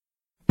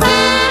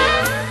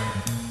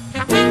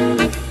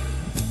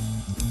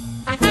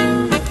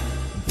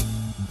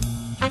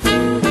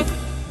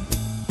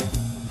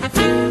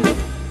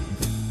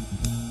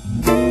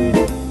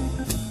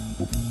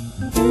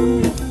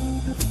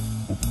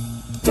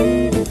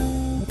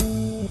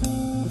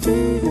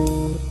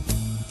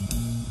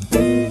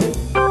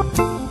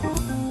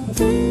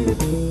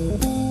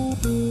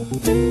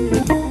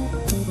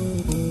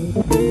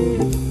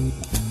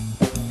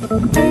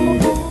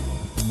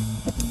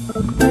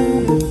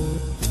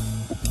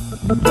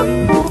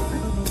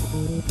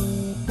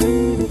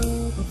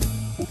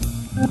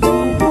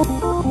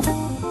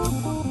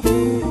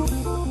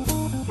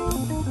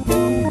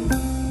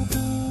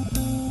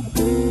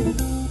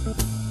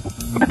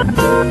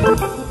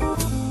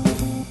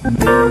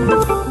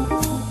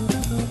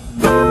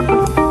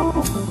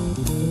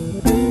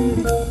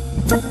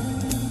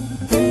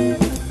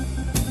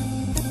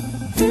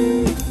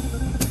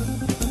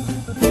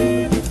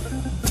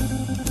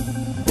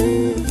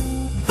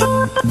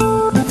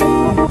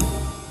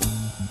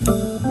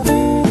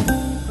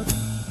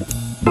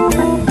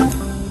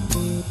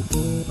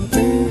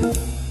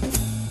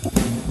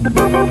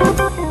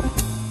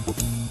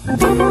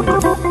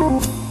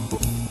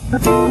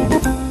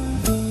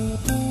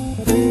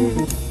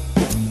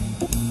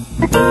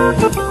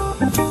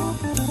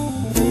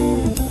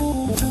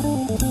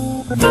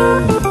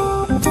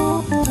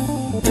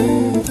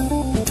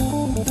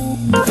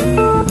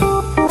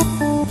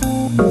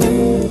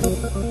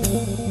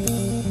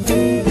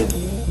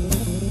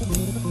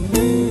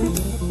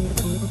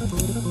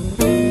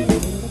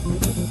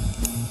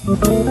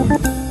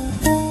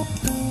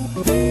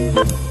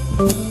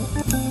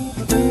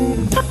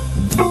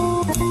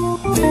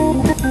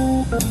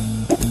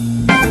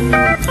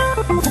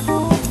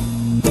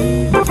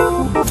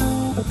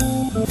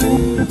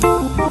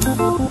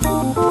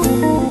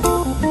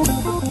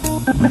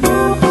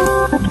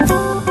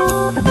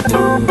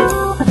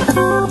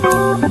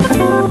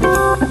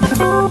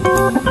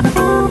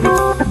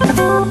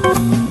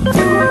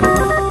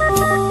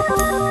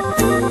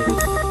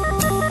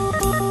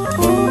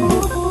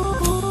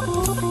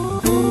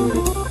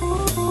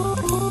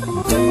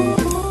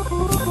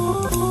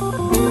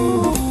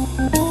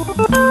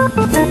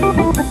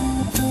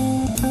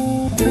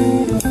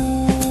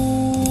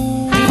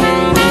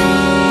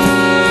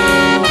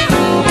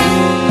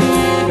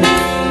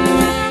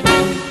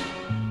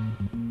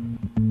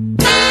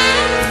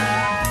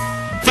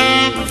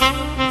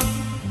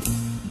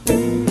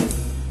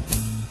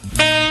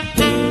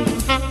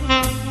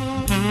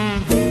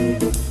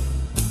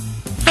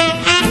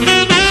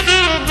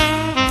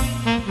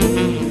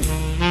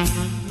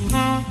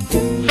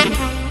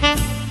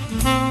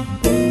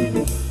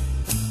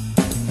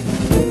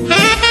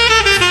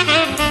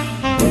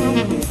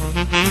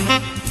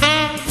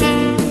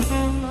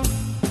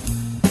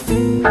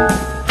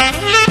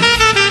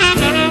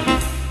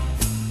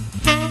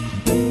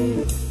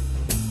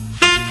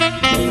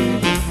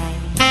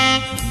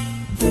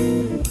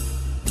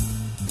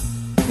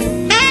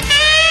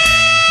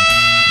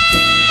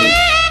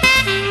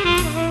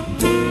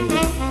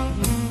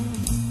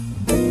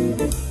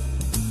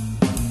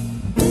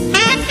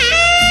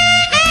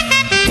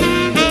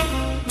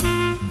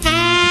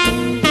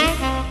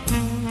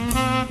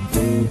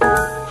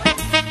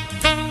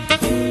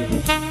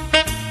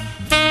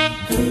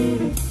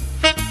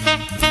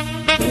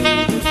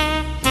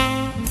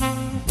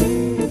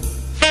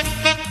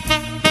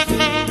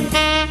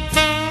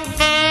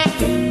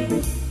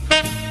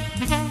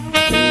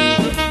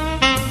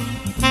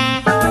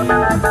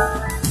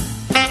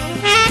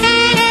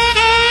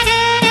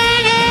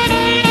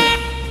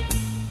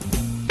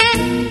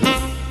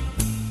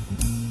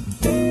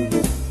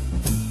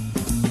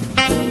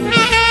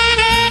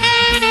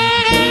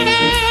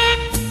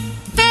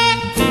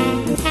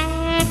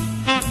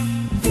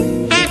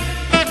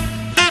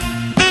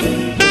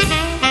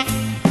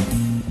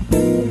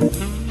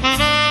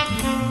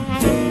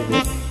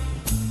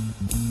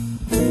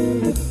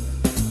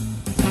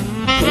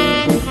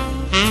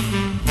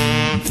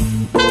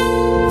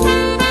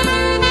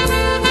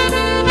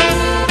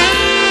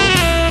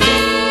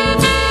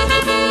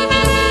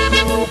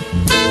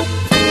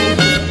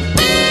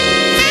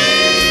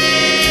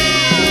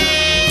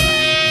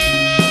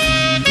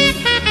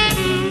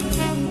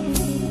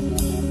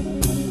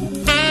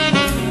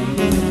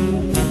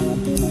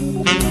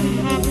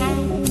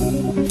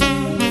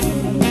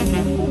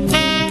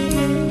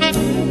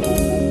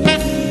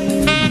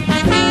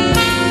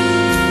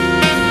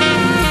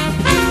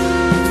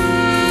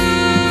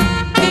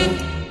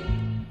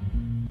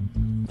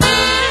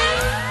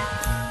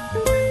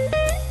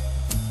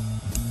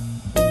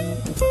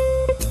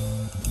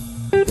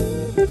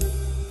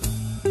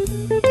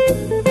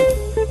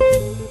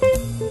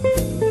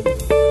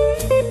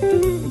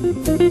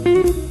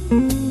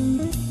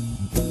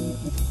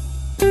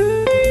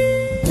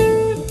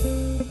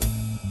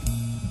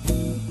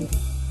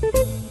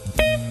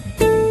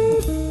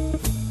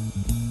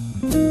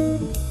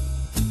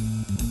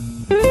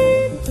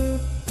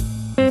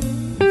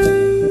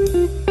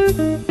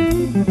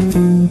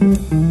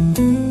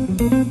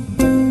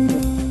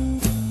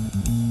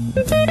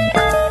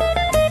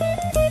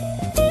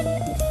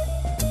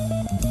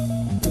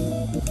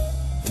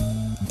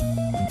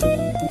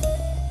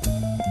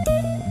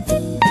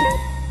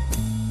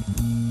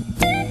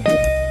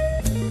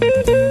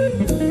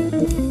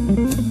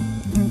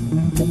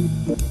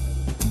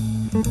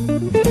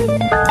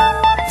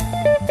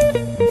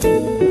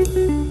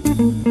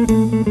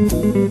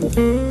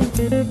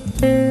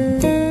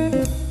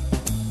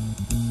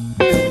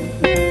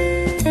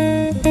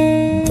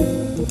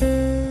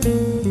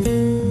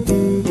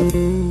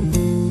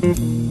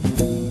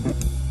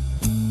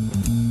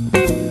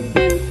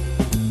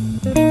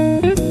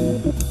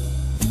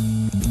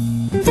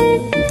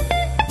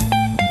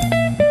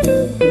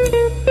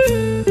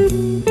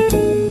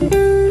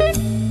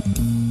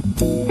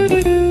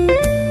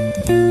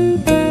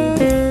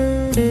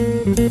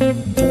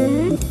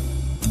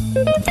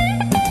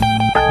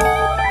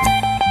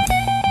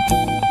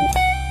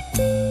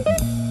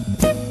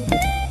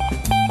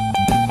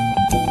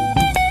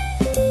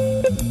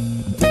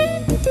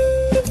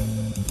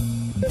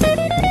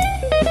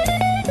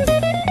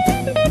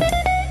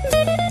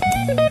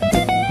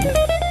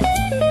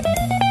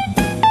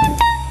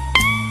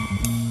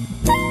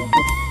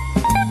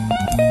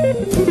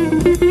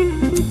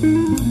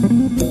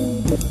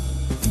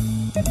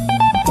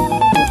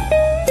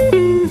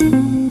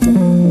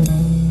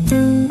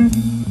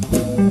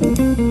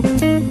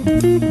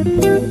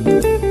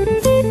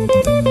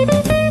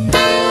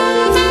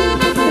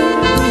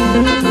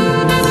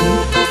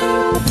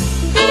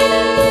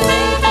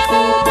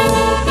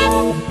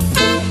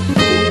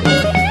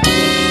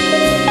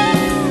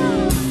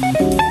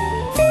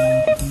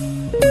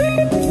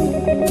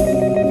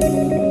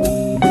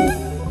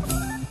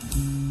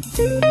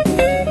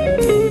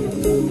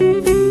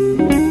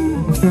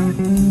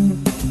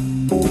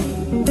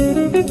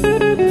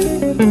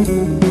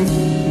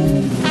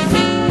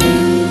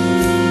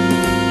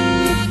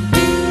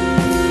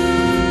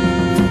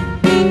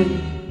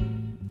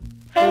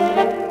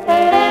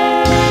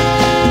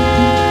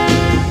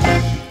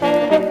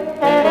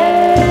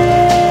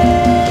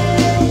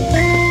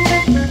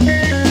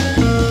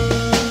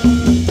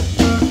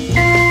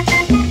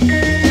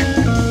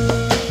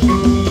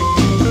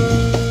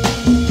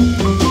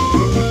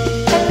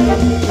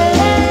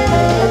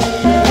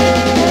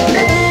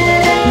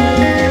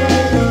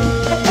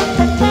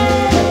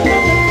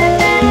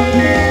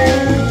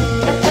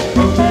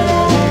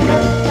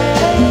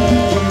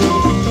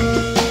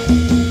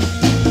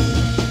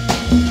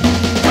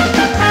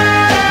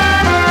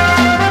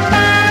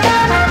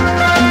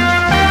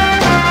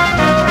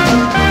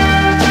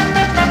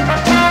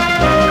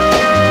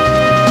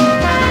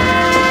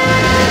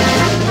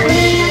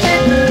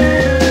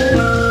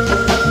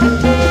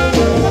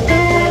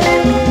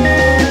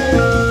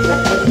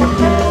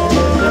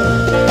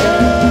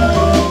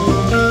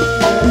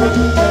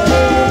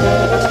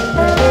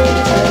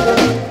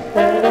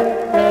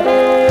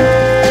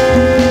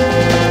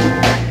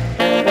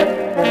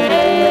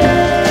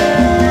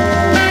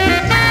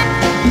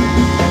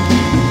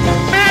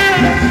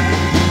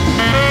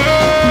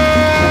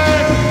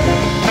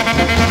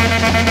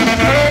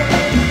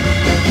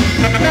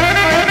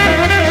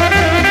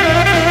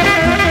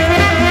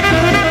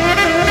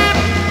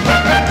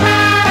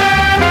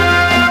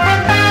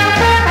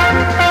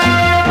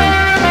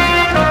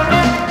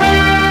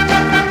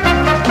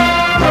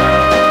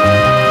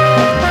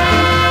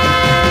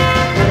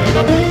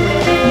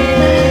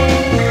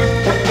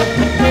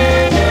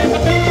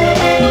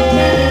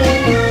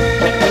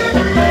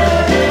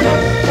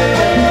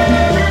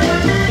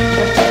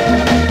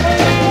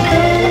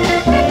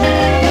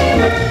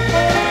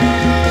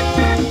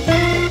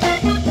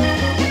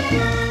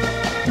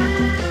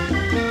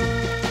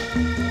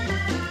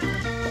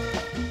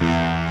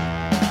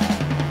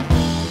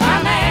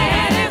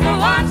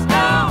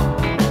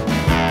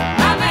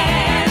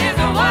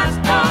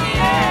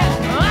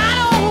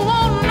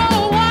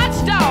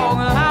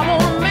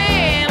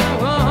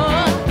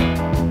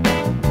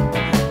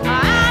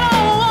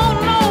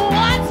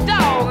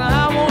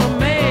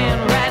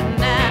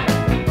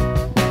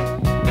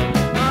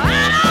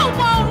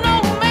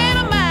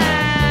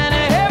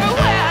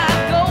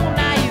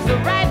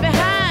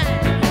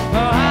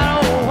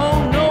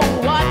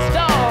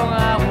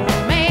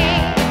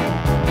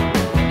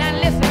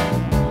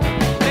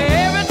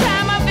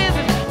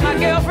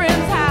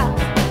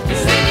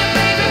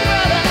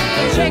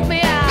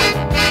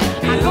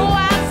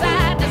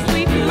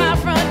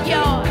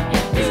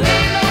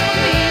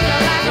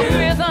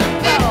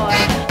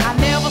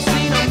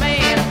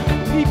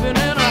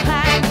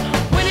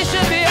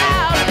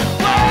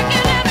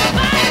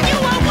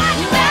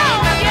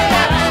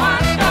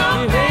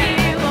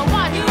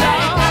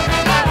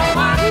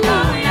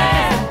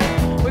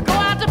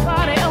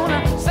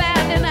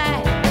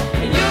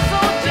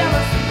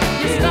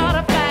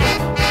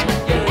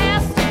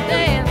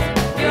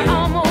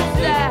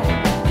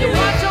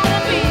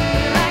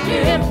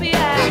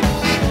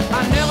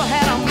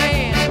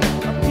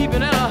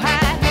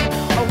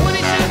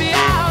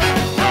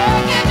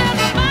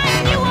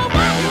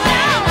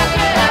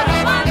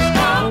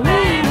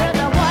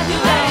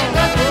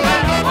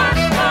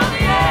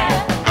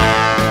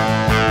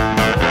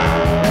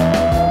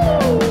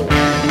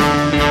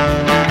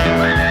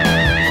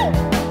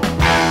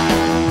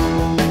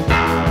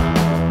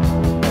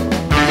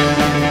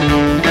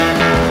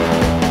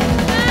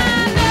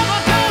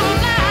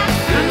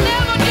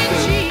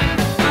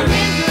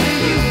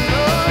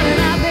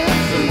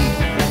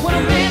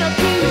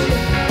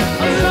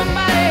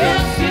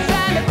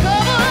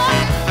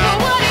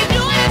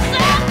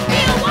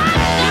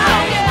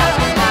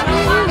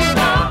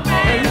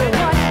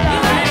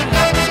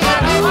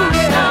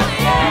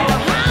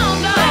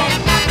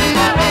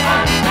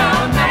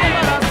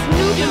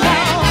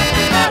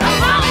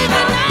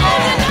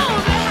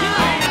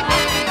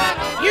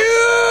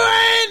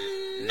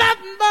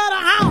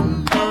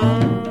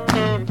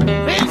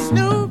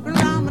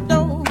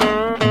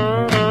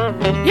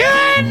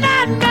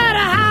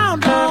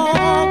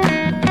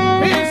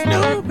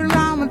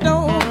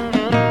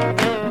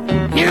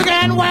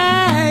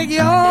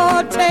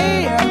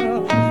tail,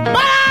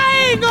 but I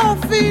ain't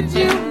gonna feed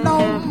you no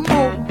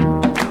more.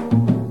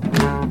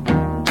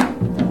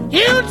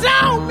 You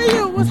told me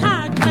you was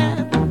high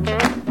class,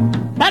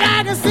 but I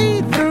can see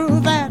through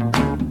that.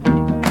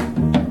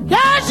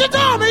 Yes, you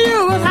told me you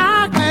was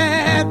high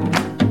class,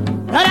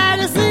 but I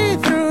can see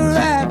through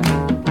that.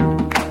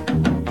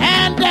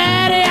 And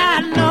Daddy, I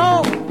know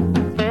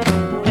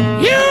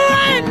you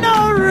ain't no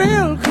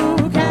real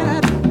cool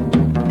cat.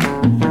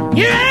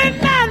 You ain't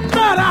nothing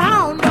but a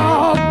hound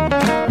dog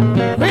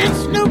with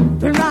Snoop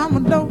around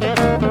my door.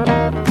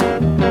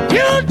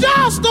 You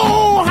just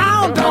old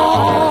hound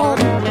dog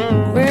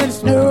with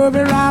Snoop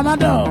around my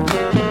door.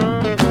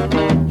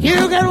 You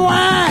can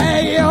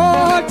wag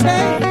your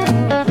tail,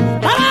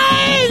 but I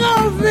ain't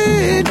gonna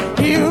feed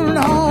you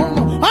no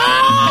more.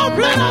 Oh,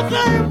 play that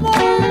thing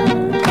more.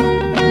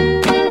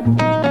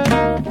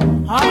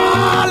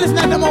 Oh, listen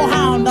to them old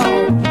hound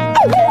dogs.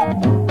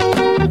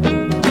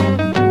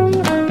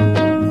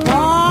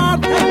 Oh,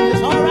 play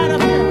this all right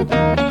up here.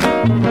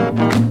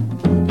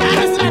 Now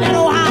listen to that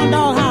old hound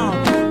dog hound.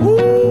 Ooh.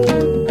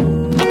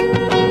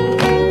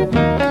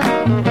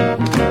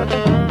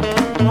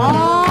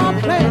 Oh,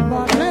 play it,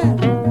 boy, play it.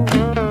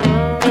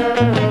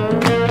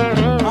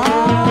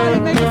 Oh, you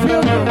make me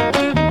feel good.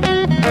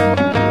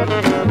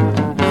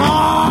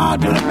 Oh,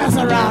 do the mess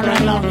around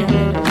right along here.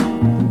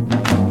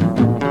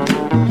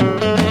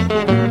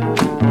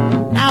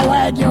 Now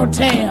wag your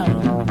tail.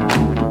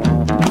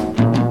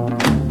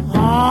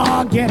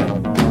 Oh, get it.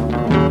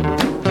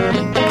 Oh, get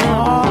it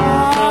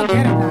now.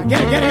 Get it,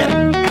 get it, get it.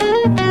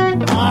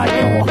 Oh,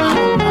 you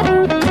hound dog.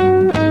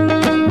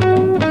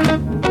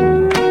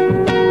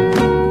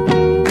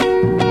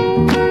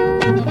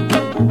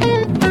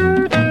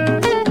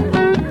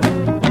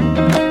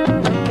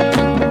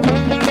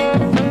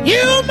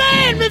 You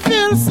made me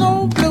feel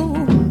so blue.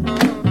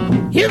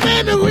 You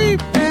made me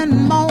weep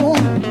and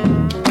moan.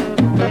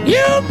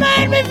 You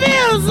made me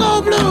feel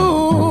so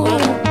blue.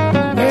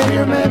 Yeah,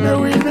 you made me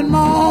weep and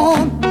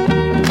moan.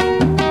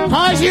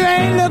 'Cause you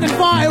ain't looking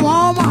for a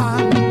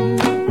woman.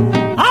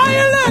 All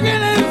you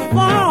looking is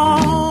for.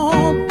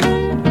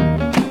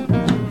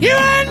 You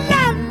ain't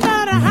nothing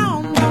but a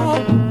hound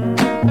dog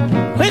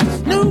with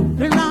Snoop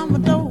around my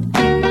door.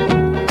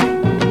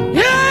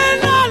 You ain't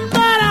nothing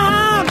but a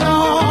hound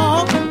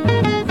dog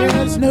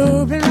with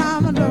Snoop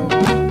around my door.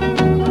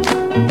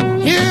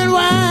 You can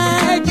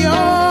wag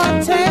your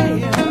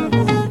tail,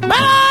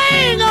 but I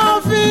ain't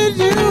gonna feed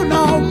you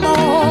no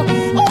more.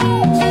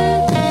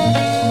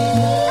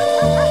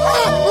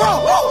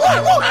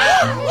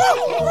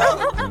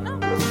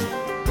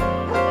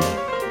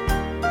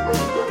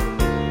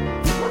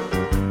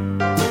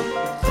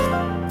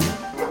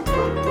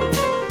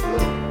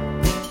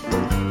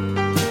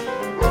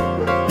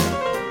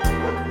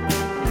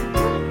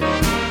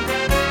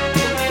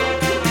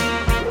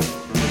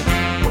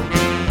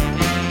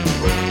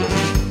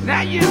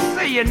 Now you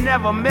say you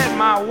never met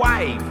my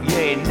wife, you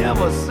ain't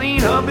never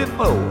seen her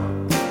before.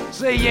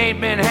 Say you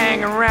ain't been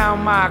hanging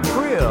around my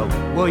crib.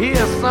 Well,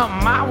 here's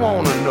something I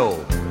wanna know.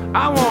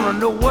 I wanna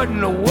know what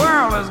in the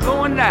world is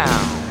going down.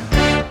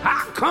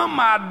 How come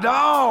my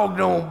dog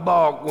don't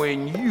bark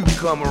when you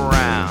come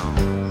around?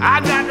 I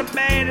got the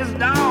baddest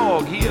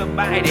dog, he'll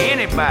bite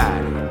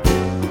anybody.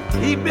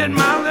 He bit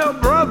my little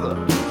brother,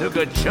 took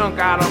a chunk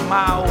out of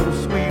my old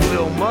sweet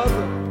little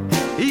mother.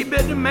 He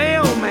bit the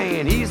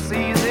mailman, he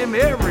sees him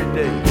every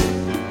day.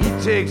 He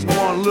takes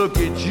one look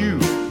at you,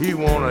 he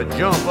wanna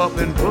jump up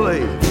and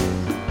play.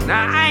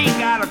 Now I ain't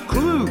got a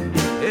clue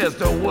as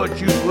to what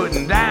you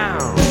putting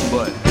down,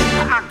 but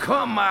how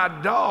come my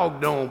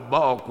dog don't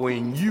bark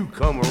when you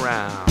come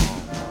around?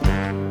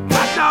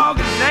 My dog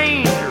is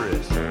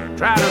dangerous,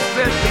 try to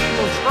set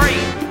people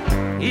straight.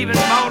 Even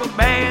bought a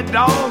bad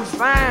dog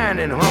sign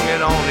and hung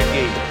it on the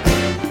gate.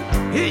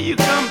 Here you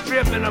come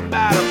tripping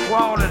about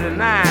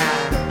 8:45,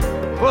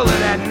 full of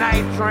that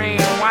night train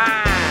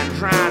wine,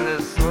 trying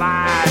to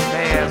slide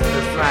past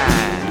the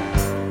sign.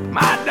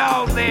 My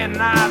dog there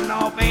nodding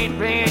off, ain't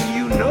paying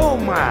you no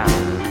mind.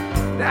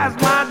 That's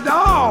my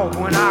dog.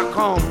 When I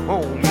come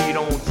home, he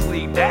don't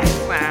sleep that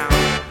sound.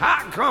 How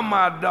come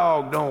my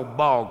dog don't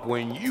bark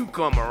when you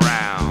come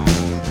around?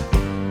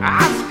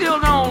 I still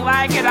don't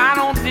like it, I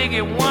don't dig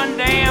it one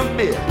damn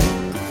bit.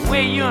 The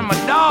way you and my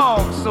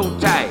dog so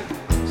tight,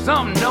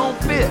 something don't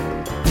fit.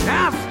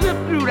 Now I slip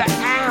through the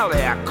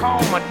alley, I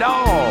call my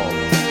dog.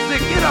 Say,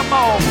 get up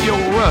off your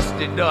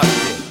rusty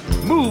dusty,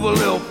 move a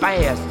little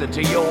faster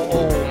to your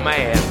old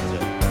master,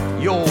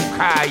 your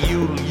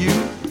Coyote.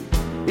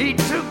 He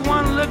took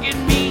one look at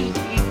me,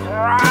 he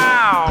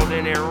growled,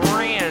 and he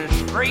ran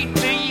straight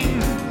to you.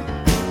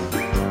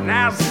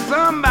 Now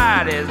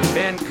somebody's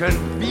been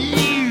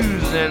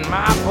confusing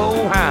my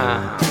poor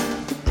hound,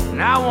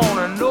 and I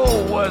wanna know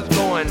what's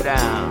going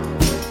down.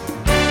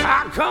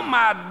 How come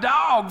my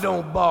dog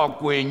don't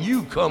bark when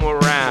you come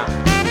around?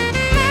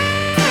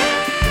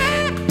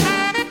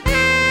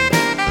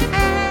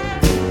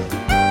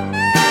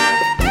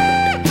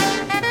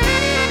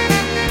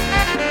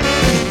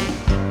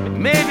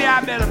 Maybe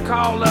I better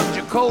call up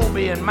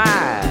Jacoby and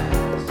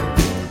Miles,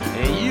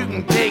 and you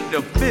can take the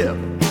the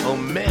Fifth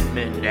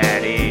Amendment,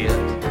 that is.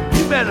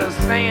 You better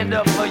stand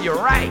up for your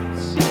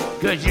rights,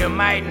 cause you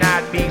might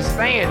not be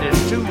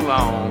standing too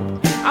long.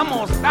 I'm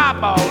gonna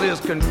stop all this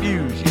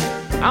confusion.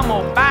 I'm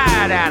gonna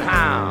fire that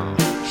hound,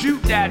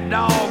 shoot that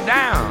dog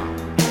down.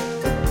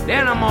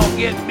 Then I'm gonna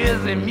get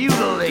busy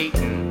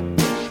mutilating,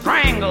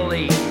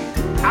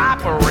 strangulating,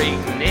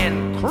 operating,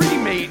 and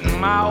cremating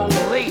my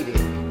old lady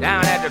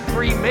down at the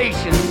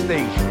cremation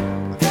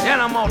station. Then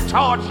I'm gonna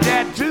torch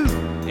that too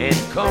and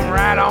come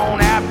right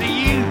on after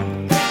you.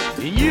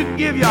 And you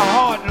give your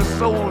heart and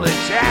soul to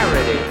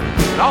charity,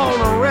 and all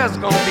the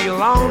rest gonna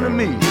belong to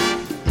me.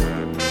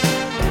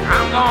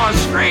 I'm going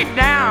straight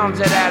down to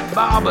that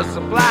barber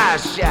supply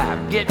shop,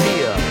 get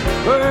me a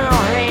pearl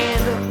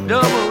handle,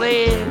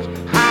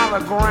 double-edged, hollow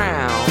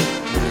ground,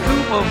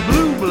 super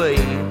blue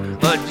blade,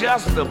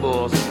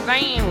 adjustable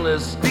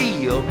stainless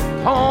steel,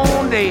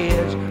 honed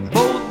edge,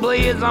 both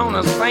blades on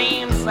the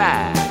same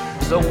side.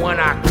 So when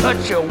I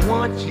cut you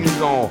once, you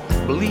gon'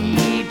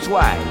 bleed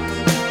twice,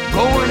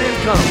 going and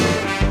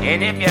coming.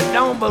 And if you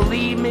don't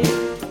believe me,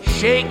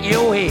 shake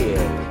your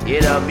head.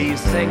 It'll be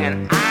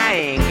singing, I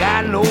ain't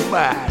got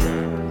nobody.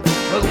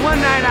 Cause one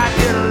night I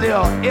did a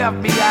little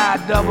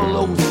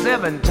FBI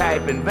 007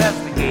 type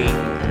investigating.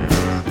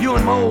 You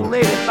and my old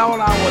lady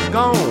thought I was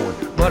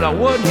gone, but I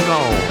wasn't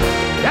gone.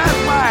 That's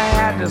why I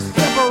had to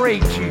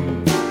separate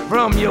you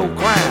from your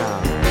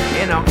crown.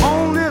 And the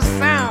only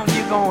sound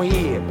you gonna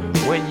hear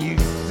when you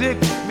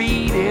 6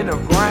 feet in the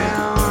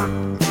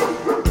ground.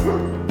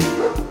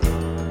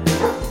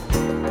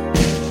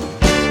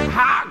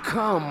 How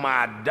come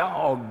my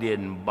dog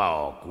didn't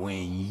bark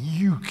when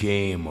you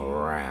came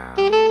around?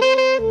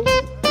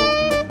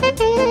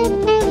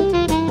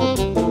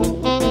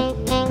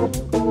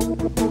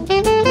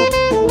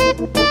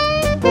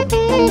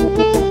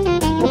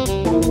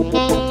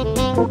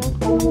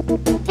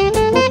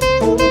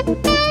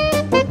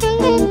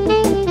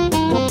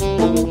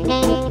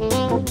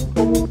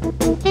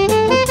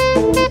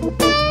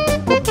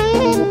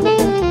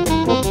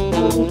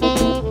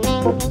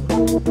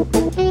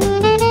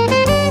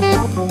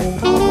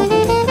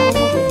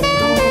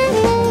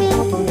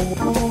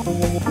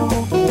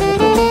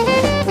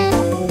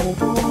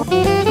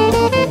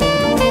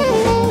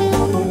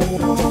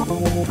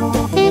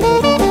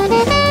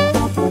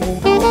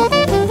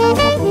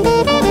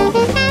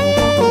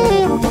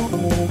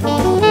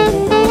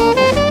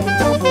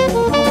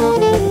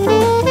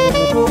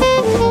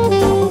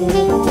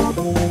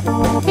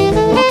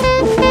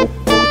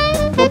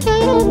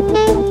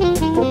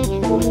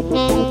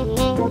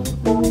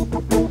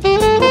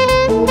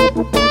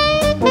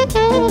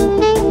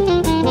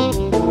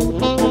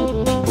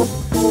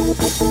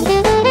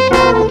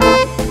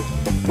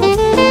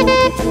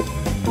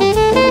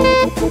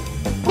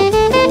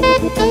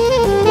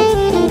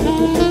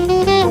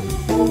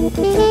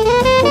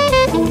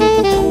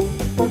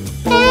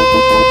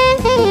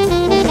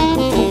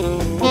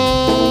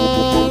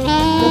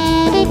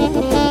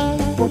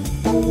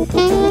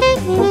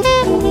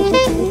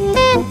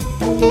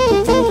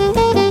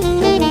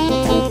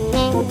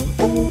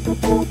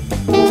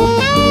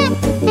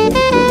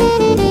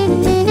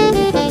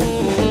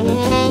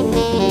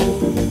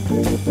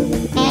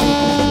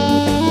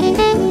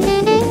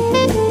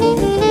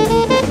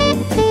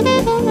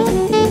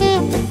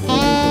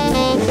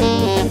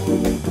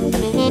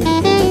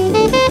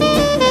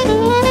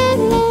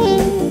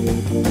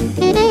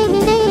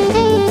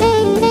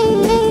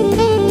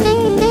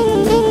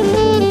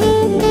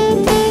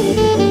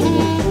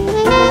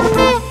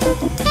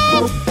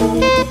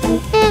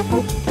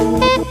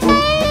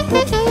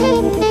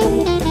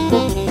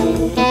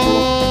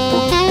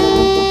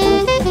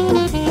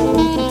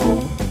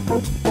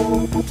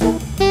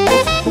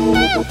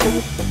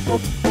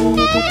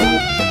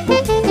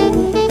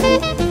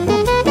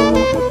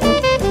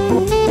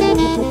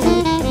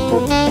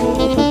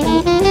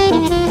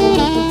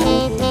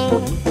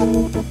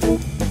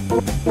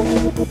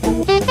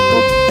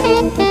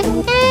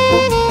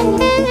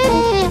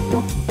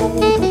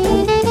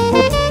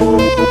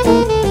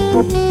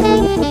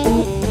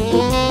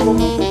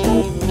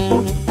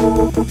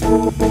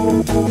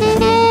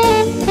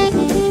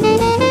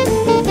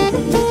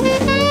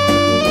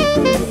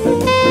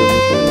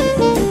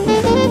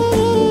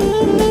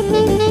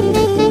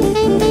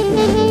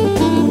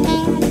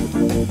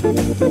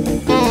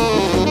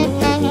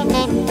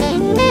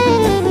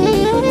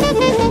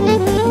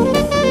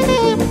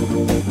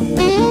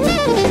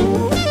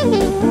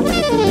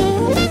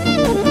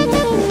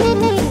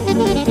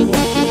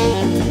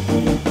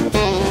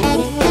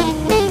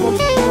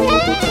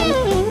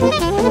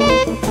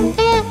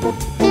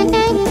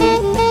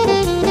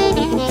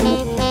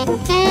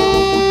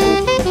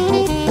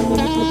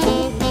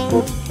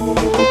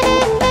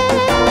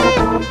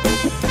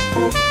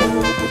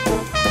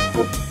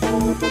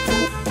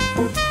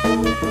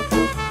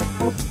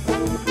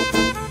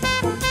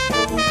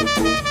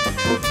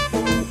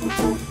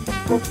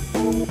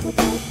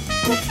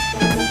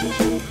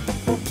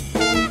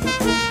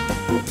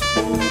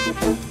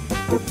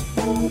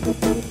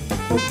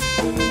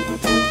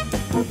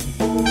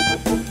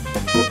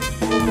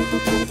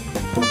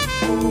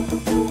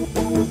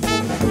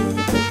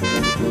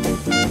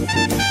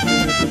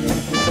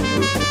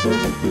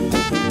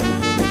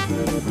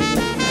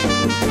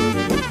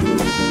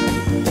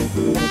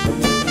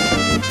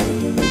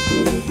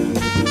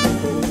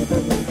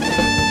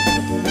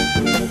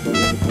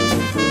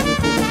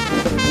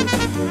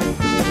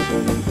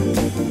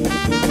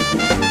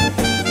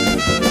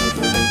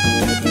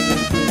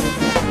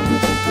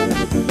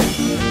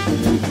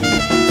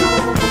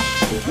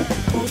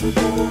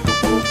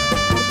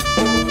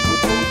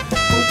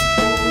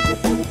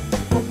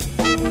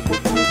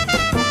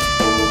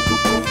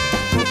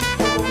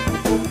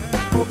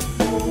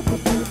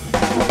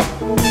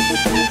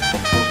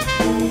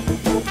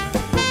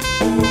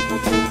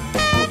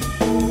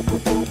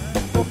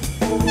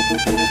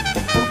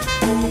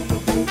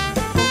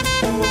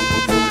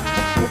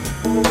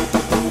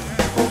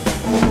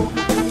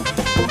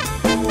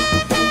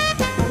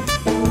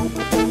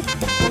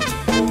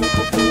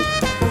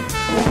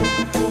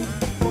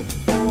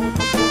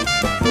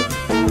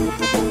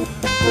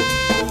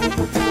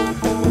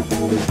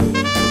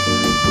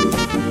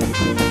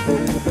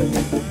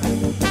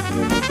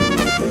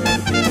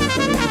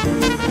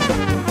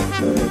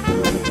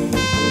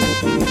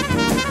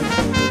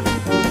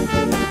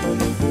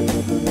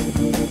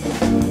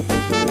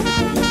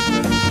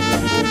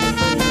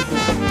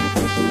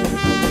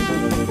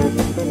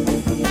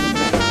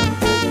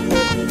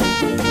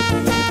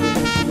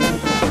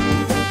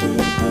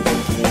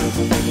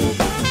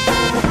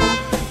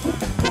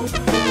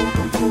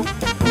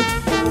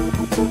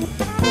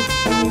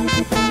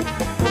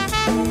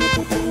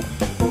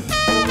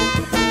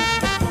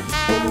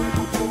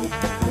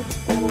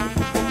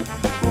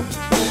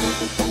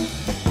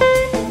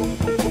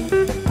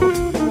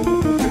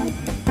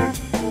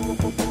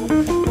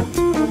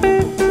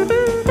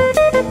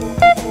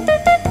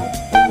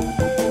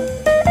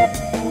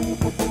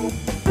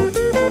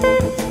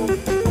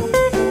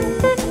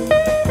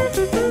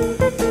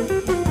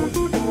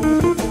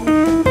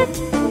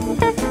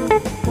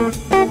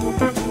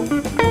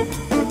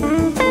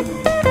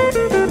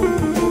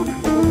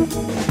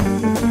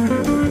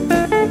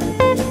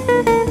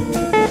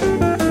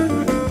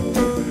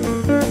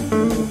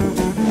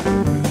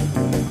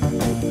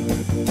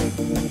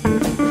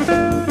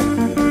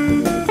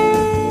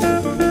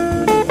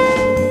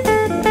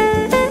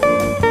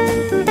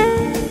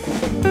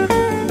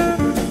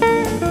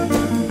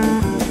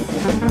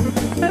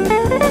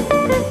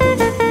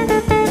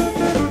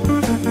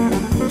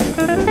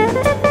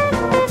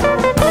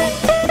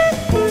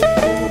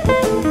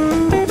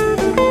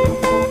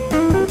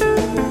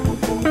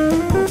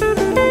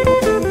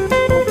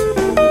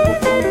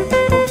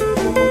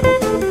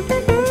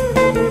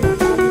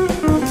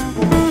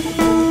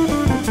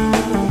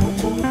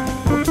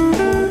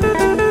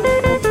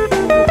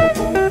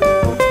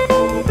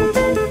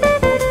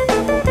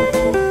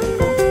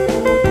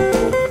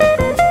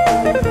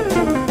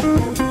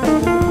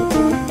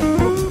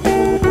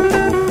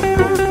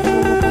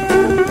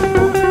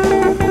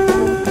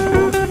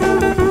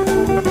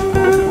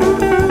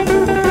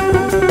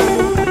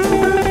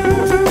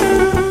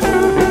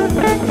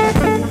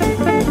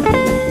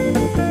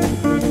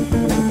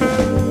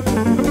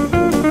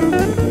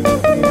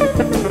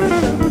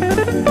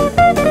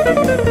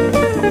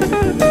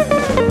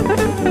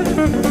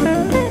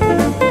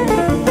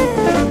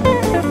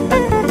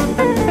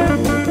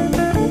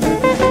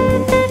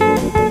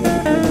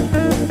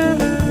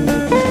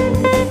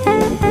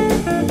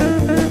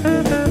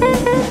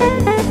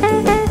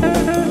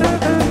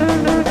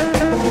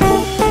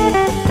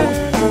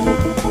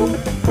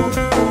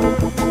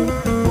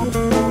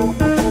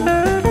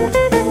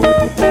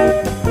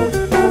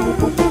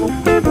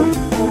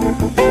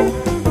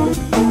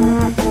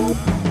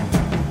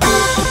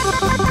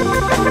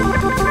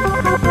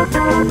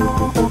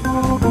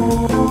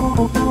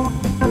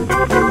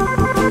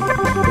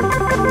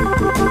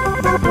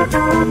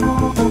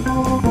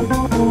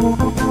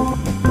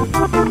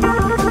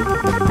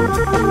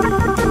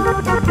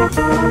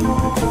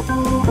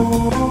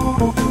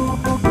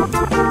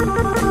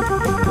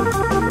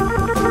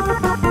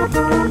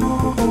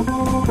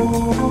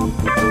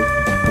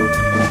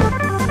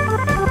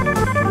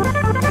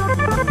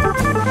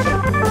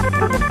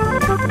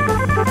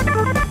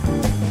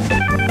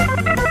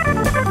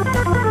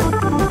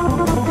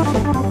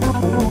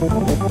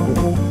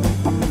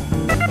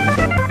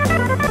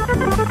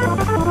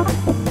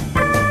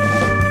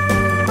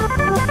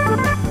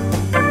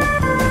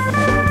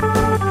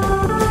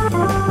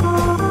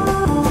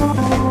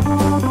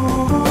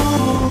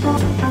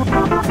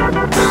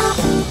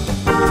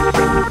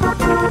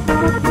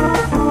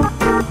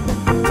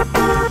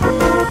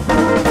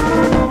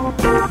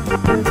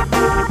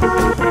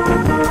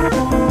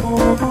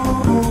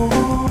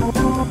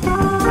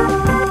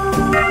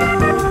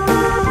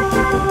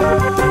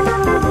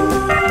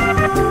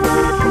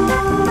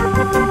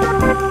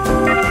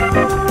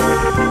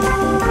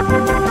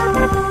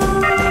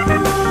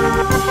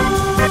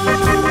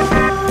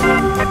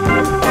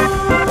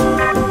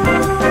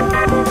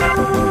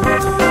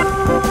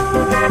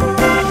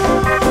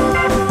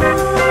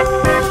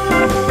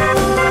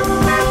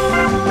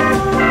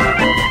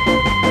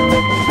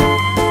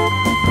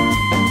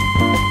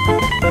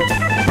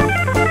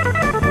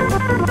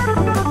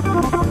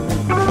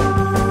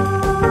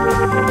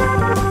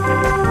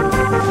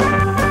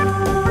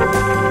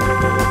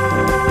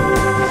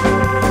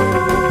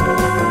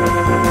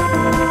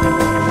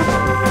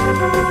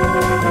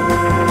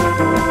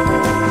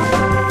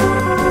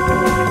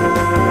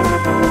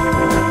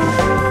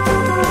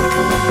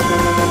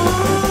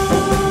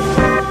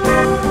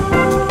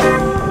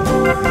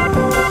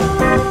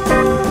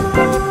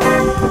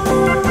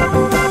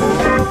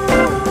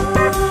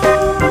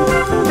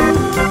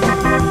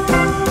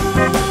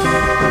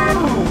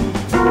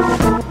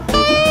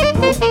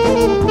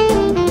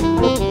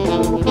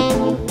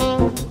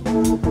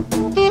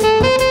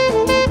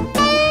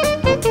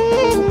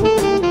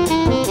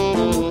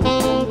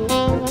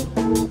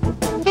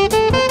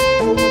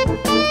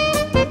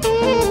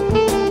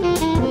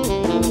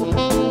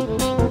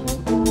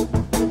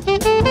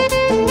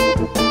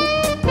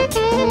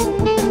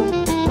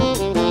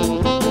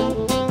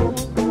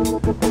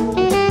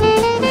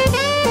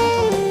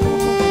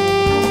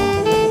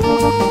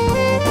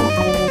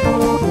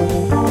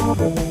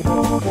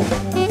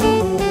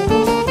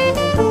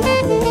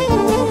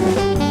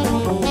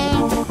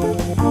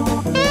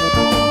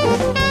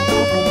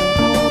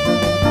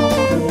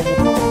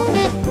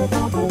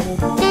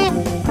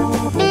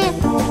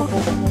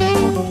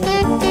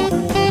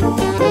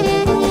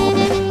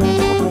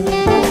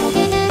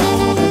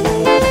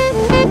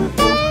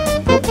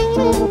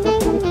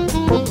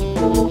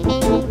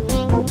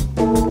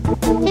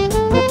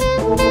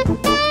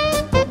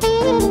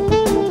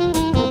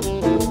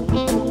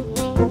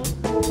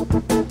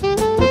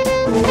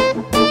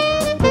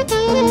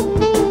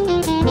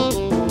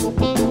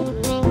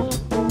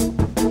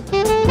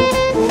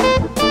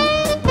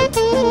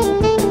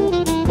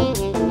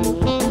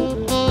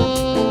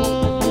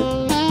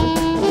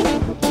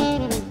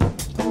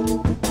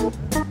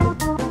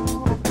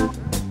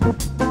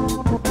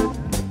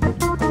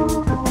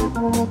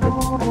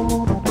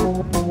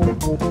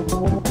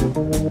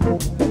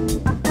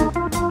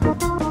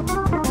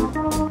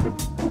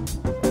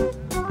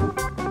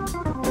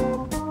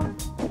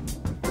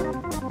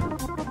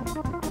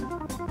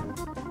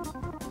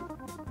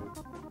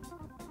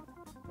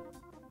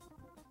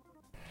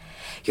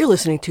 You're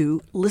listening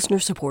to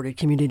listener-supported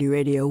community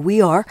radio.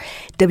 We are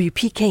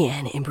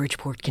WPKN in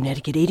Bridgeport,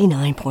 Connecticut,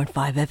 89.5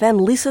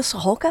 FM. Lisa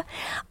Sahulka.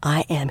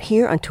 I am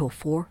here until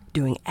 4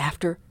 doing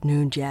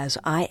afternoon jazz.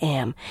 I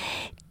am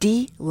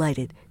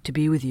delighted to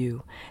be with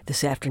you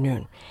this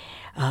afternoon.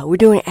 We're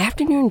doing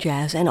afternoon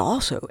jazz and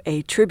also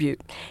a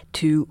tribute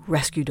to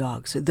rescue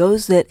dogs,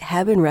 those that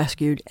have been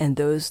rescued and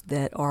those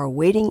that are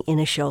waiting in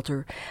a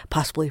shelter,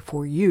 possibly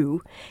for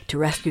you to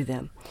rescue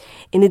them.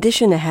 In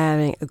addition to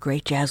having a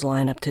great jazz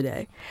lineup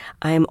today,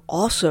 I am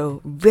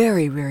also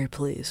very, very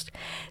pleased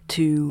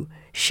to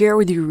share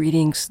with you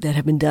readings that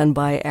have been done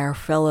by our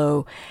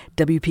fellow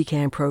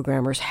WPKN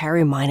programmers,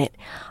 Harry Minott,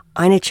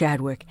 Ina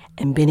Chadwick,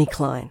 and Benny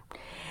Klein.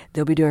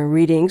 They'll be doing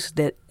readings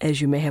that,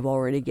 as you may have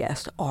already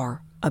guessed,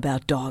 are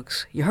about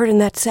dogs. You heard in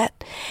that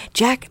set,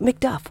 Jack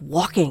McDuff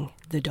walking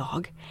the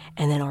dog,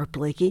 and then Art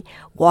Blakey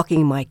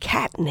walking my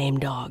cat named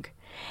Dog.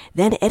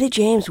 Then Etta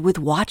James with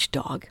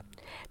Watchdog,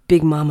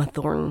 Big Mama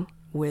Thornton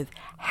with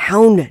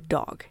Hound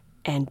Dog,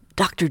 and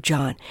Dr.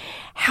 John,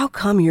 How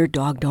Come Your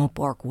Dog Don't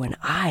Bark When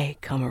I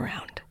Come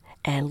Around?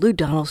 And Lou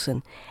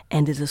Donaldson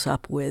ended us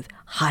up with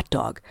Hot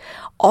Dog.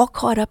 All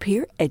caught up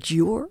here at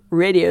your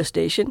radio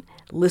station,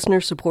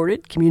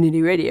 listener-supported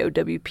community radio,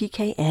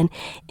 WPKN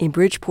in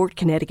Bridgeport,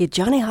 Connecticut.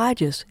 Johnny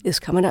Hodges is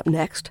coming up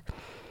next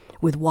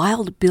with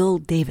Wild Bill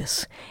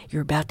Davis.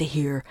 You're about to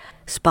hear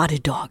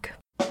Spotted Dog.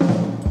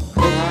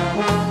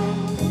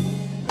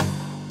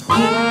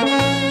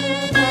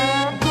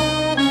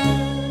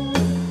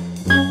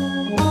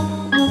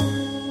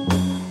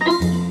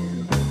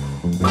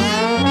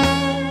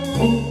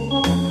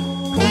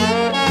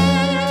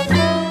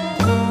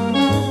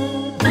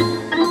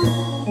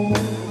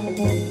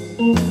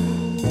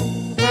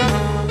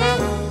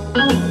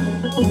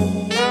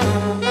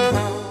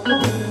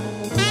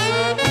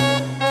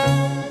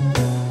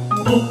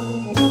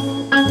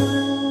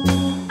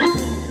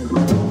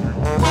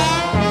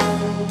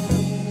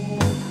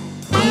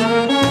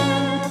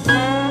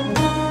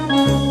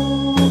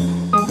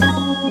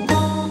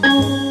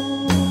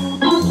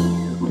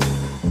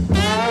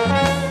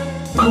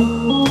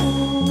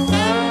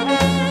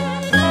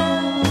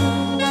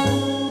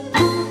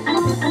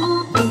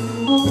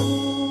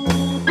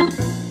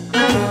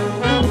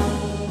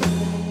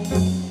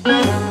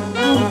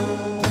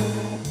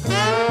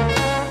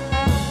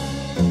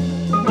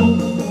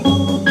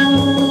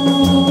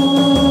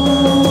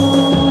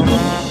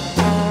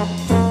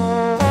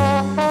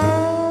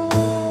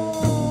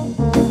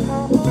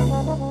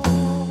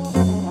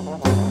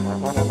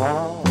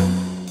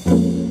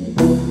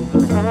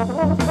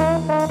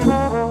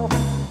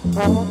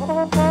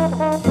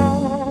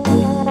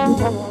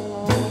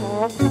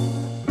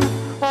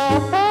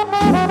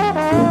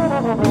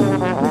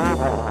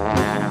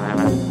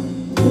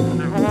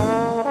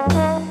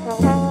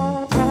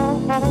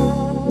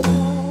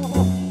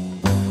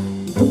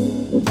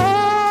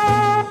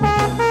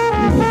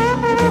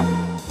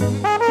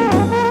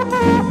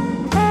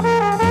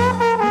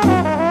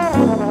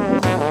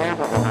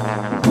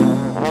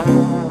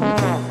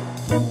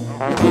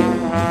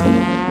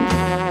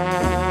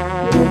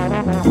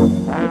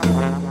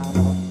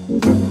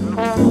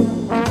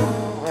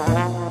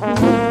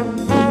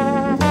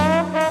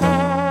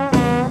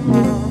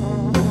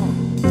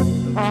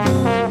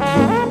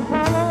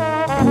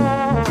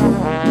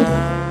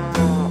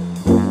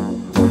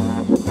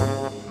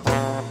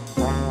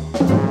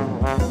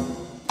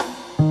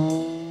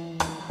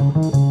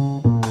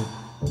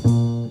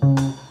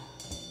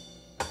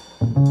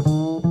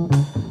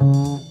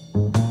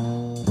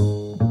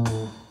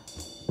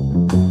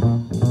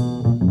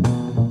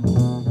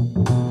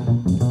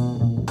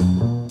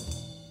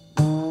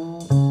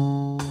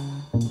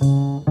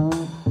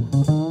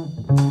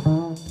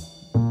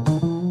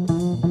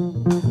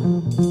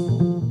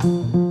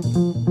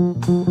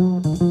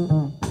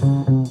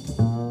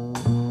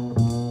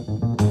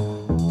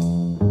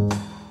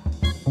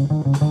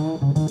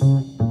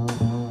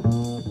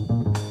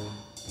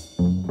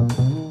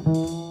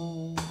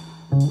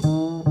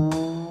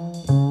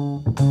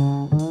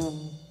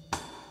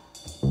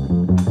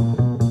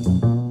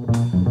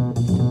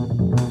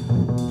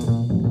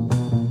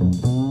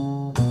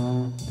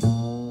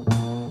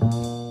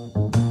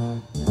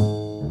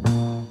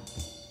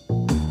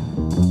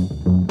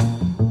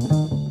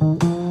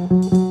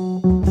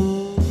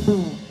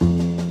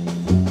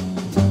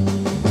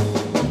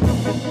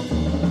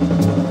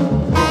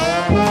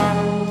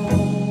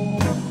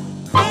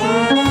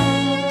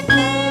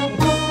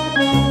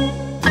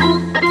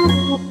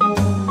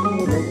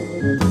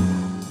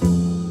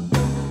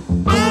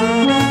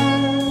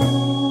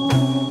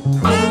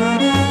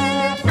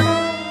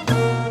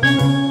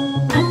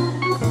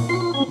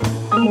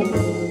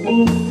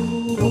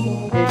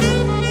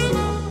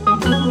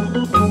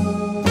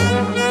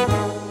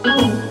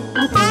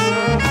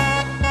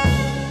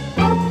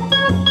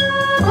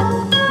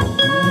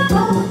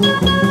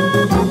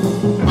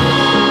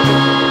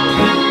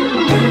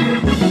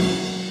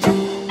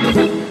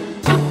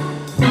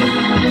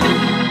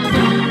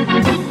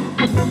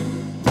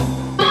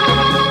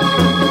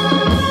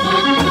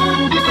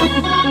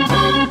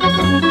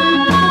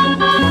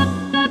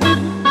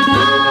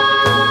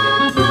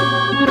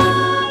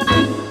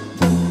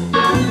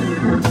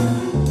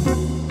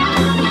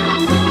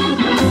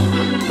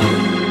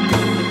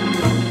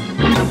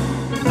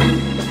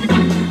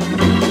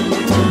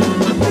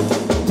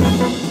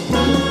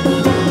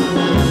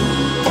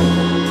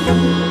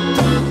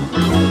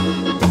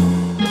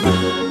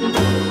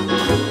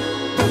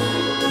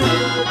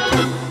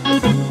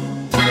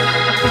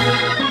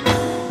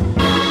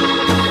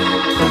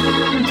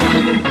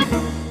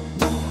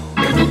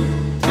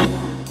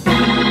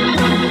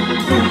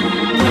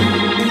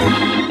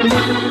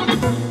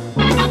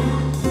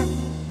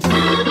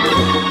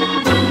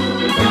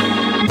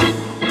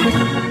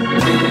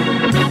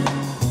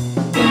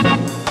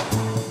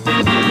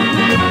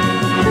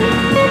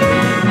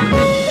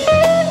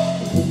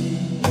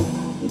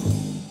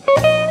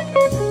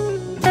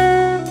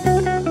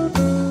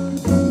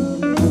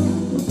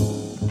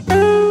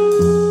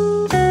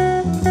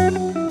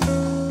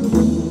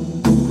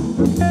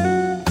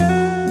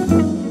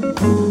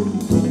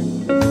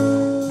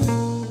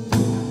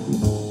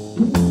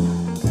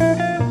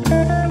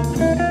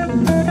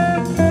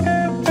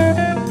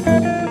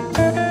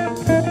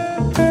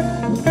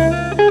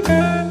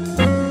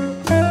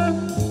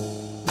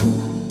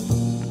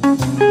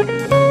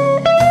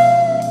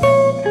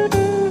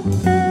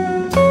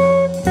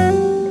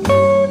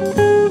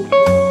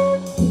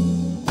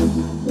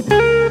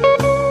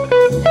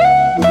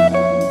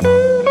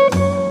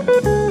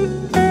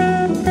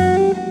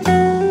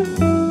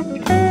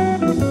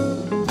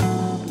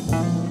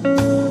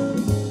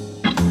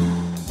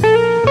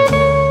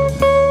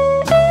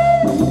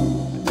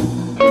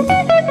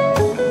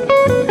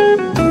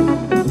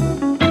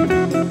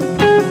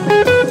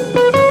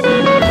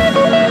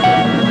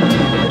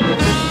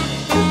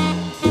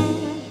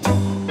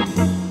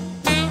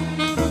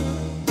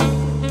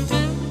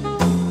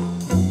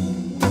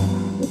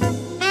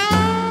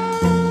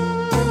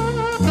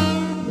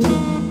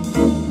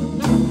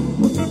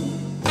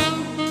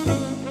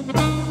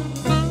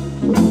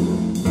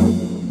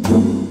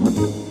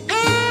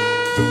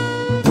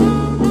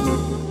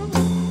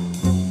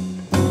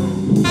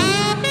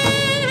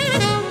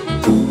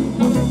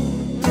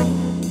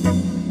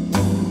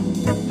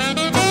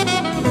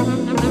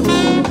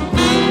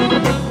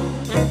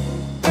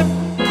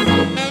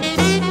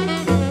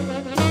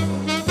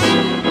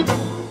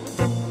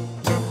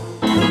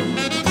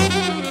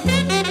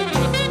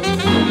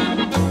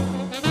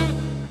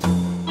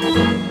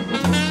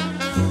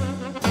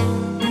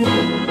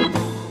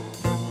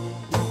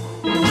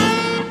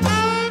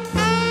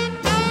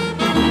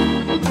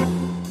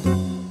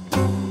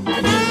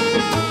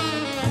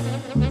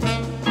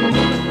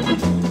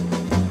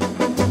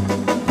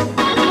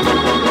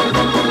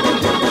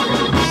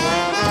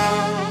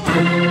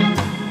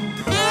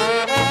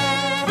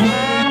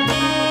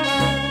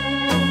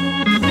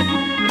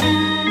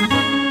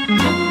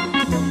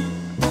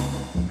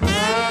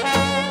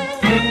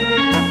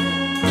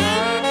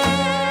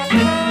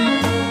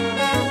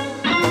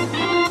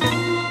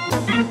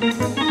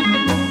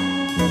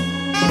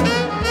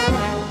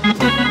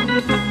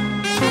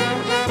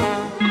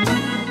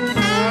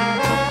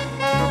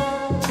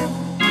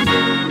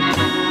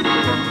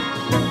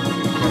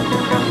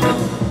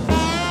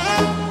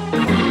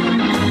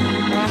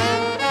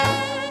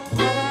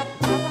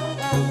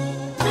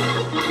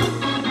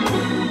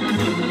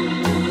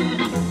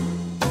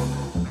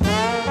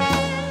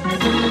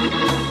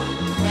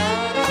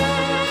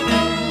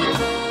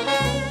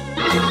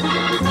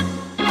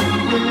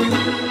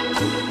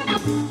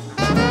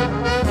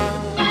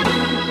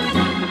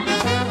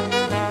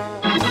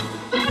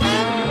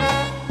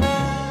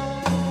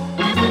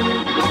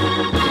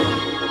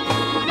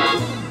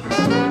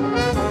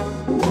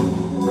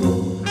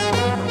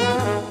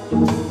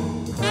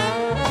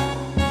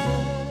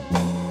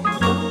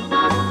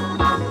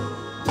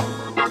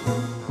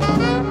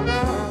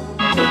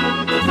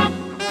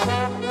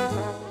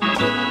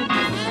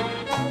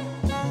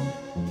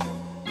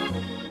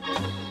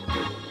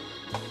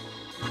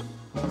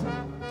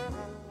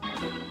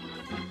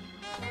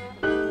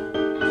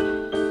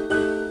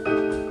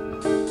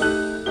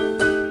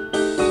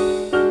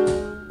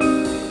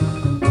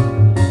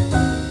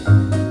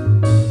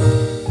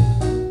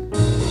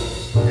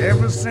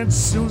 Since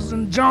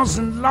Susan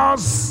Johnson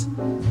lost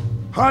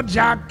her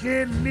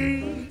jockey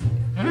Lee,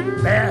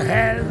 there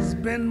has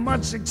been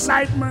much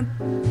excitement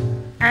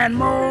and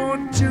more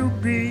to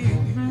be.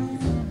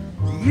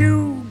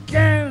 You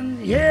can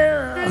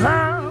hear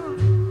her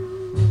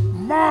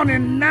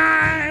morning,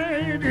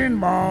 night, and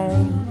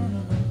morn.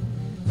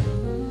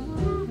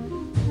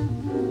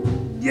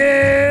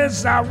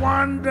 Yes, I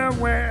wonder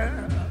where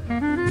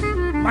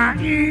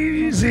my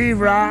easy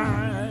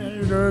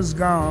rider's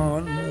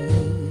gone.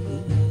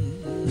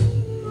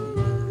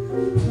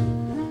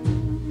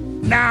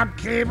 Now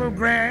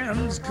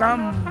cablegrams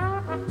come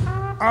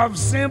of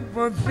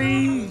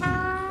sympathy,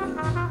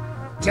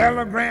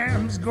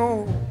 telegrams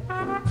go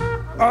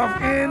of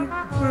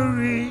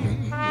inquiry,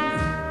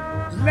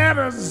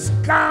 letters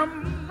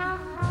come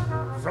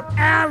from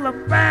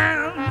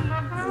Alabama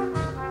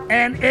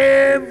and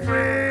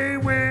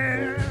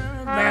everywhere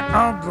that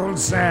Uncle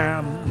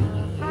Sam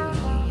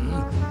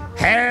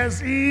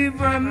has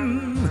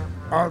even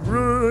a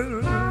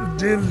rural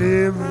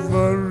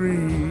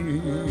delivery.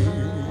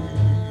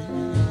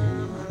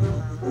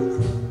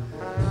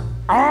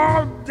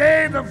 All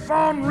day the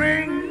phone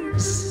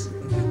rings,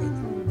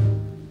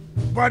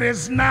 but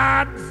it's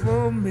not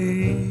for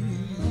me.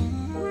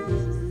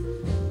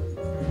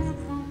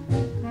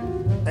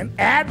 And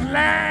at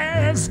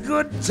last,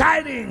 good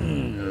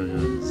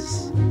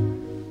tidings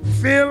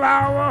fill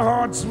our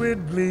hearts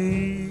with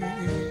glee.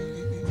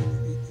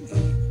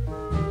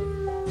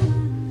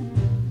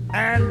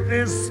 And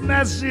this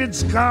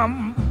message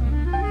come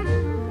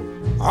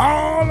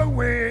all the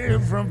way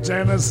from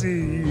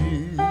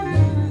Tennessee.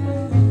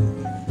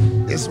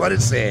 It's what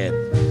it said.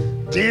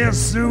 Dear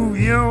Sue,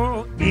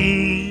 you're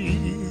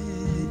easy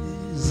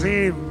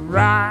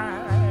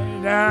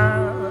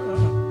rider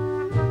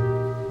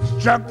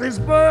struck this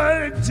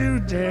bird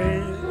today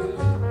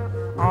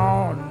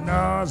on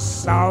a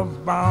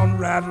southbound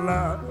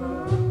rattler,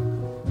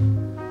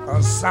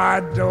 a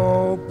side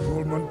door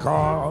Pullman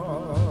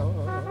car.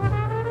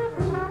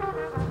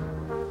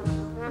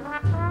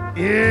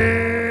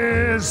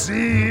 Yes,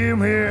 see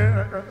him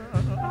here,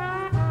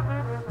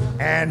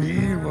 and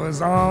he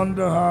was on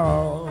the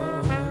hall.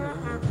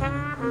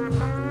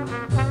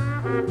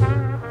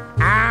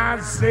 I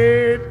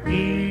said,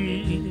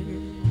 easy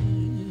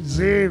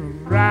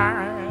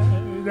riders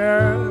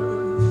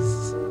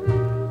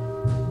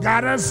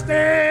gotta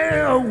stay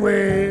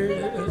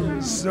away,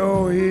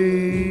 so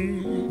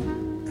he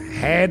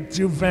had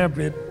to vamp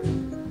it,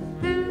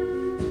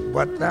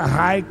 but the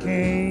hike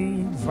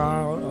ain't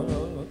far.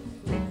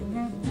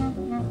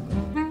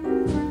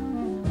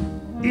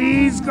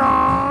 He's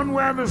gone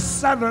where the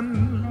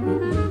Southern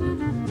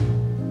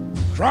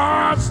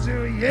Cross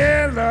to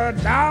Yellow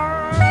Dog.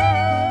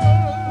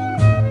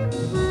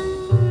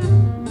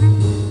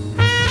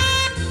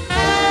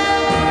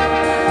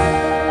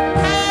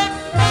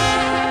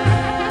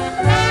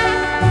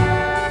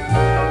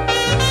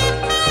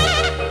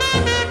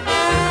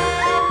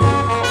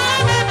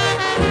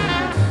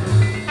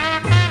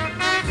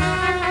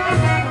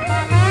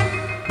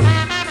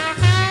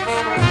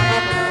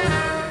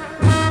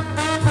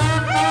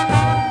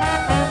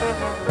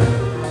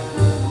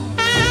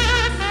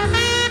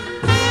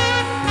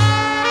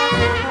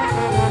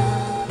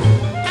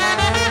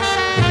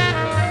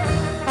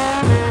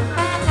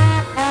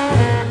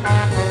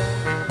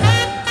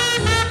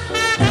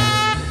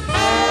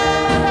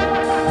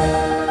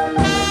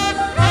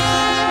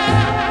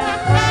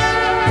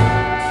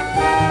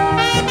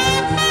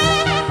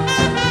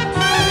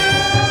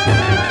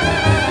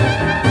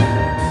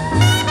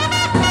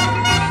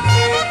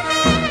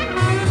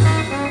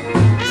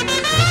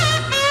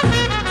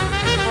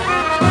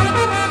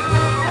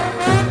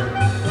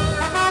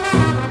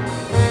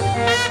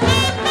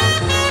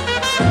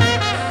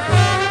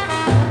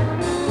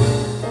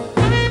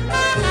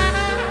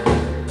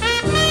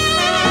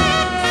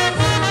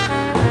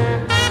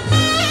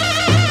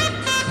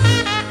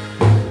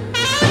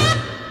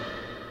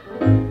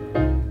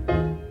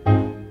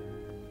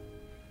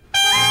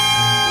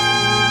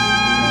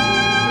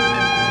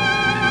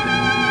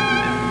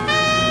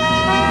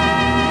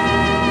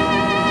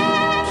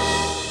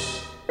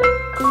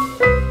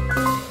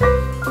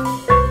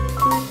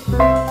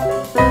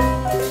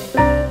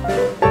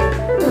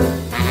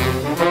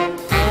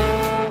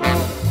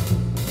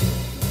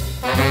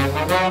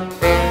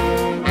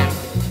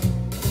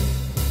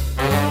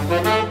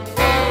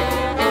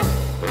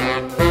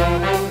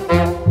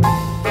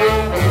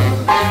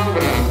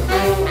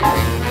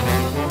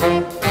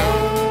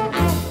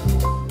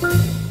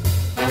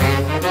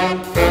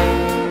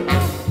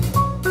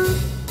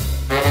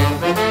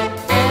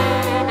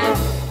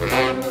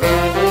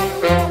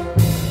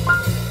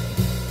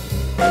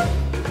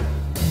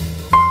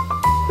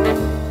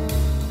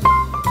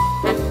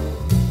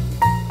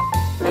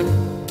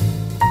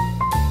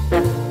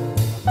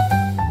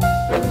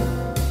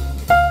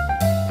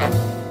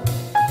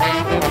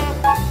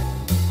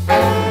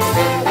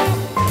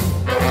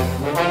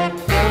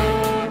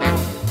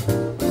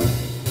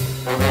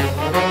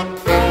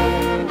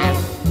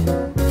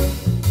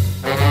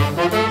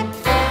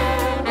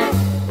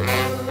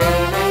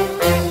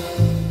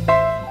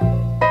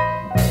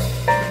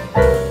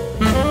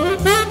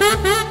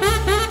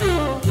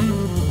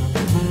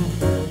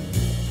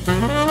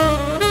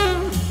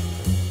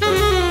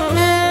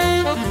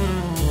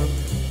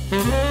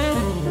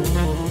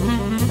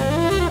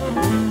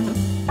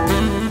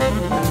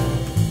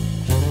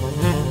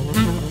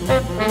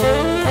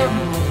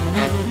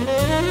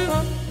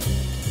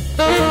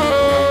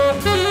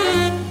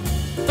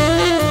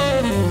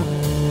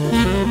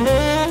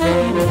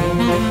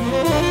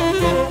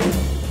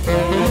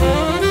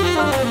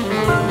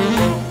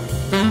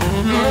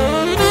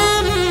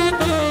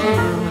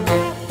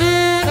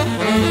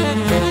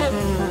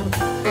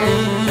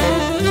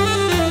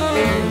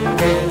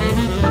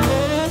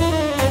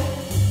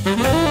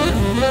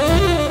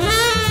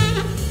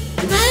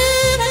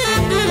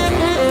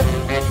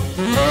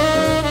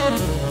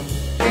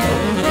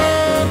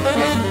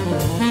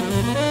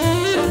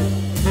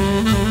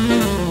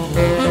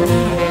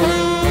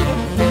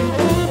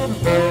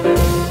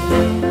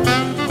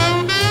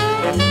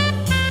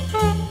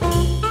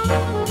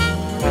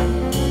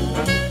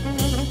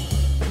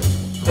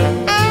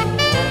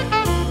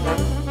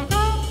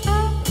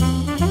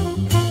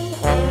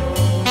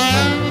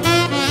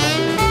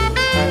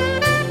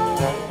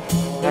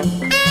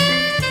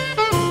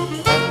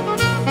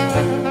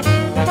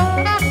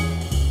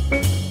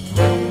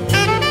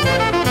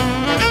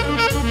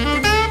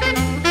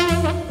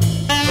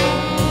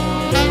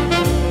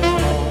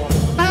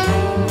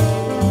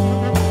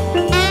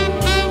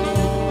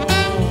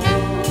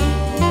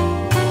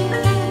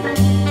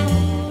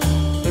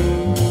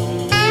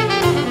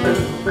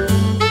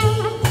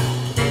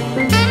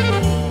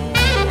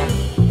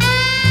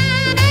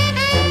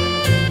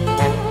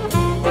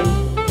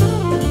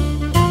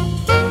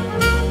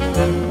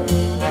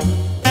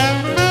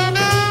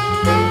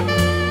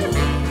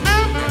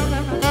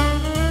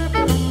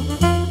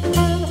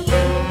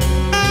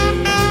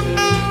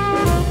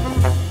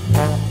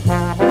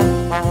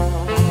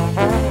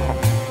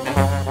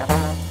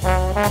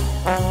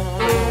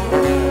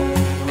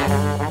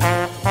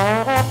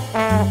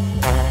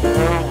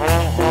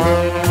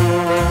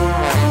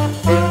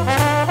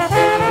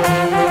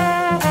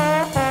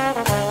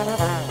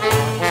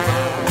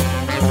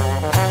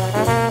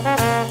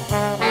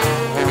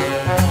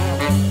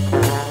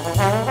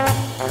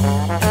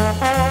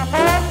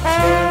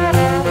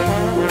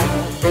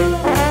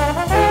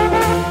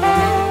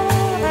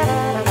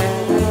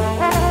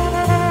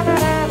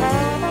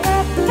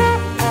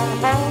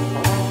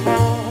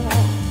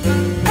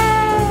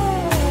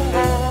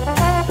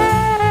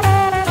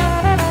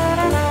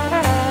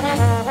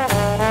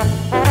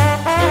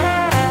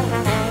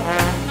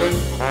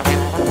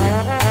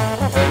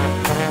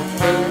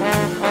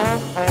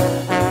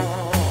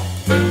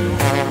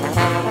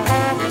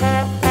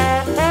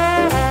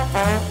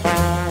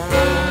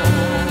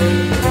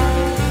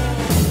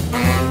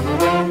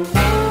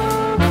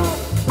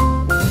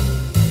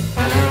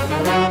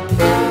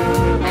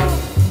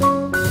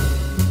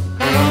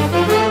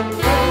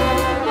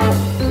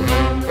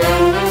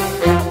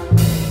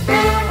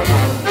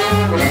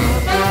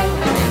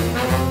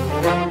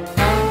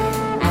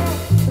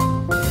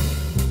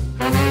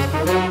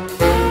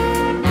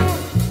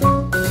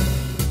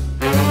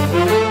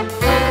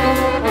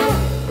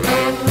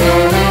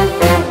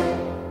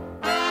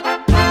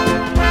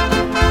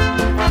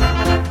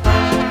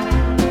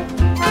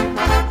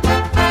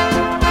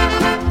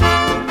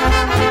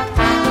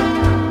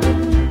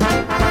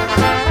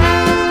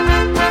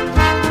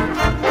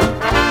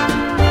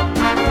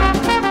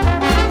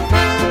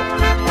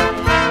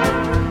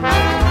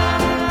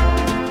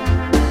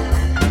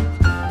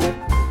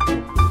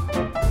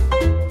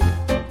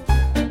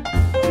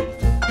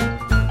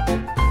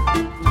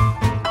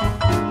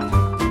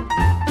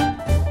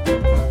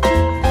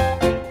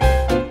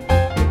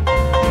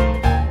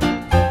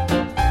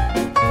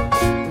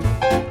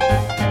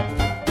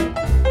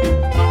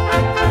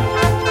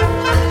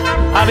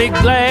 I'll be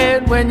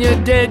glad when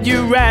you're dead,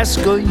 you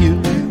rascal,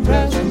 you.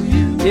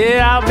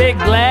 Yeah, I'll be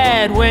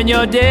glad when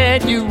you're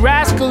dead, you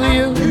rascal,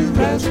 you.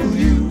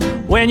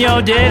 When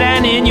you're dead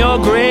and in your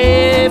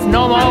grave,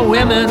 no more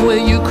women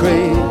will you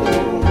crave.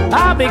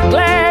 I'll be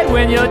glad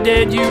when you're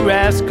dead, you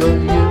rascal,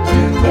 you.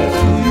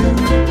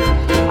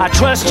 I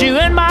trust you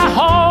in my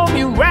home,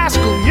 you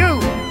rascal, you.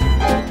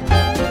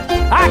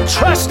 I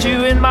trust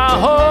you in my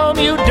home,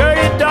 you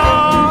dirty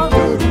dog.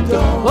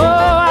 Oh,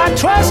 I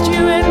trust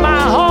you in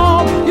my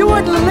home, you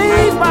wouldn't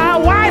leave my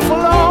wife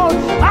alone.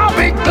 I'll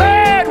be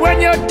glad when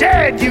you're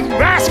dead, you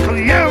rascal,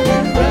 you.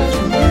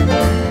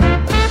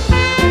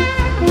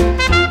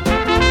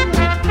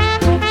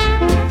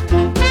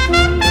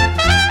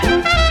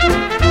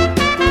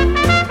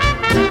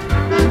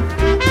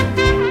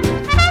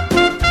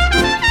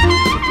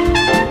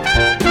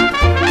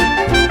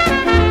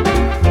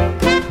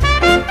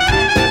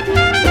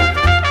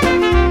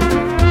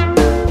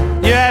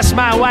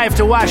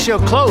 To wash your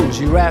clothes,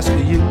 you rascal,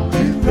 you.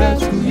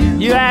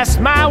 You asked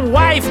my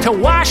wife to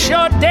wash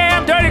your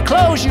damn dirty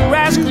clothes, you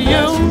rascal,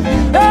 you.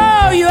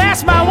 Oh, you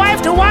asked my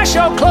wife to wash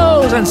your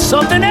clothes and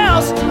something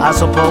else, I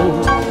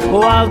suppose.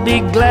 Oh, I'll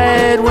be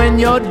glad when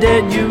you're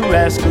dead, you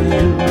rascal,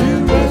 you.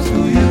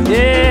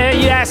 Yeah,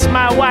 you asked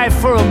my wife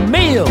for a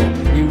meal,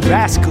 you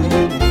rascal,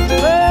 you.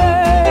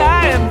 Hey,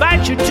 I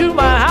invite you to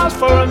my house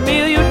for a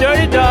meal, you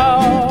dirty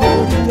dog.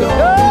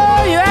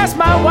 Oh, you asked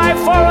my wife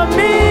for a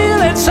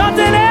meal and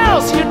something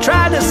else you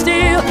tried to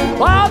steal.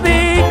 Well, I'll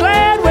be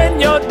glad when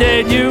you're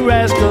dead, you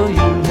rascal, you.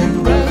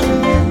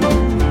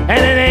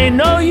 And it ain't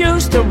no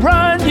use to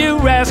run, you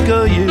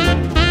rascal, you.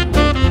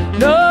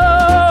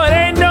 No, it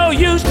ain't no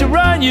use to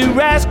run, you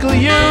rascal,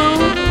 you.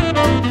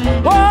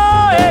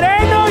 Oh, it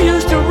ain't no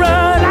use to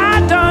run.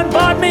 I done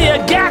bought me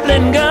a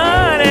Gatling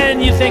gun,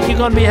 and you think you're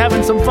gonna be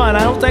having some fun.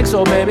 I don't think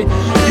so, baby. You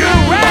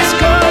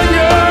rascal,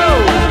 you.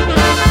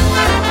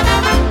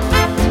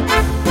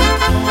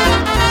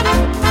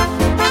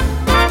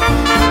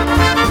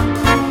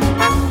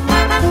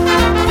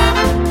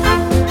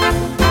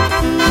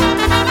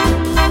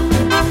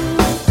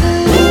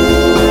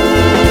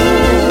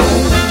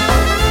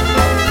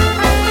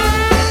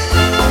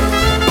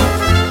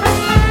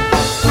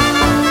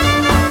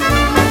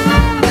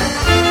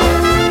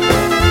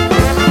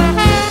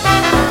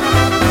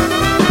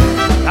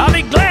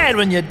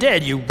 When you're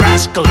dead, you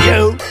rascal,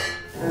 you.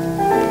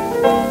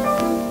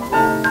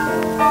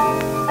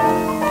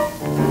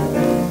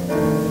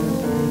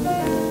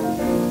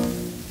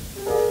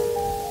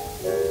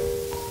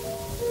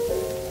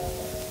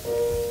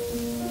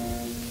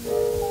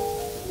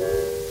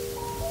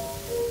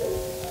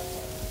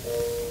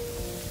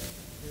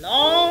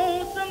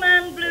 Lonesome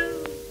and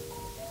blue,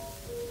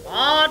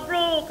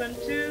 heartbroken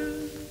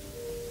too.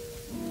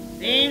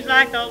 Seems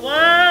like the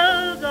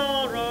world's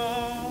all wrong.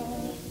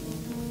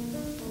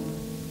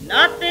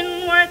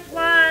 Nothing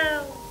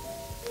worthwhile,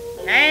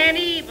 can't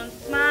even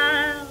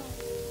smile,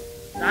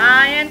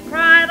 sigh and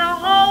cry the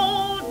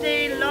whole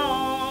day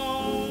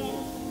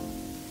long.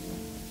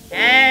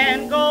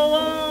 Can't go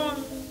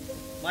on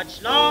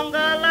much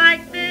longer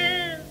like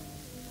this,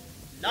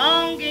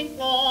 longing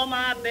for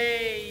my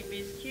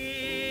baby's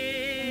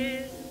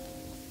kiss.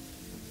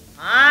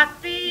 I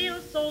feel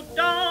so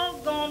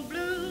doggone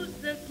blue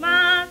since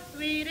my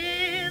sweet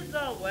is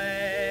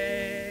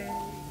away.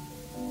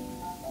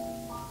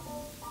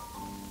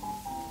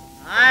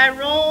 I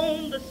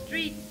roam the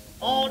street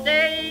all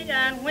day,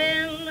 and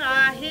when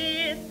I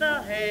hit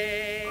the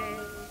hay,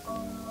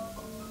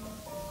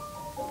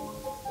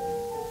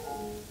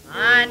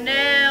 I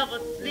never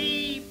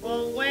sleep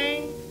or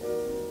wink,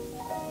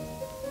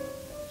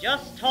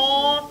 just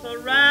toss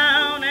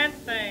around and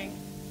think.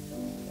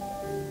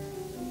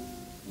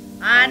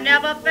 I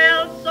never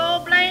felt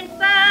so blame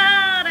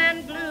sad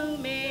and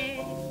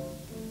gloomy.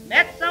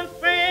 Met some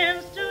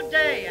friends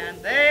today,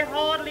 and they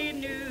hardly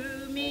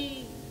knew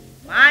me.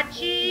 My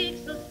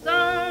cheeks are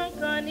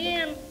sunken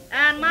in,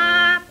 and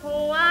my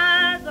poor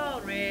eyes are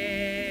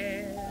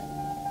red.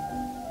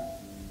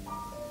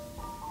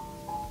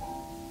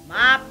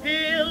 My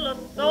pillow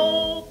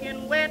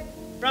soaking wet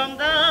from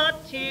the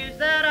tears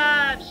that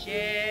I've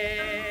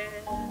shed.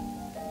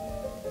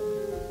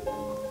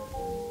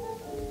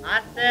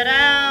 I sat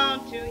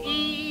down to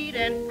eat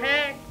and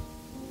peck.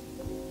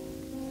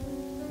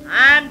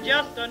 I'm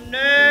just a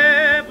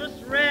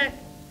nervous wreck.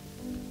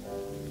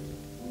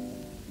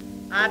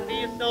 I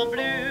feel so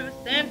blue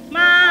since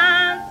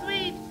my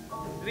sweet,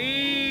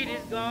 sweet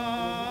is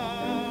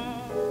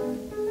gone.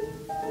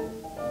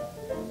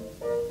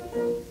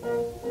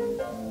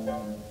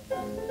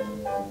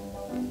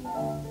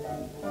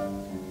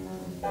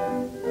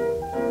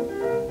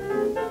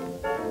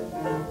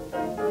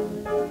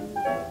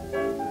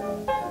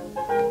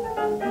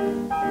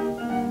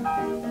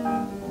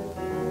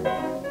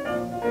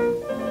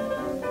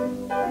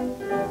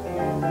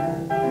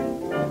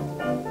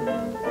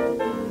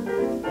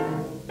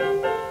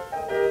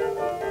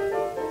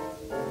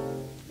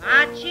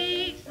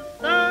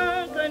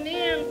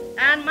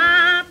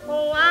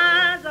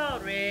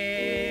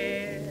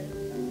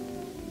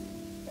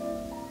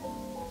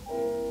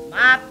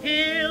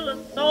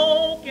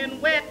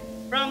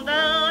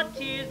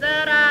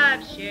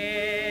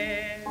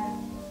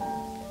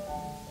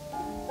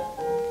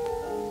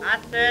 I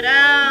sit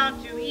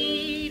down to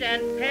eat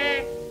and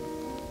peck.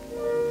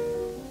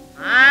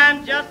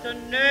 I'm just a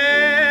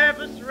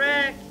nervous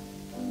wreck.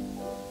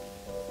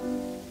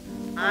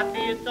 I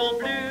feel so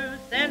blue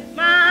since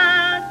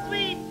my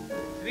sweet,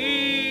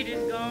 sweet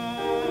is gone.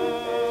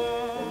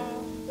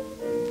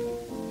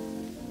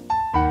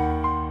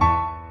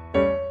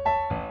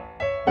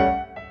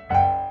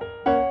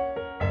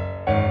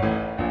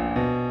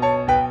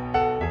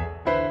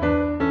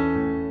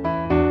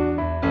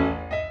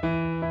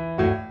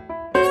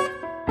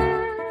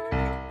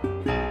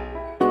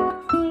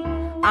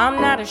 I'm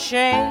not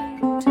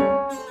ashamed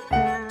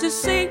to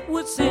say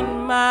what's in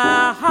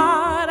my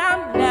heart.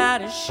 I'm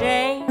not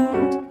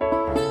ashamed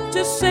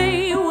to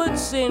say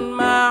what's in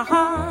my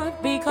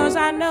heart, because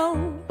I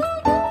know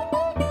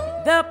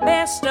the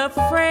best of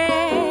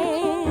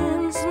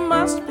friends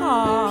must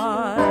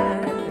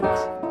part.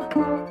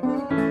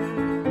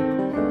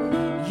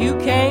 You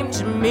came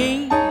to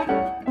me,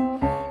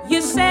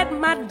 you said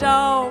my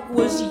dog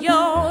was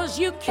yours.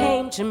 You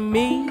came to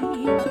me,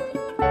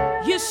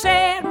 you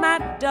said my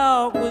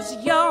dog was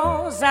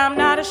yours. I'm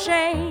not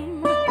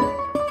ashamed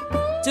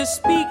to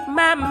speak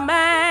my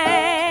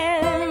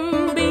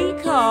mind,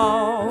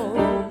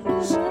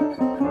 because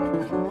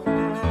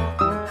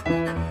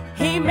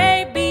he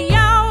may be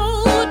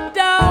your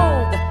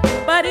dog,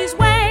 but he's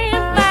wearing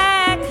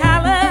my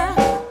collar.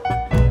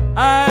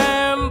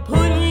 I'm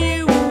putting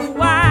you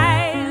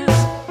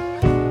wise.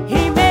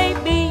 He may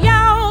be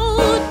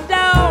your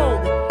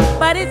dog,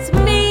 but it's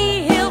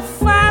me he'll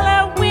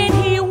follow when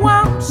he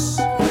wants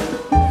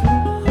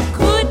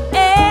good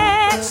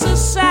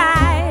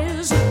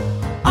exercise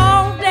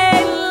all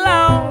day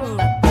long.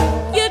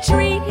 You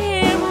treat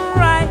him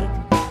right,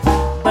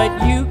 but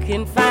you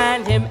can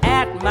find him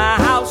at my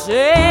house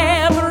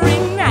every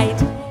night.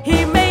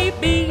 He may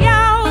be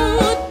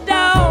your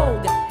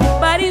dog,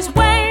 but he's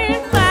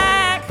wearing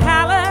my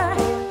collar.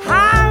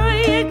 How are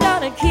you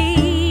gonna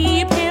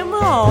keep him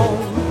home?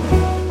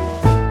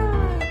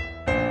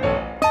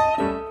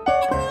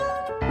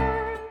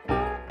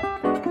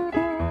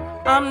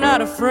 I'm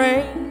not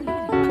afraid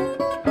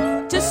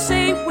to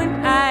say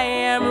when I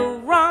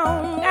am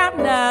wrong. I'm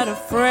not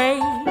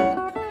afraid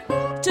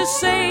to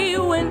say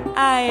when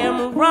I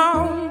am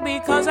wrong,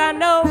 because I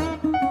know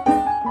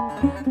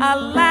a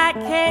lie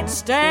can't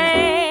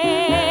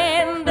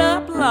stand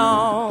up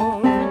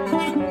long.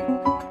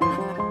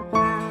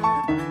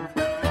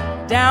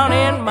 Down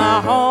in my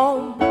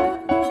home,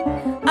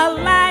 a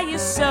lie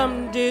is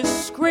some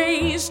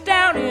disgrace.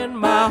 Down in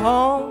my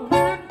home,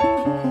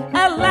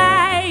 a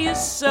lie is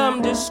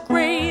some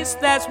disgrace.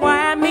 That's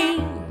why I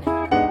mean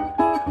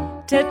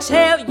to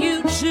tell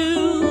you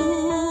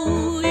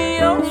to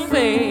your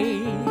face.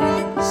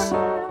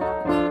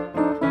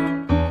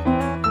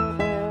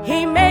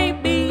 He may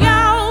be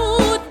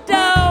your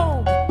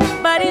dog,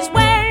 but he's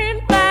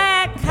wearing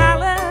my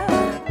collar.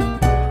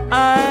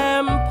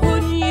 I'm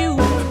putting you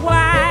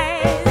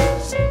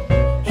wise.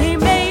 He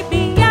may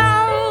be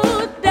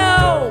your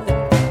dog,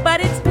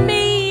 but it's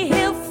me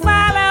he'll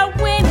follow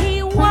when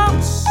he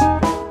wants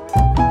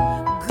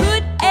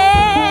good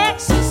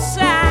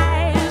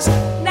exercise.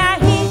 Now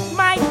he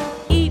might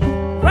eat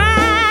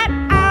right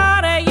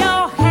out of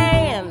your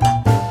hand,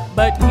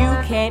 but you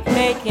can't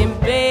make him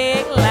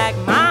big like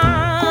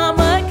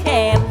mama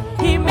can.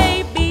 He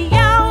may be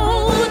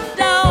your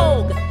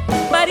dog,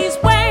 but he's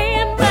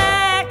wearing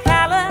my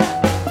collar.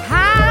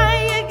 How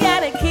you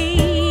gonna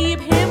keep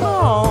him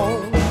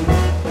home?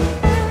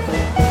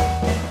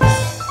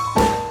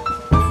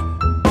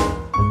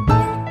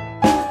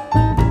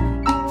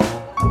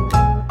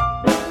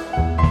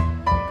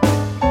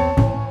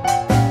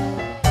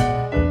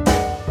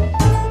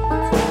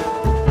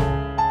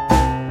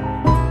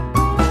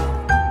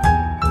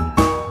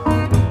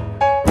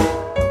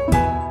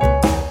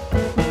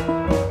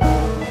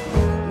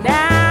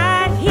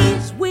 Now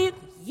he's with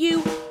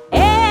you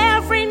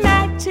every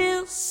night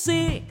till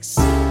 6.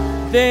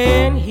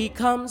 Then he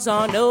comes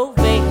on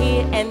over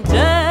here and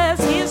does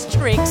his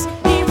tricks.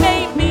 He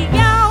may be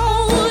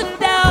your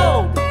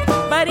dog,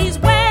 but he's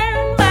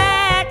wearing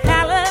my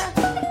collar.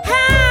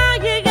 How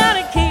you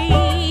gonna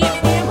keep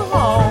him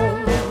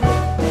home?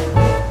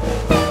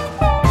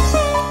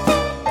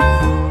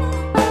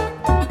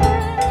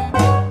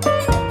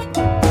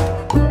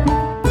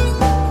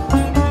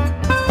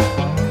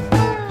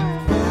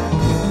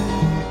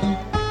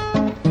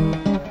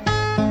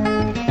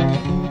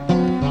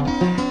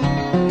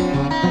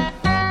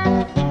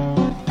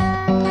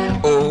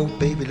 Oh,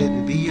 baby, let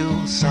me be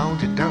your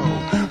salty dog.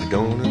 I'm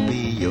gonna be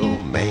your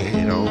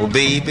man. Oh,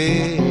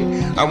 baby,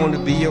 I wanna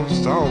be your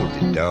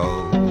salty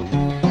dog.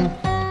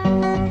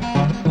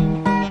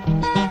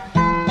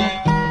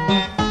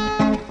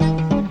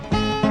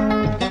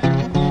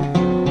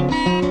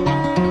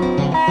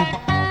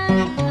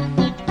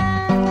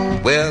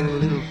 Well,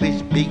 little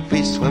fish, big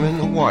fish, swim in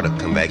the water.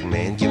 Come back,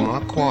 man, give me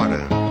a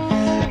quarter.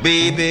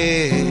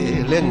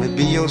 Baby, let me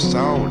be your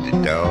salty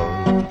dog.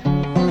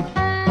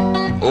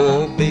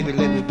 Oh, baby,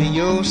 let me be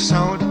your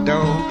salty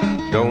dog.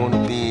 don't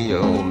wanna be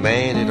your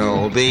man at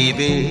all,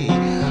 baby.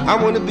 I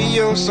wanna be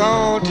your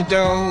salty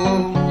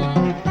dog.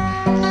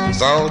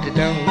 Salty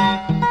dog.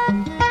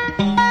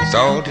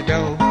 Salty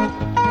dog.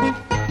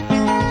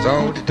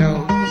 Salty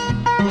dog.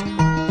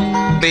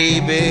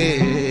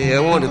 Baby, I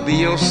wanna be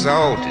your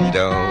salty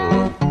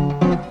dog.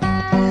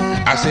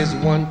 I says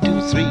 1,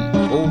 2, 3,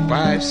 4,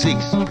 5,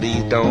 6.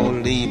 Please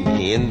don't leave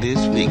me in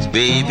this fix,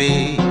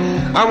 baby.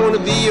 I wanna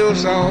be your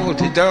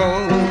salty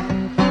dog.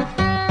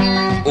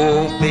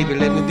 Oh, baby,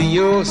 let me be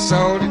your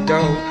salty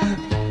dog.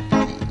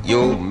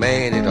 Your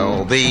man at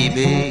all,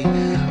 baby.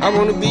 I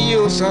wanna be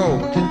your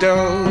salty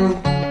dog.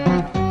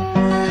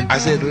 I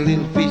said a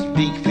little fish,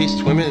 big fish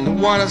swimming in the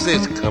water.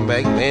 Says, come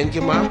back, man,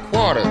 get my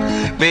quarter.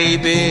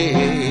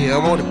 Baby, I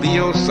wanna be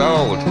your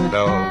salty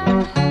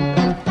dog.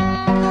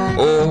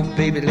 Oh,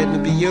 baby, let me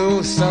be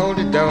your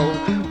salty dog.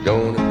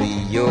 Don't wanna be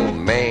your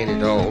man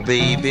at all,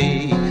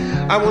 baby.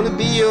 I wanna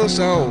be your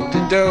salty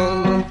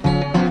dog.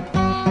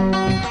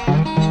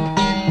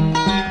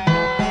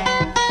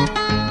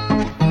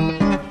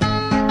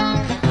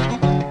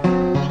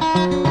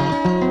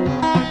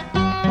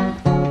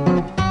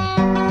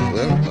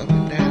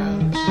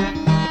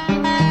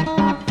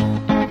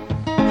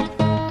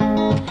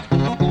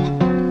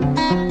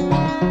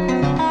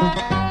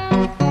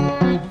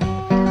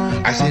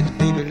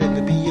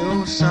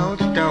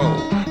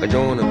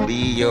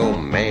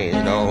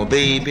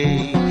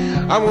 Baby,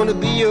 I wanna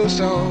be your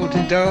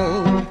salty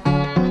dog.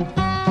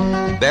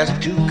 That's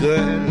two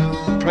girls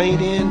playing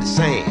in the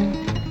sand.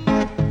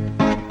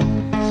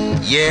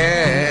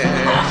 Yeah,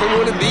 I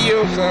wanna be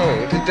your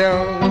salty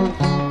dog.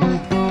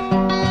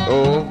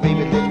 Oh,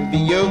 baby, let me be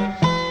your.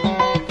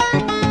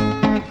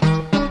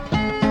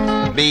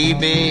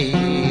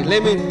 Baby,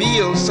 let me be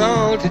your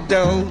salty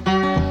dog.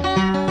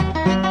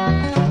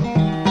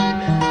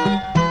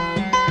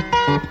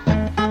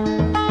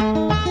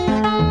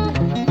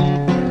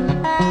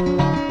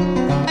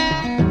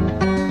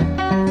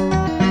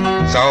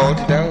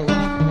 Salty dog,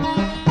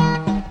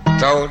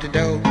 salty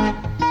dog,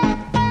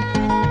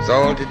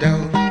 salty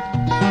dog.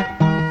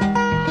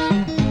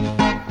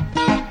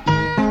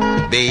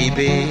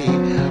 Baby,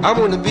 I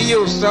wanna be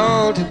your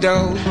salty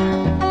dog.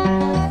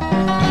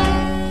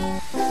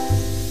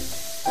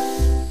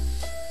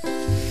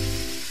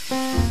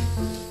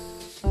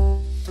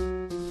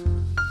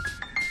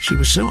 She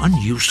was so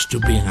unused to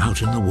being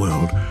out in the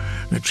world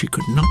that she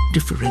could not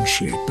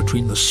differentiate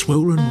between the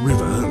swollen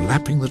river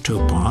lapping the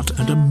towpath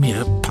and a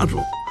mere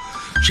puddle.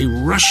 She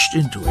rushed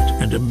into it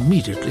and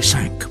immediately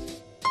sank.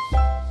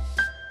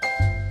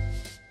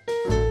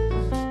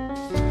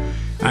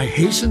 I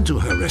hastened to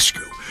her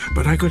rescue,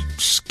 but I could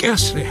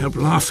scarcely help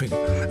laughing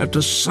at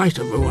the sight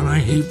of her when I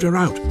heaved her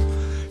out.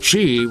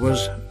 She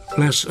was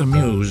less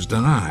amused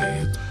than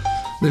I.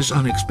 This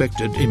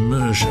unexpected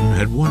immersion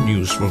had one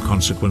useful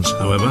consequence,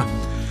 however.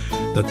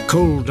 The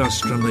coal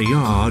dust from the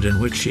yard in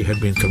which she had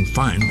been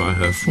confined by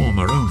her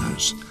former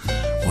owners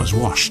was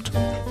washed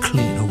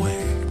clean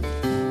away.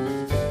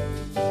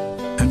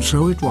 And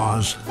so it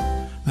was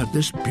that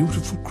this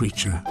beautiful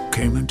creature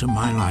came into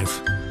my life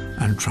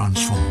and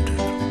transformed it.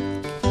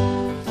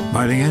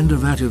 By the end of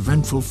that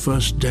eventful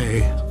first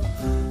day,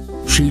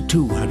 she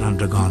too had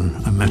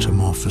undergone a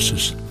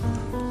metamorphosis,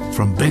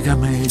 from beggar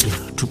maid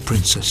to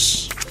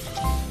princess.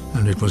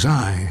 And it was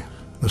I,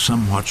 the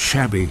somewhat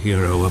shabby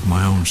hero of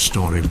my own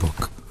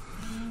storybook,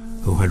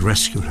 who had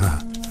rescued her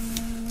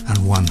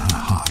and won her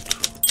heart.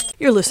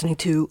 You're listening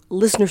to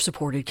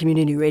listener-supported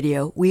community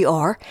radio. We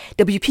are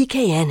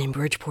WPKN in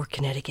Bridgeport,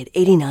 Connecticut,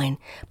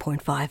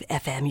 89.5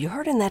 FM. You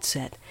heard in that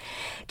set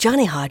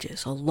Johnny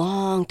Hodges, a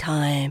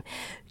long-time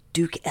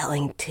Duke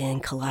Ellington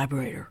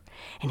collaborator.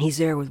 And he's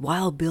there with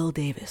Wild Bill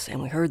Davis,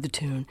 and we heard the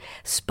tune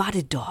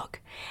Spotted Dog.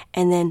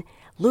 And then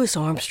Louis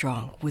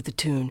Armstrong with the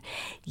tune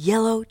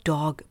Yellow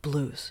Dog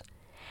Blues.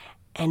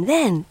 And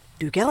then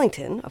Duke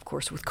Ellington, of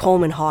course, with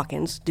Coleman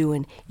Hawkins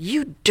doing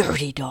You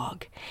Dirty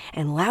Dog.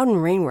 And Loudon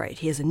Wainwright,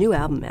 he has a new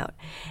album out.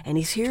 And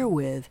he's here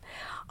with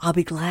I'll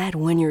Be Glad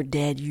When You're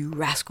Dead, You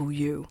Rascal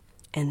You.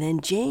 And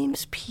then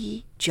James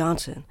P.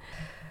 Johnson,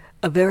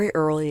 a very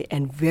early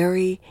and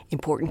very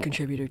important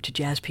contributor to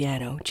jazz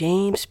piano,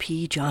 James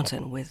P.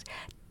 Johnson with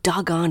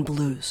Doggone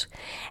Blues.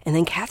 And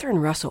then Catherine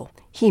Russell,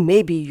 he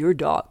may be your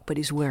dog, but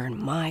he's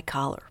wearing my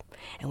collar.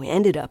 And we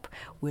ended up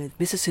with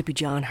Mississippi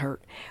John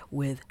Hurt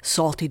with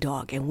Salty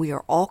Dog. And we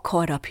are all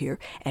caught up here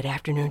at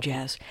Afternoon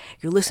Jazz.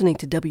 You're listening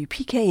to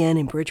WPKN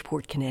in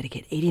Bridgeport,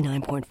 Connecticut,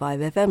 89.5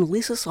 FM.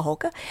 Lisa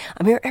Sahulka.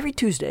 I'm here every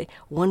Tuesday,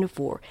 1 to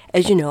 4.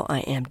 As you know, I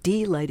am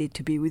delighted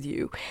to be with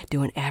you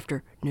doing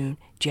Afternoon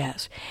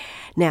Jazz.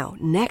 Now,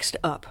 next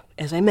up,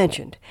 as I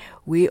mentioned,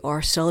 we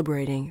are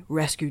celebrating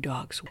rescue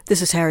dogs.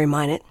 This is Harry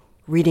Minot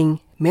reading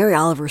Mary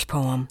Oliver's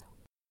poem,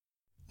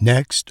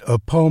 Next, a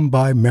poem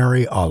by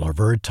Mary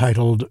Oliver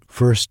titled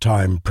First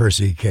Time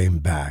Percy Came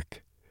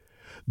Back.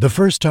 The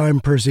first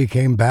time Percy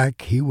came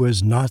back, he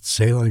was not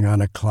sailing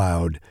on a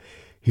cloud.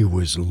 He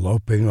was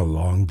loping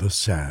along the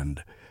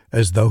sand,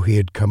 as though he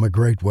had come a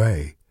great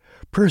way.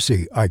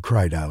 Percy, I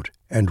cried out,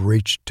 and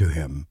reached to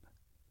him.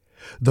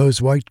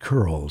 Those white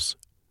curls,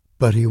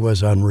 but he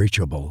was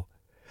unreachable.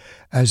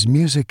 As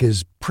music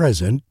is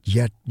present,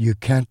 yet you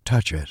can't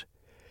touch it.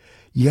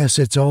 Yes,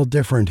 it's all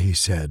different, he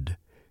said.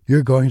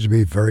 You're going to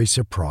be very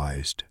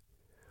surprised.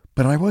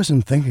 But I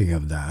wasn't thinking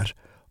of that.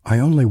 I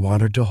only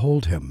wanted to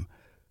hold him.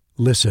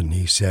 Listen,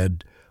 he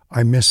said,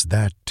 I miss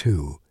that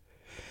too.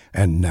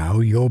 And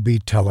now you'll be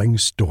telling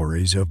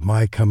stories of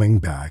my coming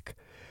back.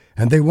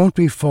 And they won't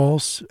be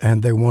false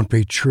and they won't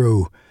be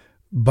true,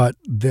 but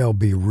they'll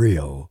be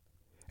real.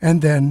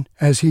 And then,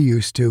 as he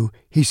used to,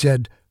 he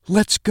said,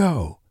 let's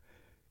go.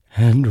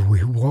 And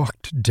we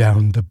walked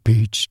down the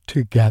beach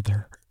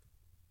together.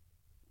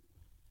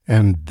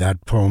 And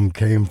that poem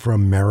came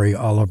from Mary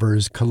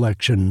Oliver's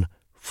collection,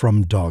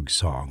 From Dog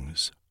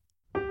Songs.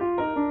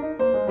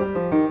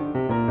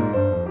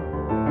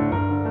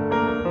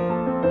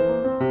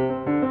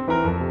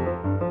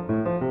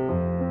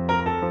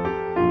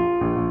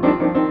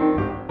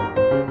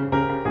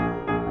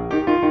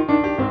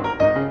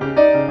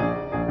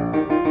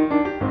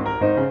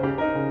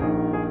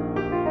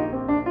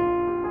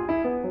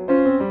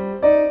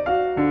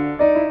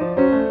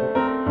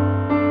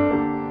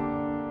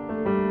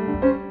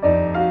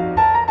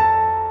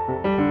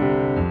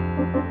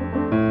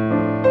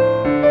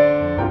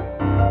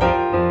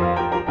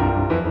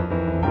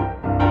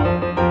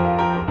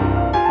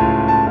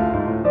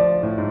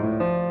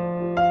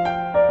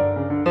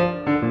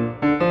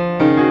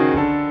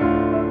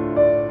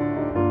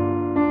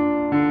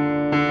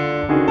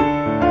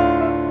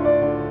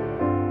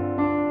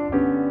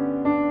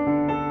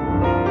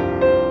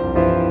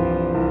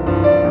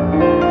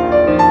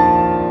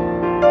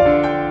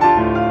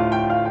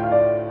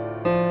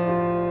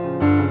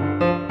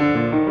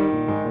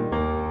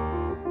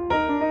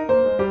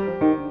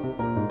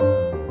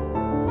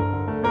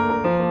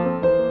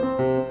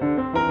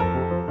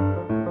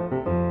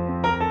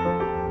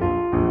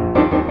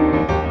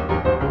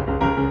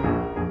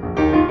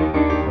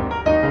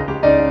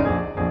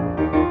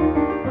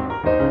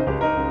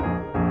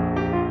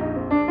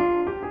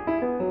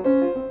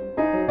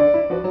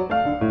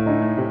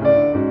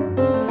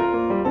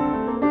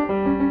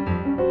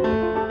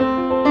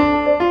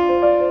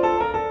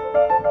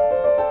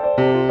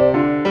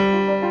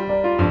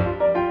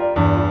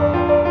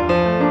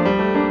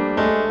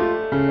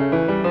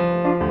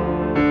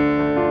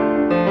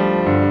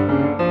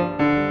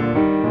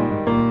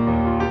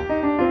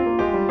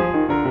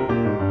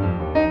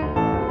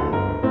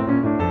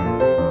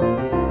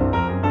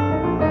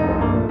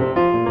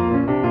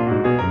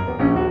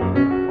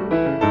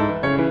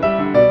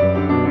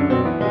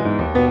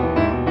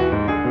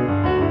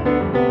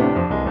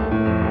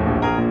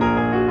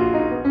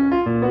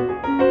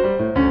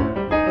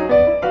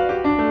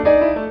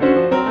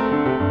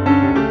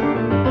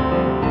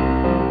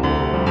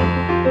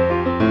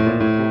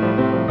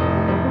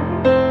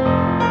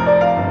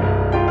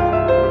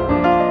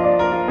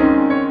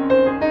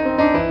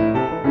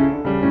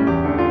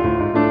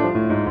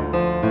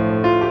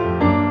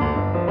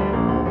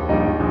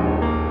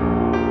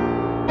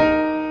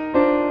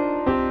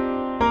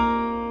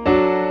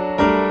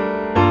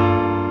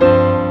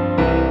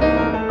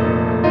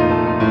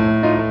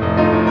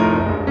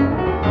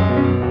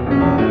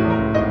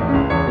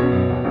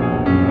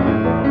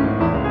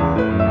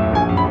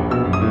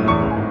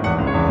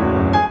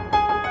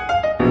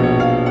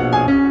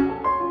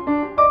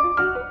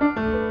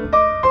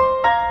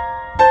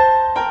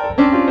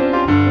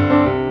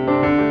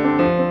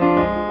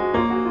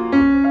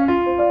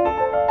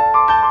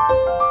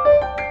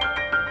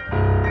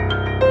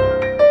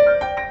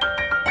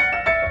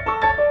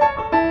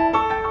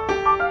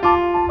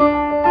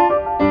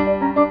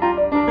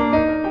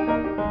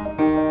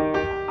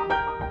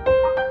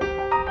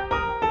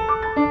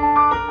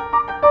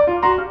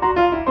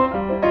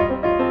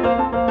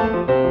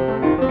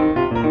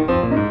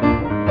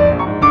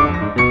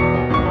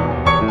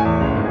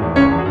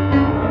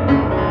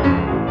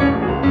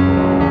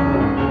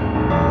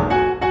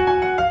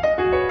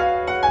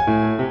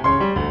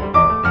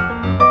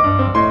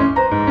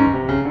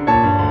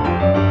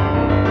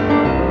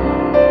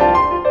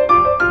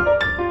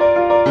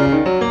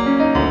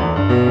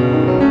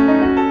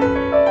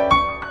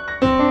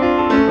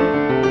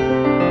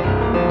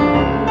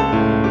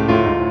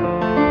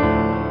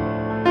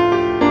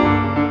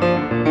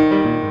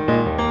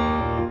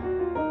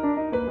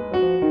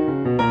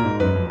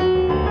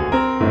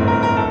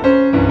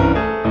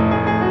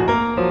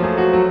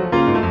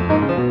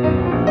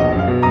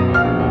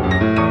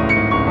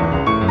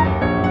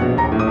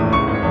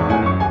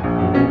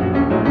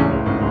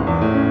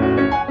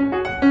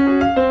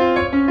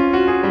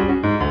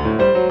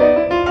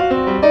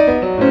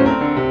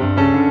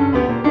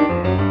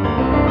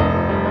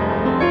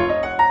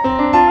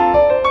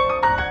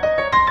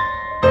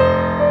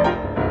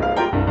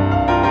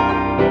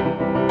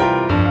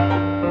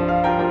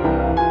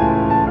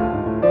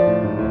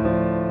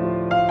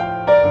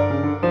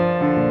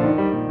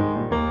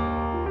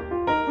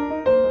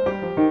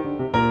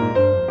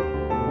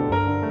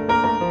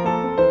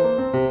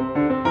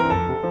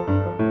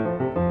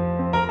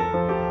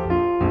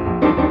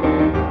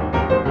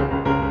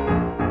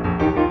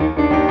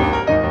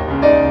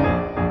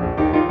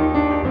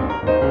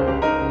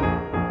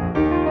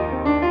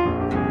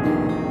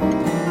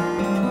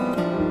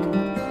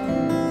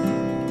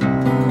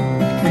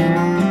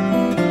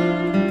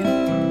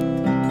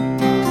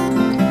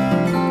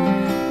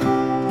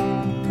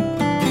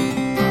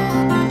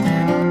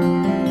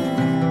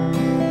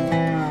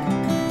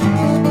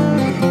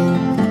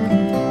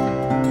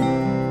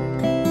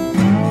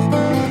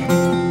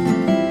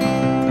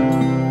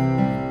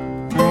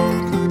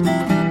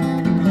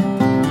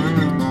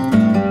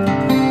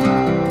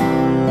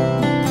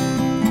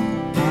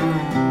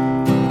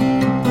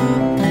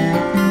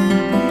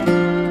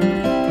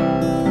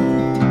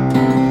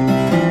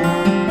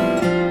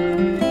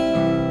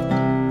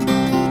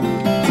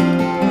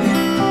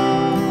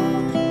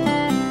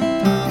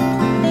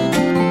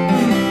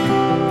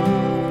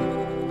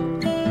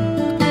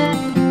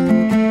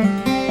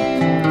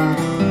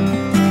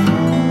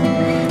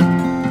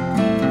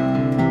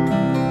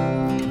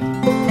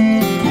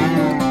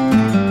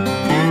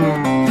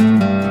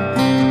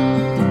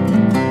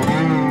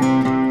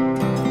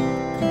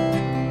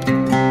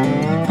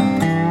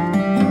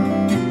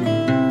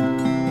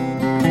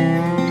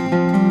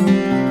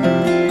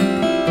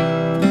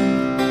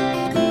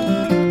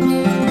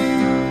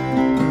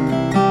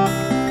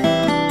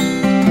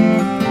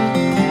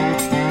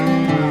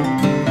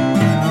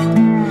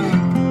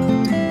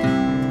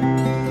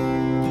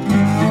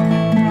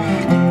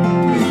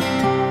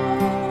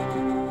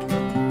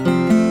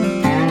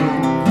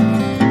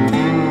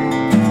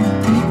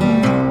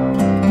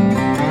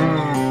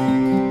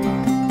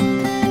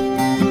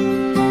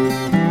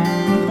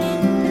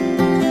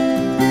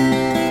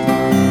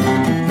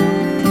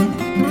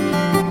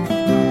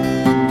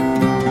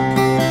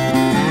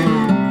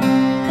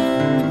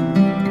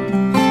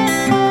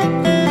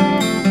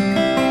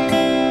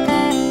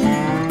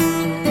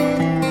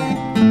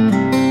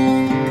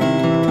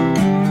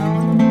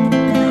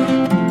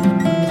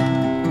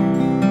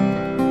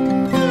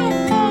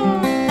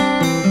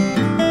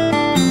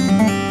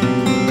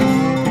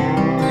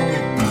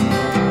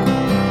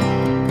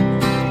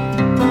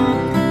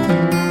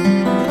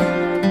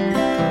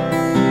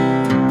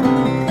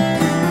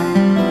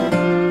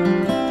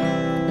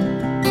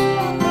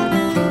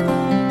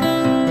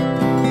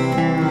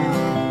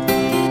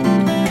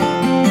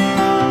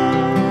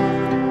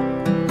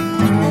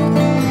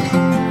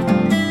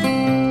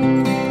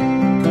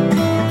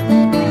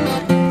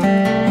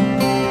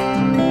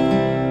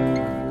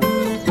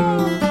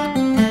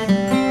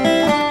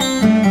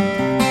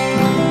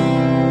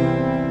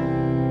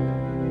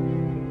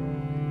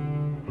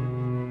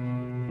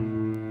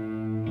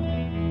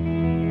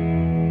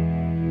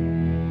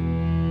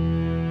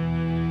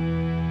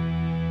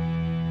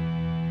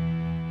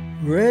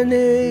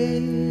 Renee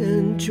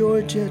and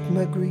Georgette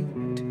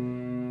Magritte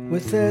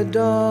with their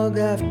dog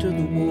after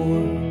the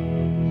war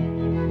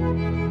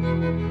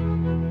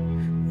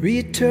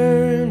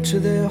returned to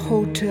their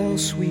hotel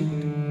suite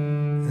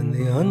and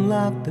they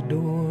unlocked the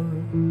door.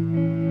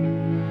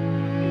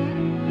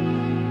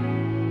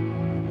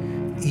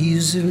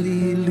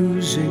 Easily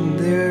losing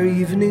their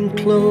evening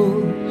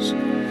clothes,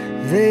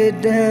 they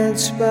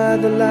danced by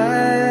the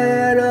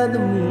light of the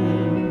moon.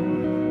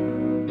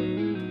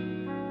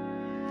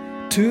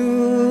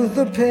 To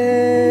the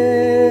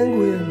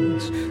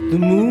penguins, the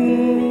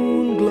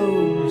moon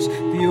glows,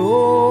 the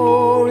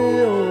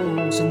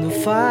Orioles and the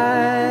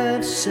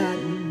five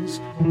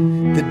satins,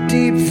 the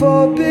deep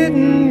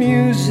forbidden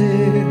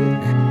music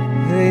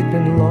they'd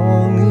been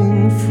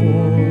longing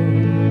for.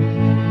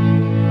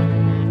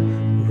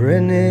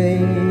 Renee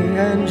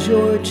and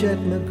Georgette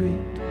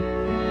Magritte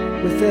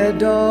with their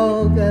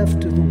dog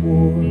after the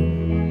war.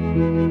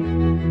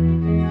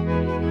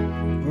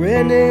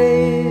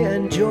 Renee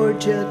and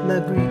Georgette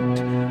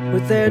Magritte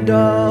with their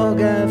dog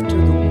after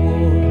the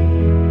war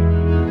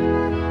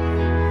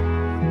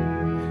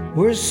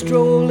were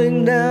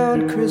strolling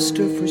down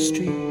Christopher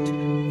Street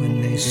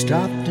when they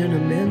stopped in a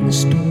men's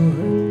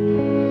store.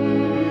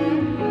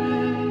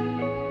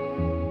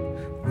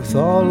 With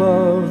all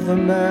of the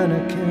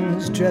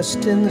mannequins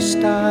dressed in the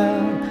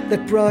style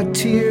that brought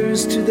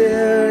tears to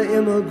their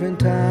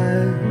immigrant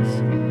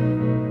eyes.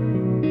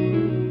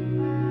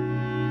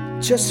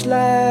 Just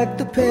like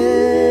the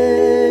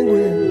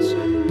penguins,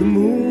 the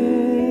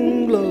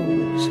moon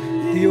glows,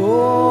 the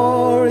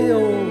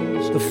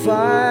Orioles, the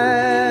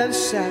five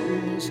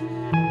satins,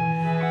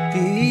 the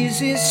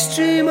easy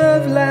stream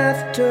of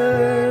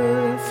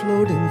laughter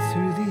floating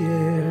through the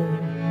air.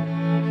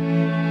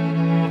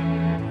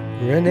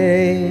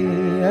 Renee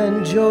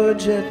and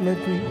Georgette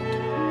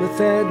Magritte with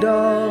their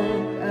dog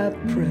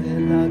après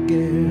la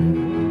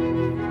guerre.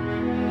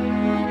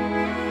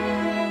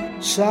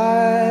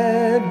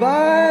 Side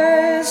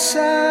by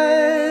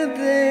side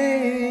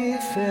they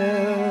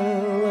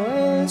fell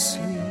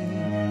asleep,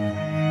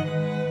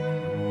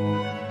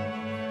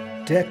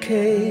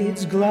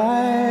 decades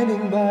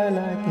gliding by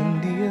like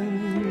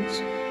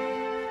Indians.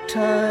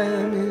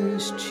 Time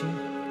is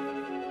cheap.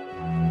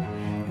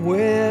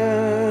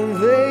 When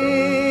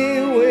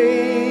they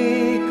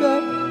wake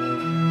up,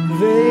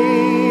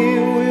 they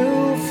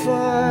will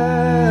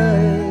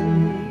find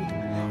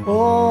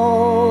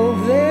all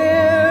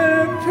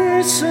their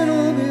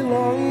personal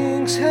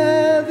belongings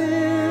have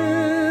intertwined.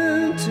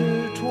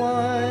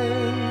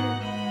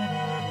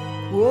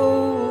 Whoa,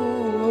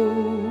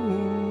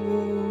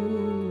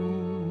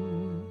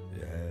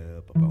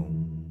 yeah, boom,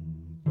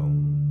 boom,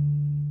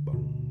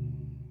 boom,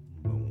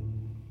 boom.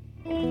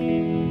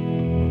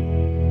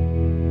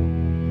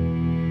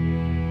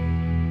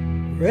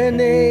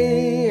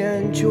 Renee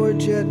and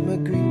Georgette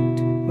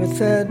Magritte with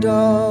their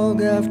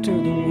dog after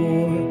the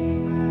war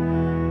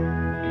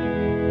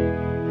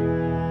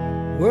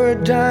were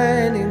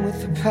dining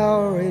with the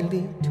power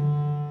elite,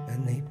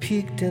 and they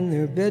peeked in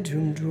their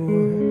bedroom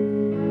drawer.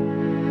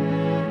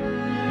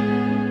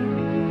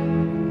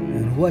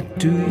 And what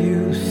do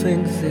you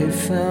think they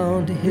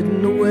found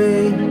hidden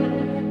away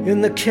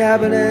in the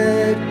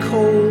cabinet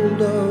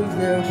cold of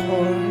their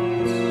hearts?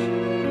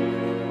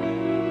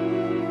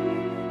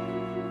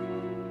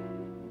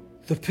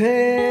 The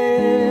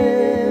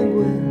penguins,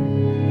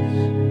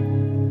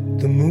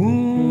 the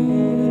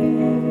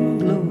moon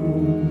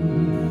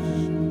glows,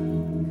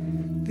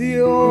 the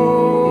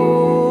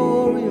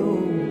Orioles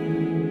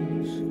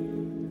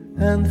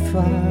and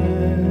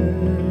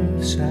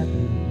five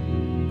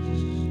satins.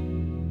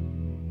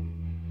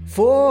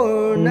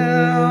 For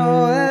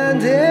now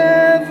and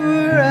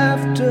ever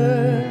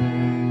after,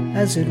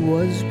 as it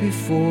was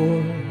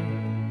before,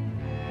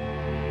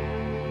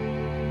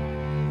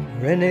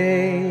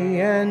 Renee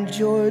and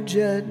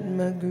Georgette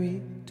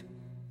Magritte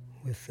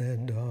with their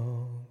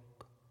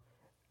dog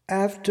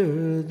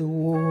after the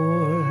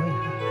war.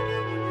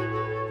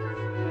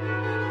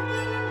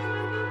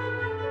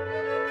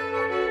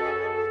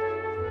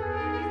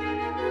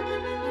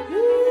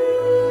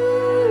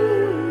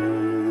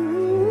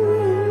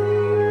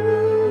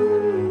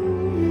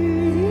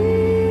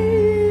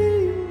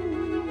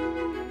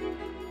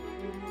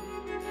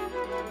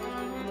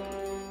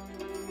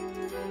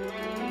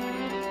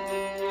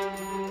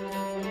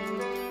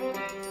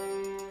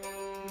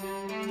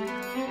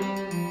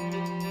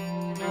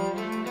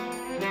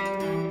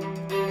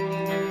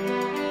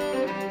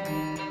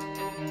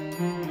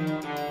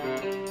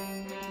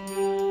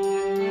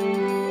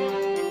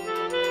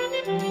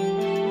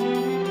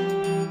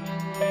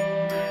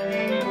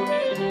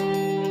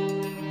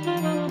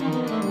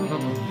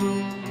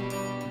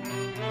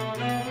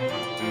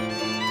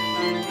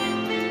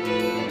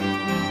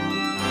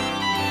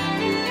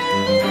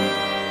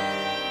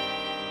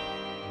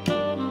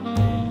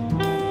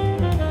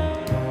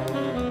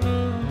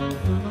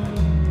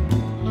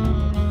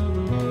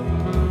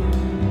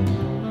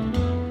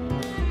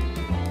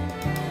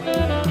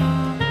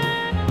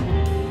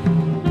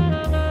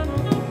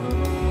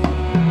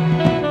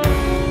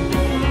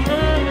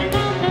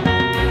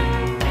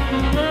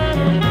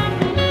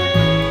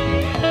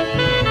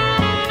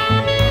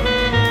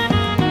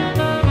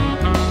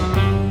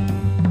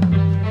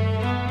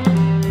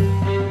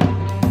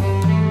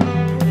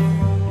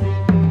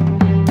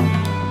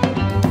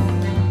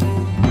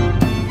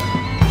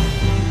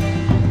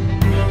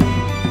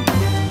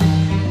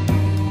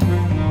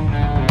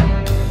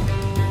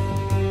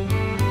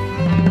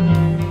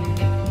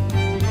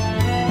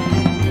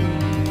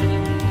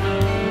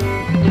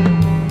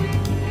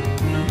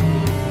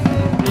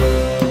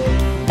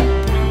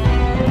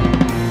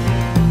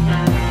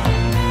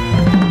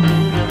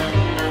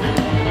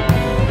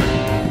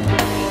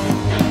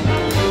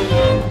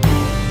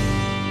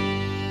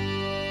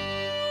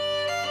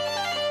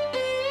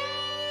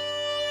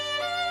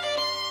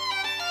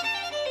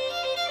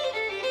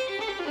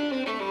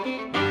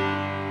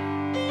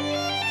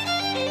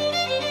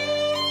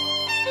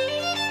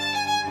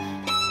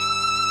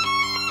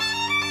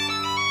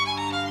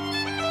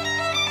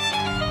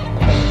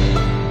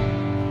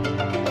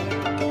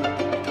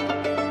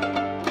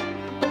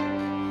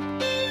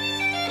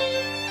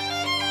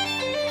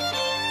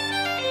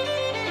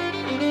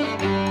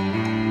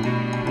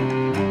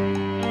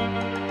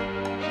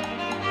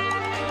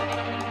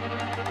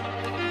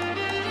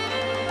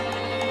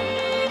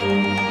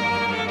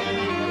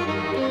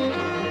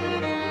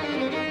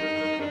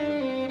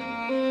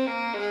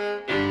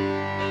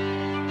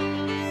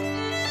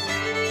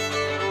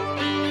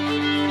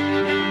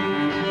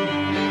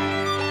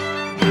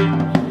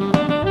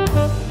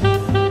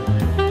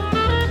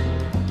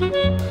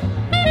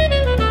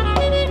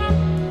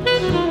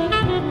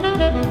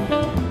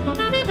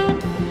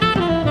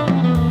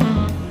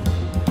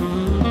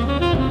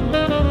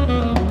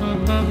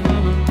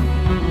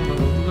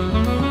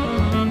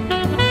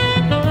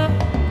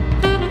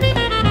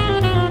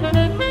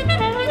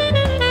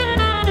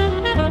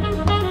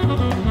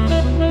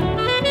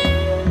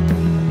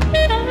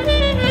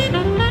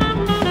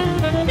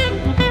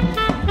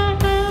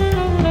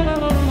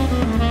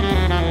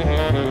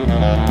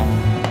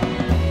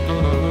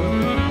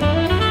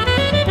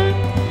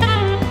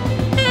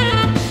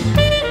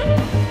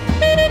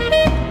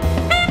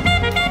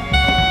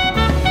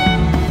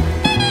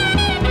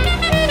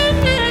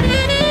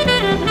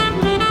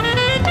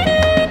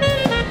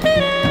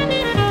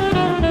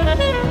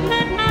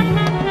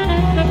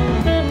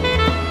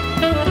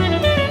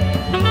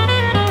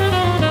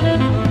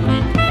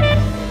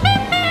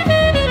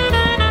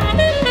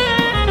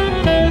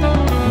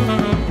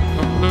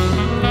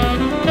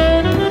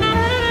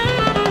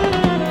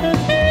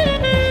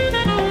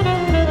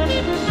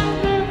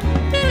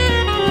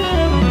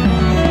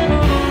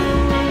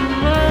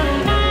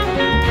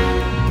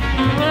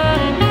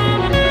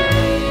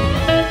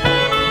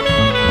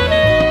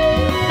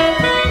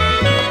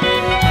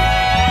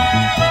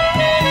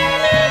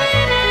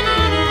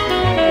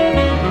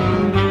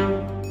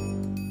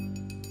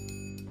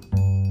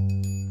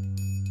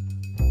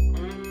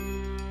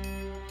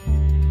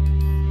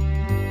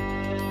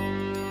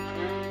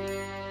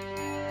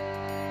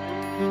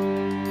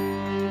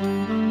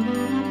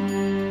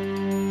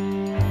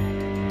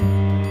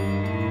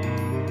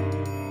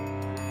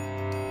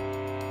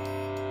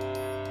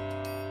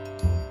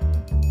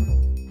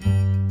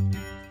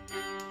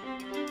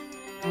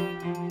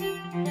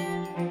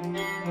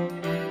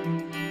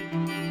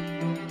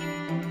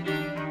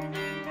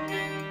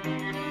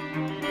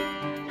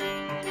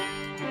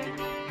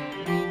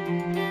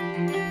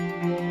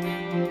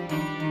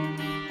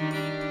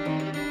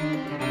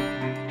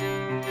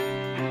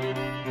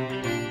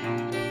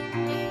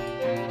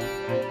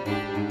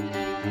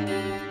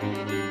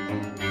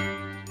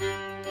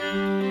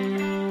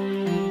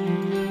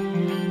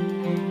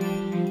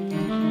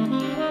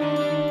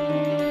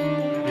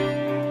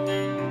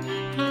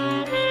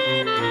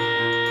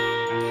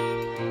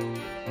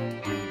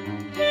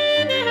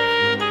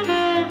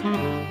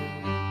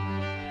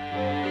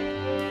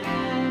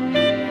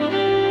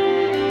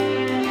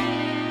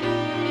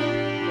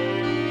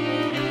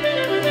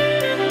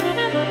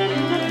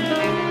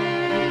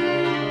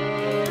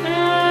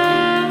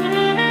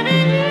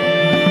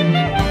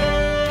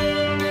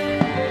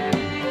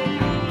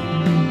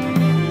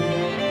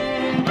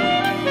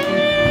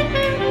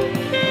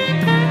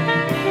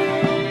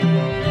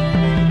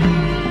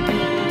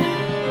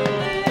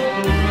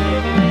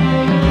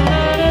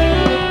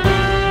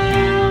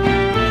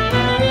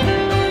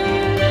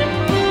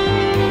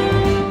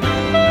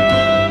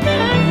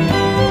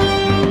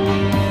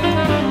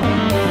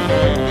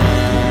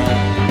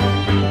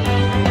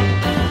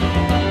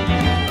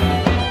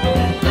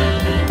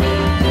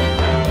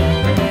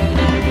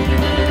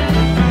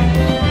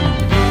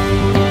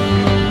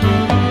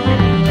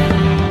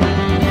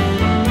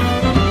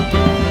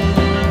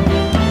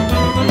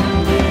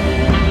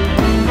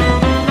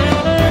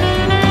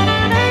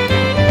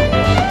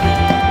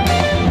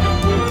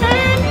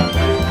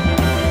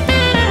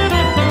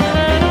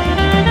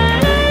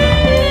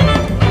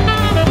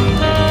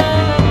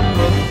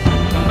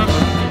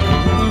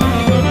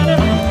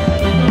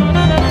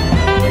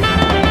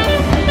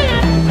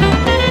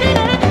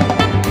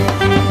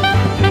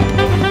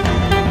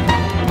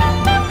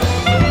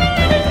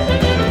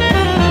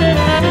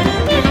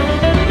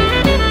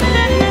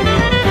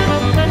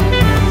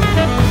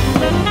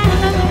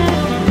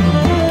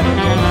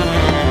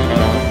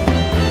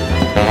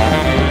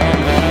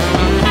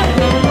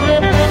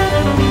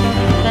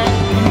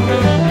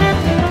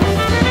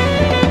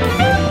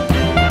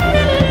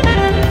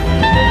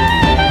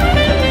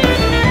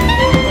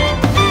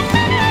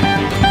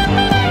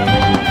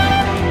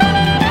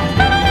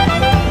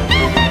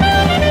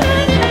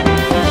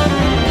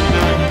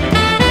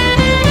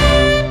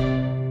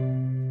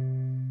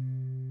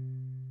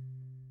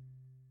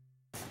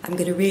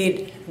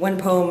 one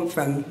poem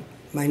from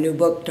my new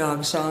book,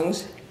 Dog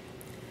Songs,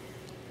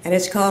 and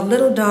it's called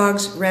Little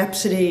Dog's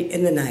Rhapsody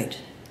in the Night.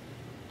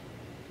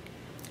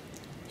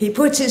 He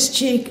puts his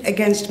cheek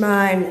against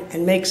mine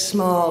and makes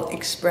small,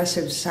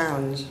 expressive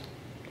sounds.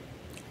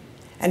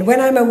 And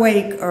when I'm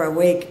awake or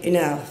awake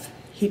enough,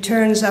 he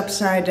turns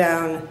upside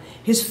down,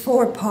 his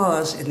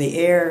forepaws in the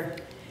air,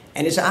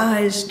 and his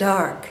eyes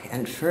dark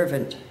and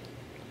fervent.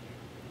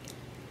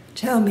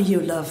 Tell me you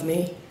love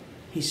me,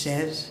 he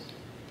says.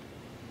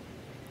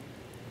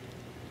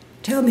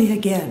 Tell me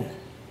again.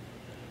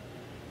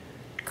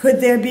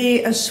 Could there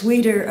be a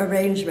sweeter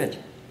arrangement?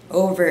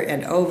 Over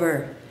and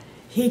over,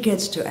 he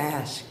gets to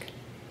ask,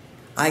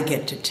 I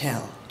get to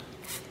tell.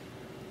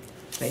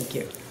 Thank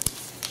you.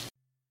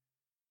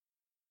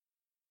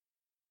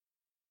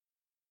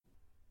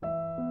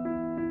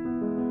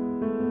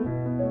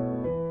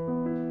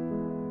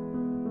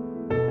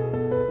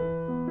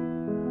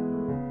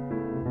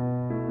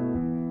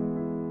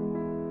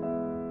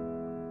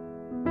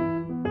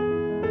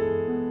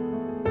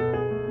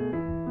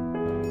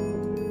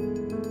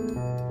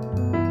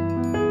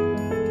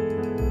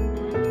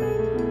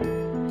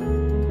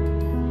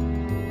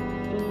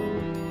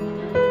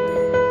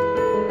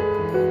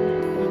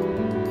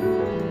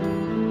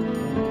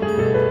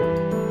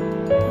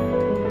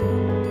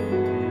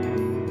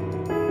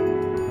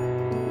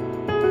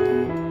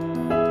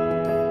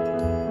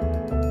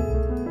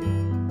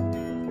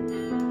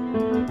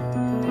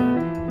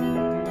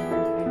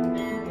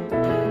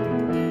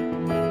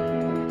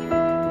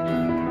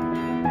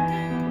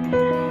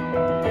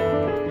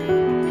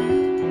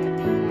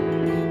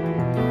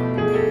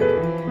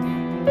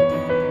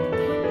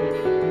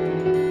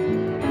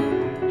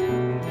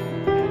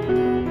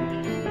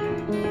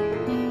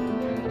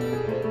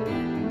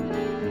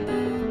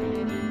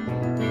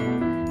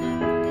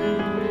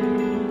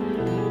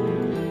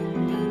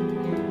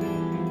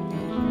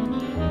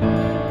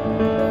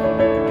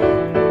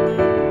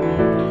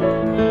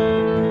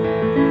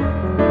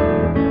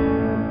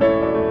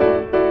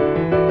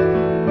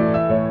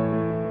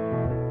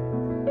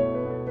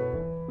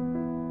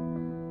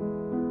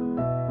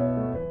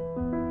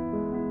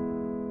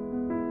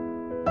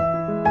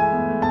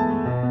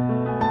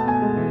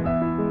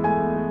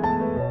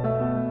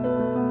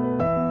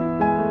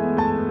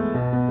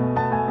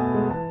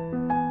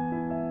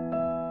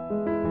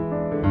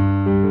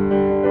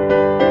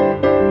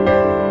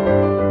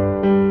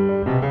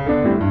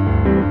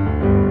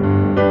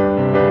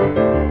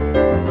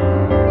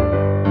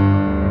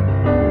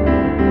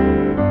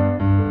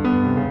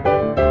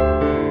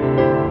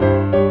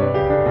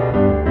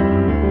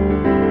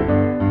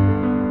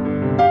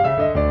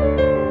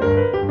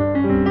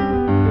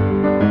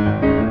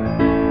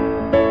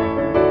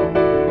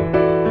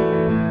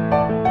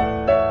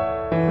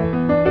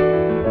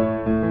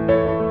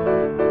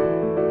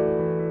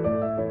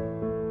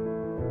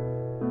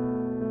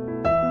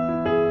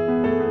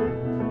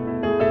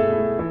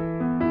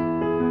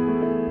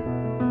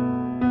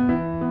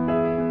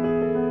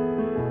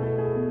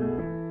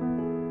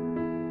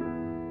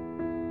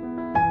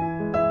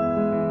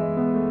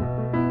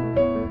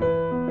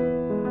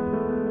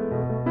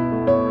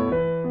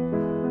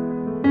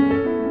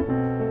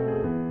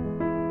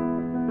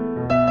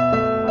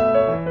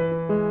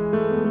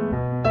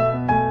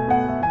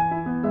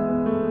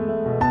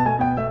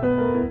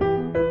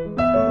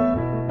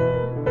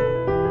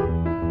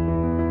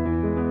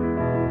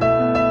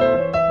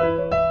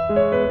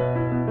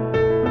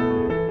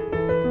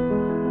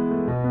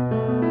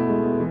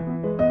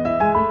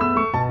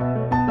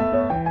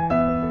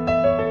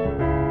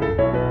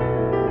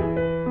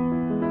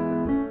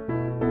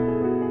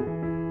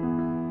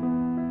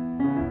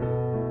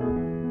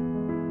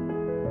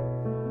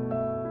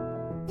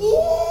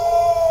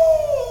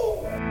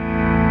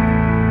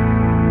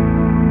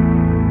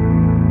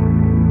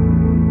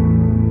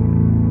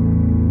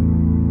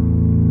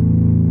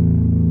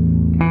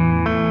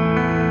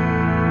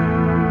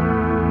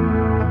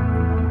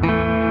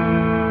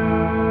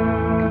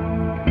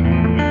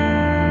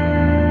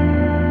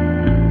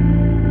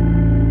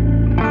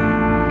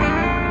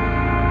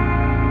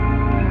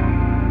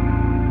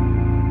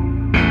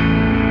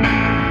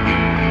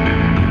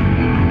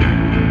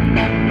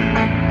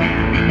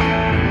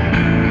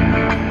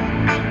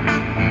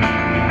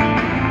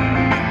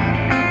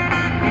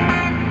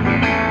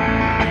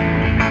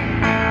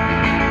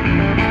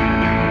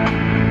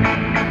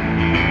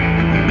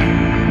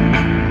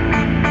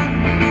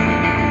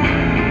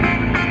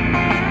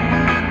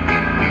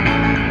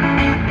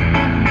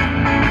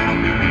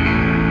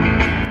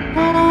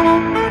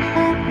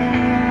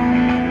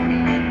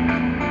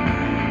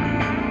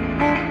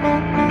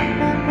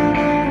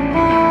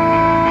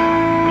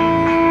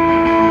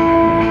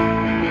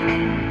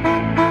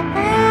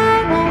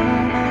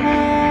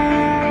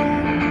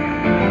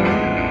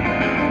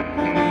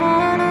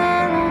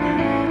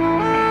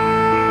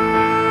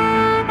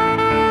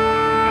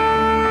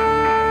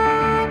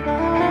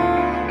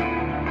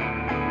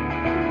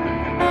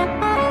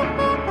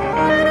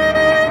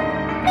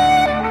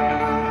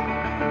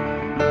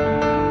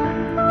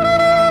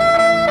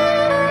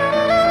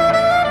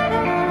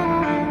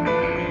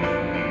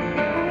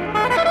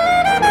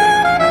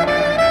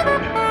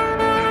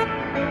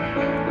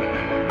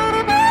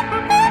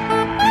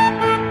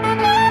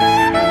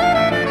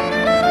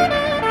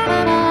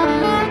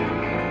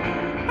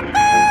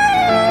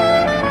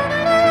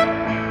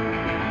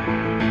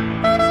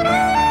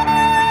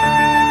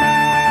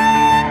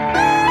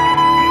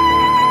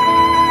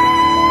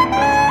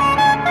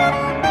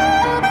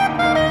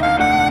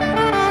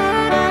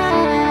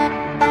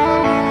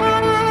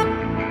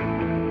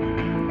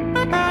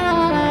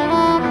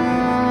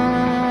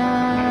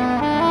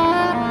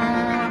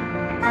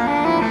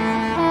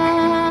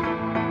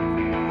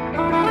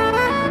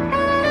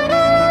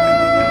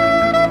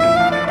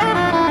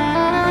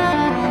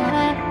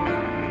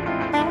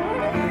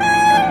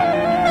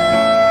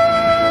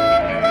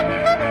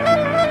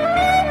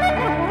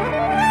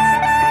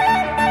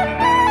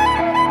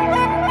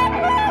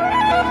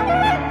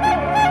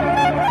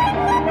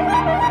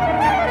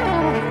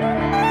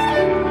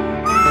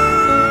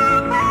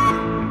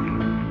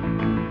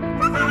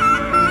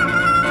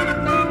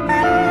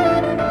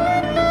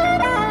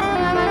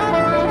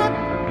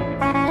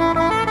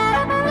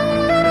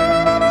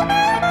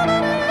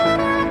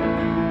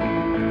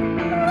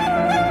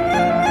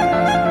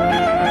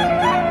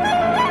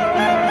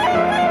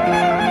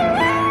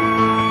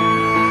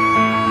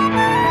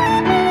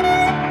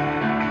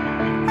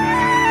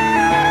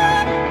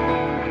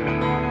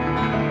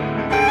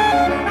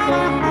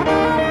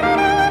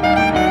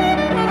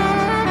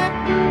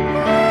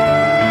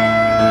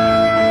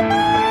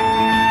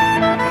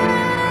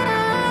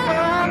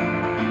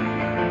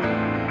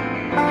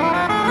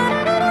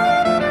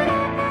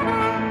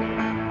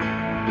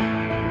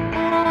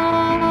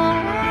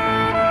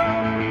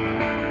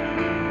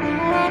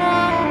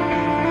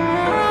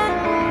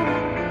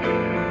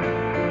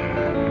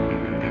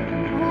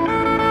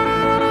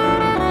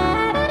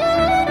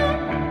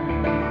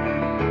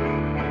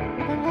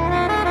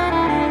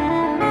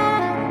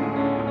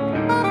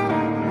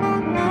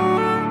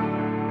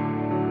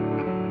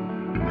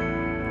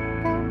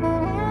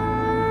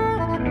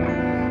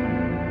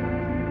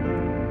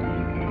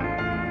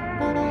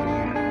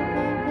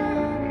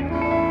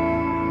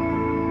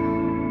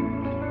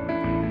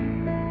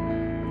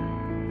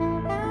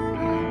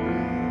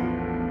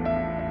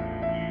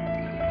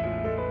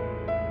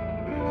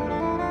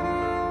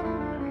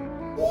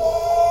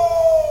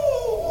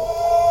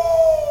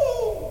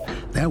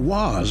 There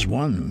was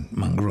one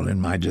mongrel in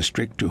my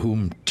district to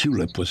whom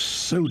Tulip was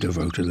so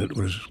devoted that it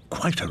was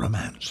quite a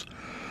romance.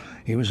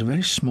 He was a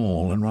very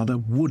small and rather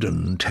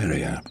wooden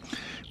terrier,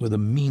 with a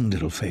mean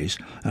little face,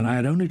 and I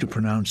had only to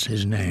pronounce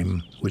his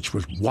name, which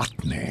was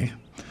Watney,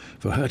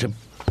 for her to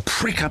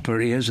prick up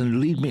her ears and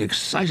lead me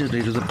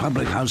excitedly to the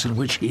public house in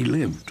which he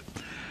lived.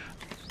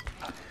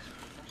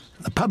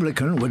 The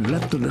publican would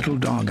let the little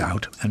dog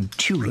out, and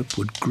Tulip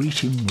would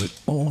greet him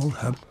with all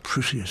her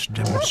prettiest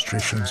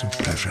demonstrations of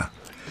pleasure.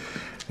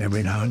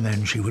 Every now and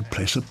then she would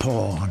place a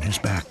paw on his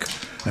back,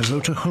 as though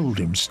to hold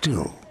him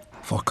still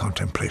for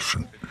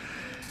contemplation.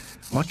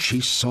 What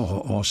she saw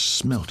or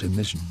smelt in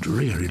this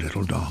dreary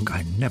little dog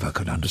I never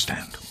could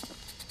understand.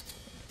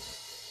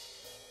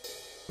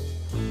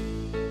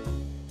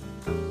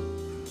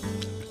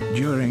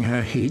 During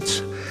her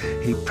heats,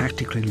 he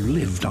practically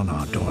lived on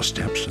our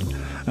doorsteps,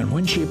 and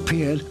when she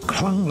appeared,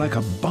 clung like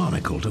a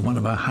barnacle to one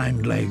of her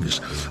hind legs,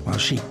 while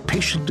she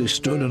patiently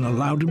stood and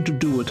allowed him to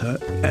do with her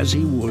as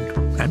he would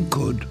and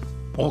could,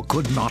 or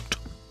could not.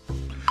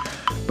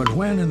 But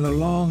when, in the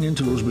long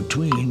intervals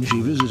between,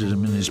 she visited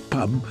him in his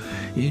pub,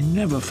 he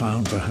never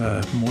found for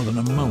her more than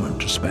a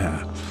moment to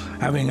spare.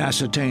 Having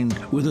ascertained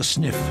with a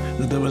sniff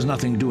that there was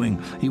nothing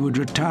doing, he would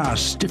retire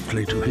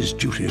stiffly to his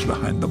duties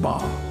behind the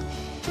bar.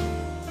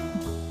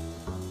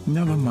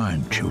 Never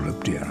mind,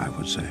 Tulip, dear, I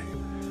would say.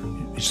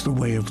 It's the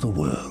way of the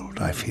world,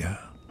 I fear.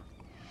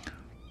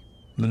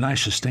 The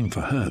nicest thing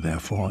for her,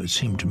 therefore, it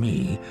seemed to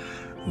me,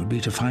 would be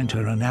to find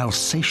her an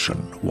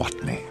Alsatian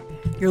Watney.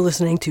 You're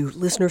listening to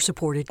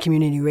listener-supported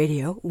community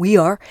radio. We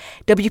are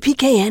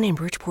WPKN in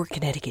Bridgeport,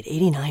 Connecticut,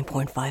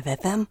 89.5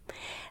 FM.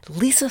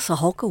 Lisa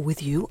Sahulka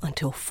with you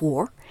until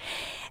 4.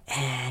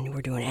 And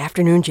we're doing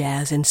afternoon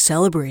jazz and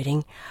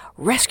celebrating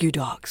rescue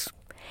dogs.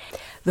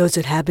 Those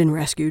that have been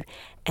rescued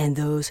and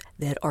those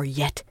that are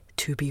yet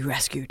to be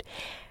rescued.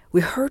 We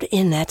heard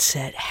in that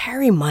set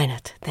Harry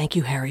Minot. Thank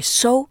you, Harry,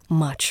 so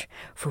much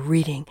for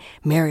reading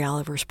Mary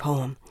Oliver's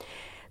poem,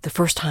 The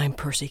First Time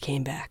Percy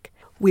Came Back.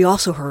 We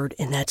also heard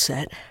in that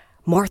set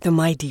Martha,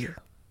 My Dear.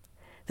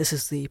 This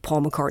is the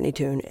Paul McCartney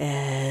tune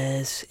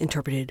as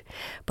interpreted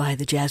by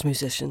the jazz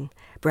musician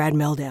Brad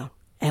Meldown.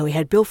 And we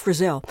had Bill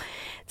Frisell.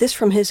 This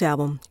from his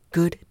album,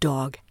 Good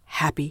Dog,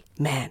 Happy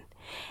Man.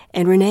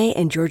 And Renee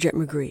and Georgette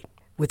Magritte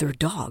with their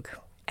dog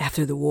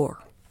after the war.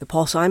 The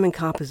Paul Simon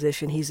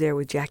composition, he's there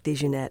with Jack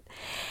DeJohnette.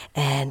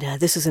 And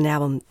this is an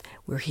album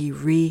where he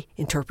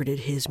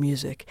reinterpreted his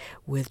music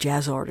with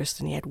jazz artists.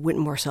 And he had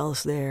Wynton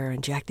Marsalis there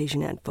and Jack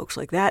DeJohnette and folks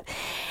like that.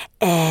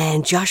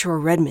 And Joshua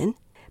Redman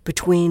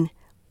between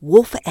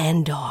Wolf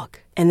and Dog.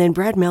 And then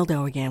Brad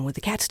Meldow again with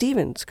the Cat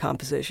Stevens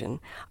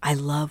composition, I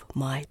Love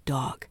My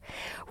Dog.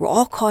 We're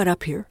all caught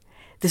up here.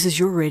 This is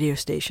your radio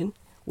station.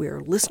 We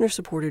are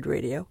listener-supported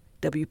radio.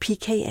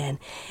 WPKN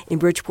in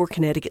Bridgeport,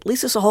 Connecticut.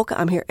 Lisa Sahulka,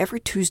 I'm here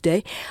every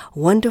Tuesday,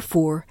 1 to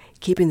 4,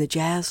 keeping the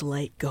jazz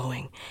light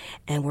going.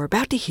 And we're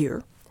about to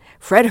hear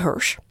Fred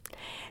Hirsch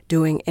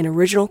doing an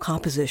original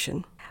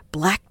composition,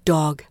 Black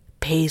Dog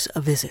Pays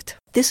a Visit.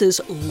 This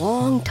is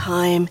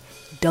longtime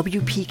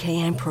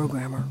WPKN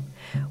programmer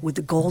with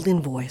the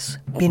golden voice,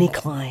 Benny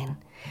Klein,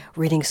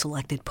 reading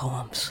selected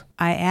poems.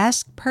 I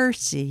Asked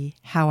Percy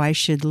How I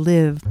Should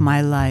Live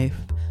My Life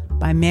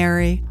by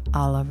Mary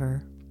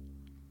Oliver.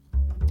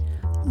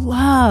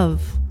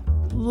 Love,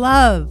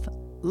 love,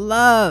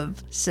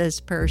 love, says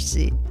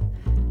Percy,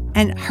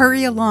 and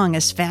hurry along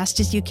as fast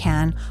as you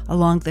can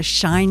along the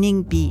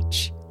shining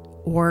beach,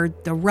 or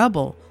the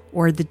rubble,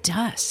 or the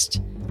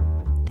dust.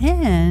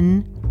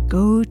 Then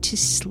go to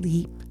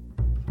sleep.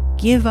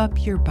 Give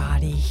up your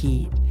body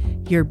heat,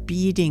 your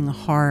beating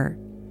heart.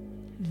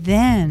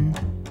 Then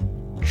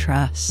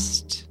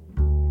trust.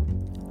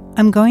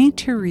 I'm going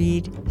to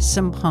read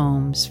some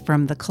poems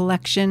from the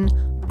collection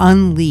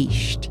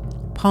Unleashed,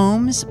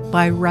 Poems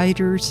by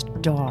Writers'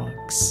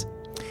 Dogs.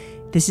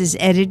 This is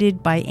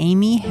edited by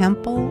Amy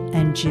Hempel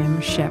and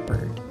Jim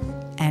Shepard.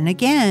 And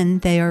again,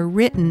 they are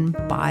written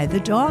by the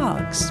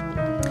dogs.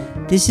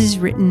 This is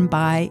written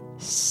by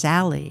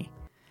Sally,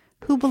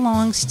 who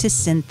belongs to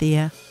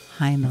Cynthia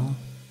Heimel.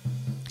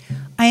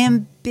 I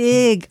am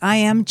big. I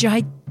am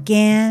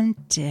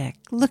gigantic.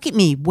 Look at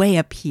me way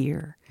up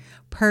here,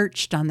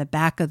 perched on the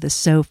back of the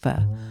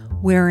sofa,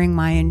 wearing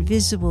my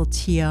invisible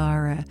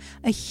tiara,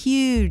 a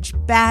huge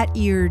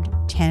bat-eared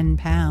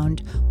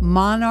 10-pound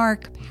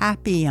monarch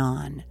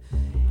papillon,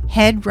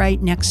 head right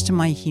next to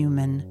my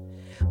human.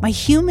 My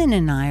human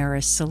and I are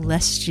a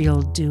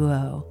celestial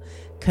duo,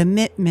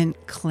 commitment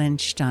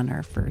clinched on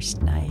our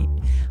first night.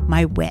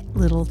 My wet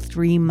little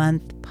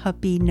 3-month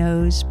puppy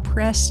nose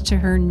pressed to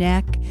her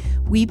neck,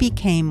 we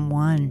became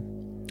one.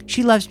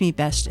 She loves me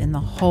best in the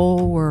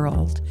whole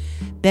world.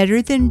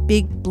 Better than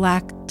Big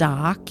Black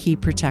Doc, he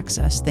protects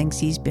us, thinks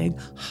he's big.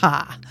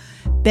 Ha!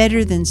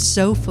 Better than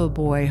Sofa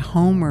Boy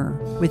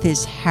Homer with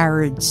his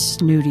harried,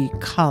 snooty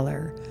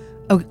collar.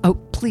 Oh,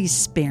 please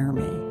spare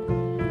me.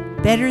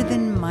 Better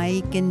than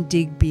Mike and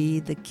Digby,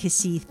 the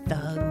kissy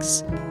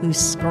thugs who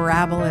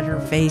scrabble at her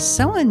face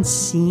so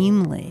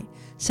unseemly,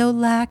 so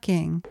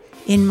lacking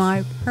in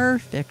my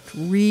perfect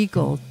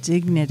regal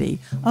dignity.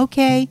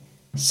 Okay,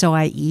 so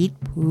I eat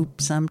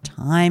poop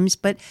sometimes,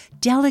 but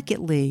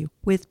delicately,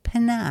 with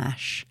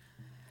panache.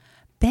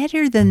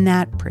 Better than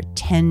that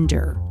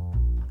pretender,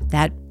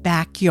 that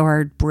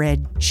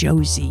backyard-bred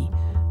Josie,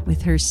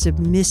 with her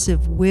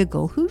submissive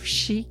wiggle. Who's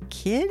she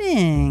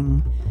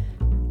kidding?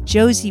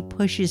 Josie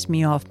pushes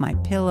me off my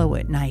pillow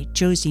at night.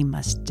 Josie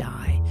must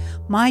die.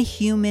 My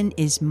human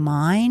is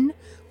mine,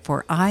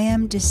 for I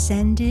am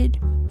descended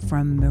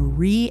from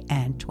Marie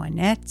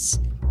Antoinette's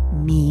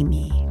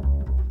Mimi.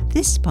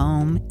 This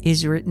poem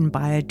is written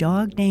by a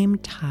dog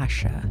named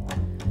Tasha,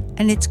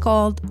 and it's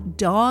called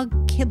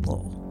Dog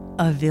Kibble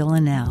of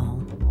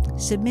Villanelle,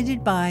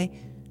 submitted by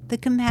the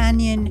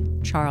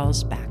companion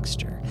Charles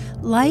Baxter.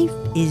 Life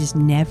is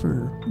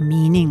never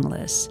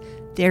meaningless.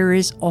 There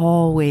is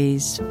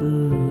always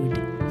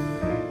food.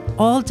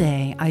 All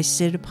day I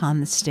sit upon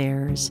the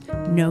stairs,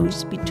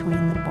 nose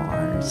between the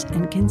bars,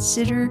 and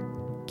consider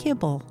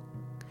kibble.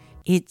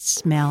 Its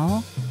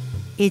smell,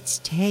 its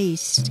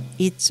taste,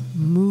 its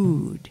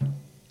mood.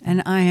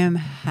 And I am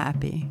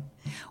happy.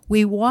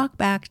 We walk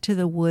back to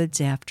the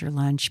woods after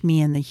lunch,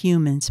 me and the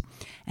humans,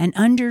 and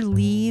under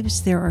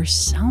leaves there are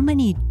so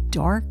many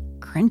dark,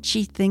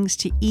 crunchy things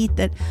to eat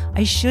that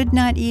I should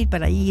not eat,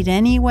 but I eat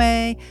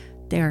anyway.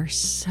 They're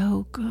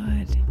so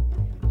good.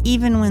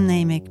 Even when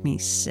they make me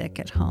sick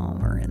at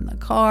home or in the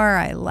car,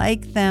 I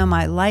like them.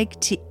 I like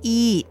to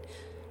eat.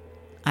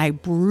 I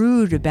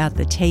brood about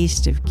the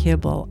taste of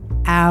kibble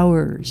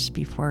hours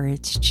before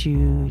it's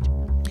chewed.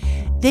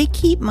 They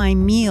keep my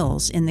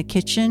meals in the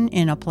kitchen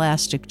in a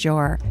plastic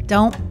jar.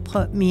 Don't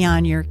put me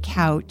on your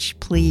couch,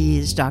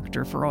 please,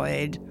 Dr.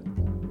 Freud.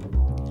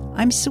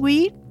 I'm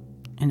sweet,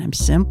 and I'm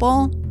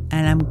simple,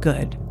 and I'm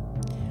good.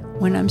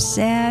 When I'm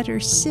sad or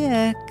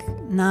sick,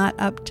 not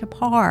up to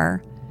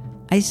par,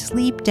 I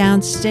sleep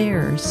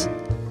downstairs,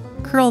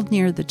 curled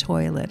near the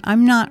toilet.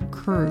 I'm not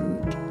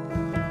crude.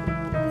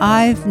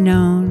 I've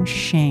known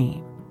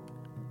shame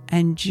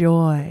and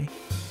joy,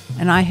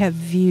 and I have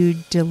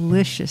viewed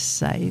delicious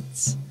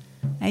sights.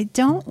 I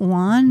don't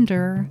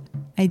wander.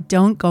 I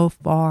don't go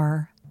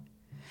far.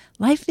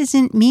 Life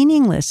isn't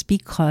meaningless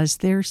because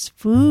there's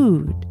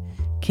food.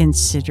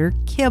 Consider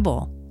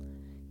kibble.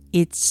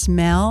 Its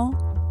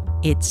smell,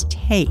 its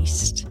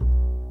taste,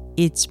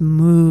 its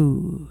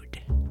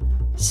mood.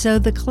 So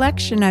the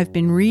collection I've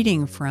been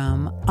reading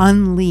from,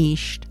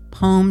 Unleashed,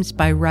 Poems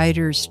by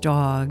Writers'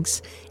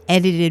 Dogs,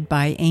 edited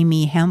by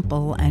Amy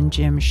Hempel and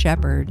Jim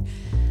Shepard,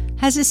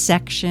 has a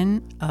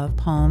section of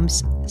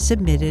poems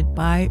submitted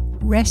by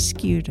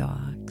rescue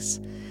dogs.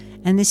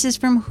 And this is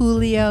from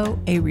Julio,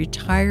 a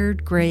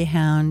retired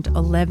greyhound,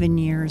 11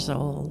 years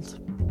old.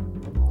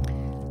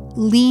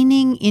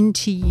 Leaning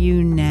into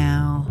you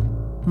now,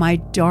 my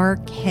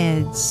dark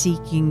head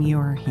seeking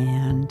your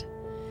hand,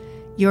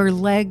 your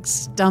legs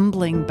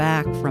stumbling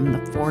back from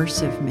the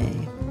force of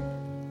me.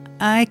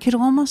 I could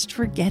almost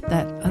forget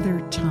that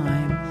other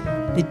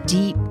time, the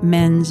deep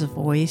men's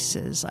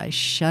voices I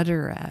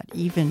shudder at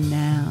even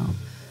now,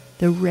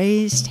 the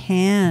raised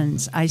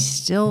hands I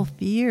still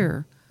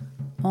fear,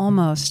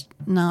 almost,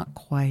 not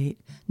quite.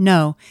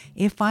 No,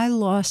 if I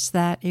lost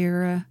that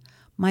era,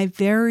 my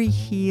very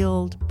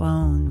healed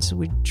bones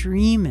would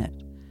dream it.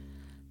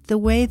 The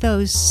way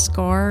those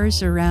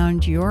scars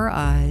around your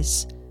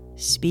eyes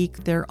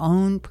speak their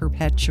own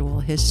perpetual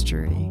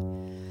history.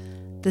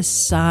 The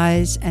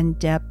size and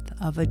depth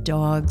of a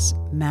dog's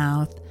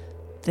mouth,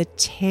 the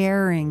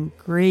tearing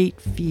great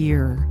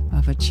fear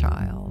of a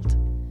child.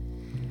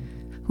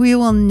 We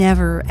will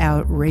never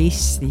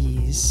outrace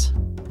these,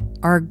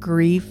 our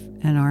grief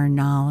and our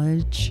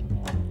knowledge.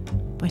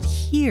 But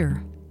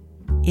here,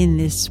 in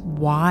this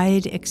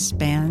wide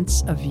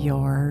expanse of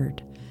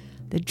yard,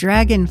 the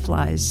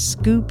dragonflies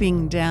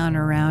scooping down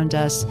around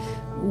us,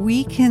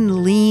 we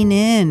can lean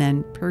in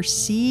and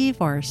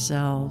perceive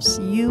ourselves,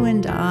 you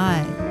and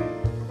I,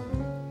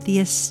 the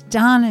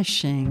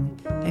astonishing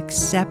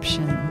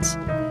exceptions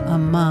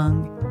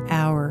among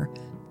our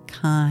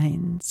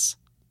kinds.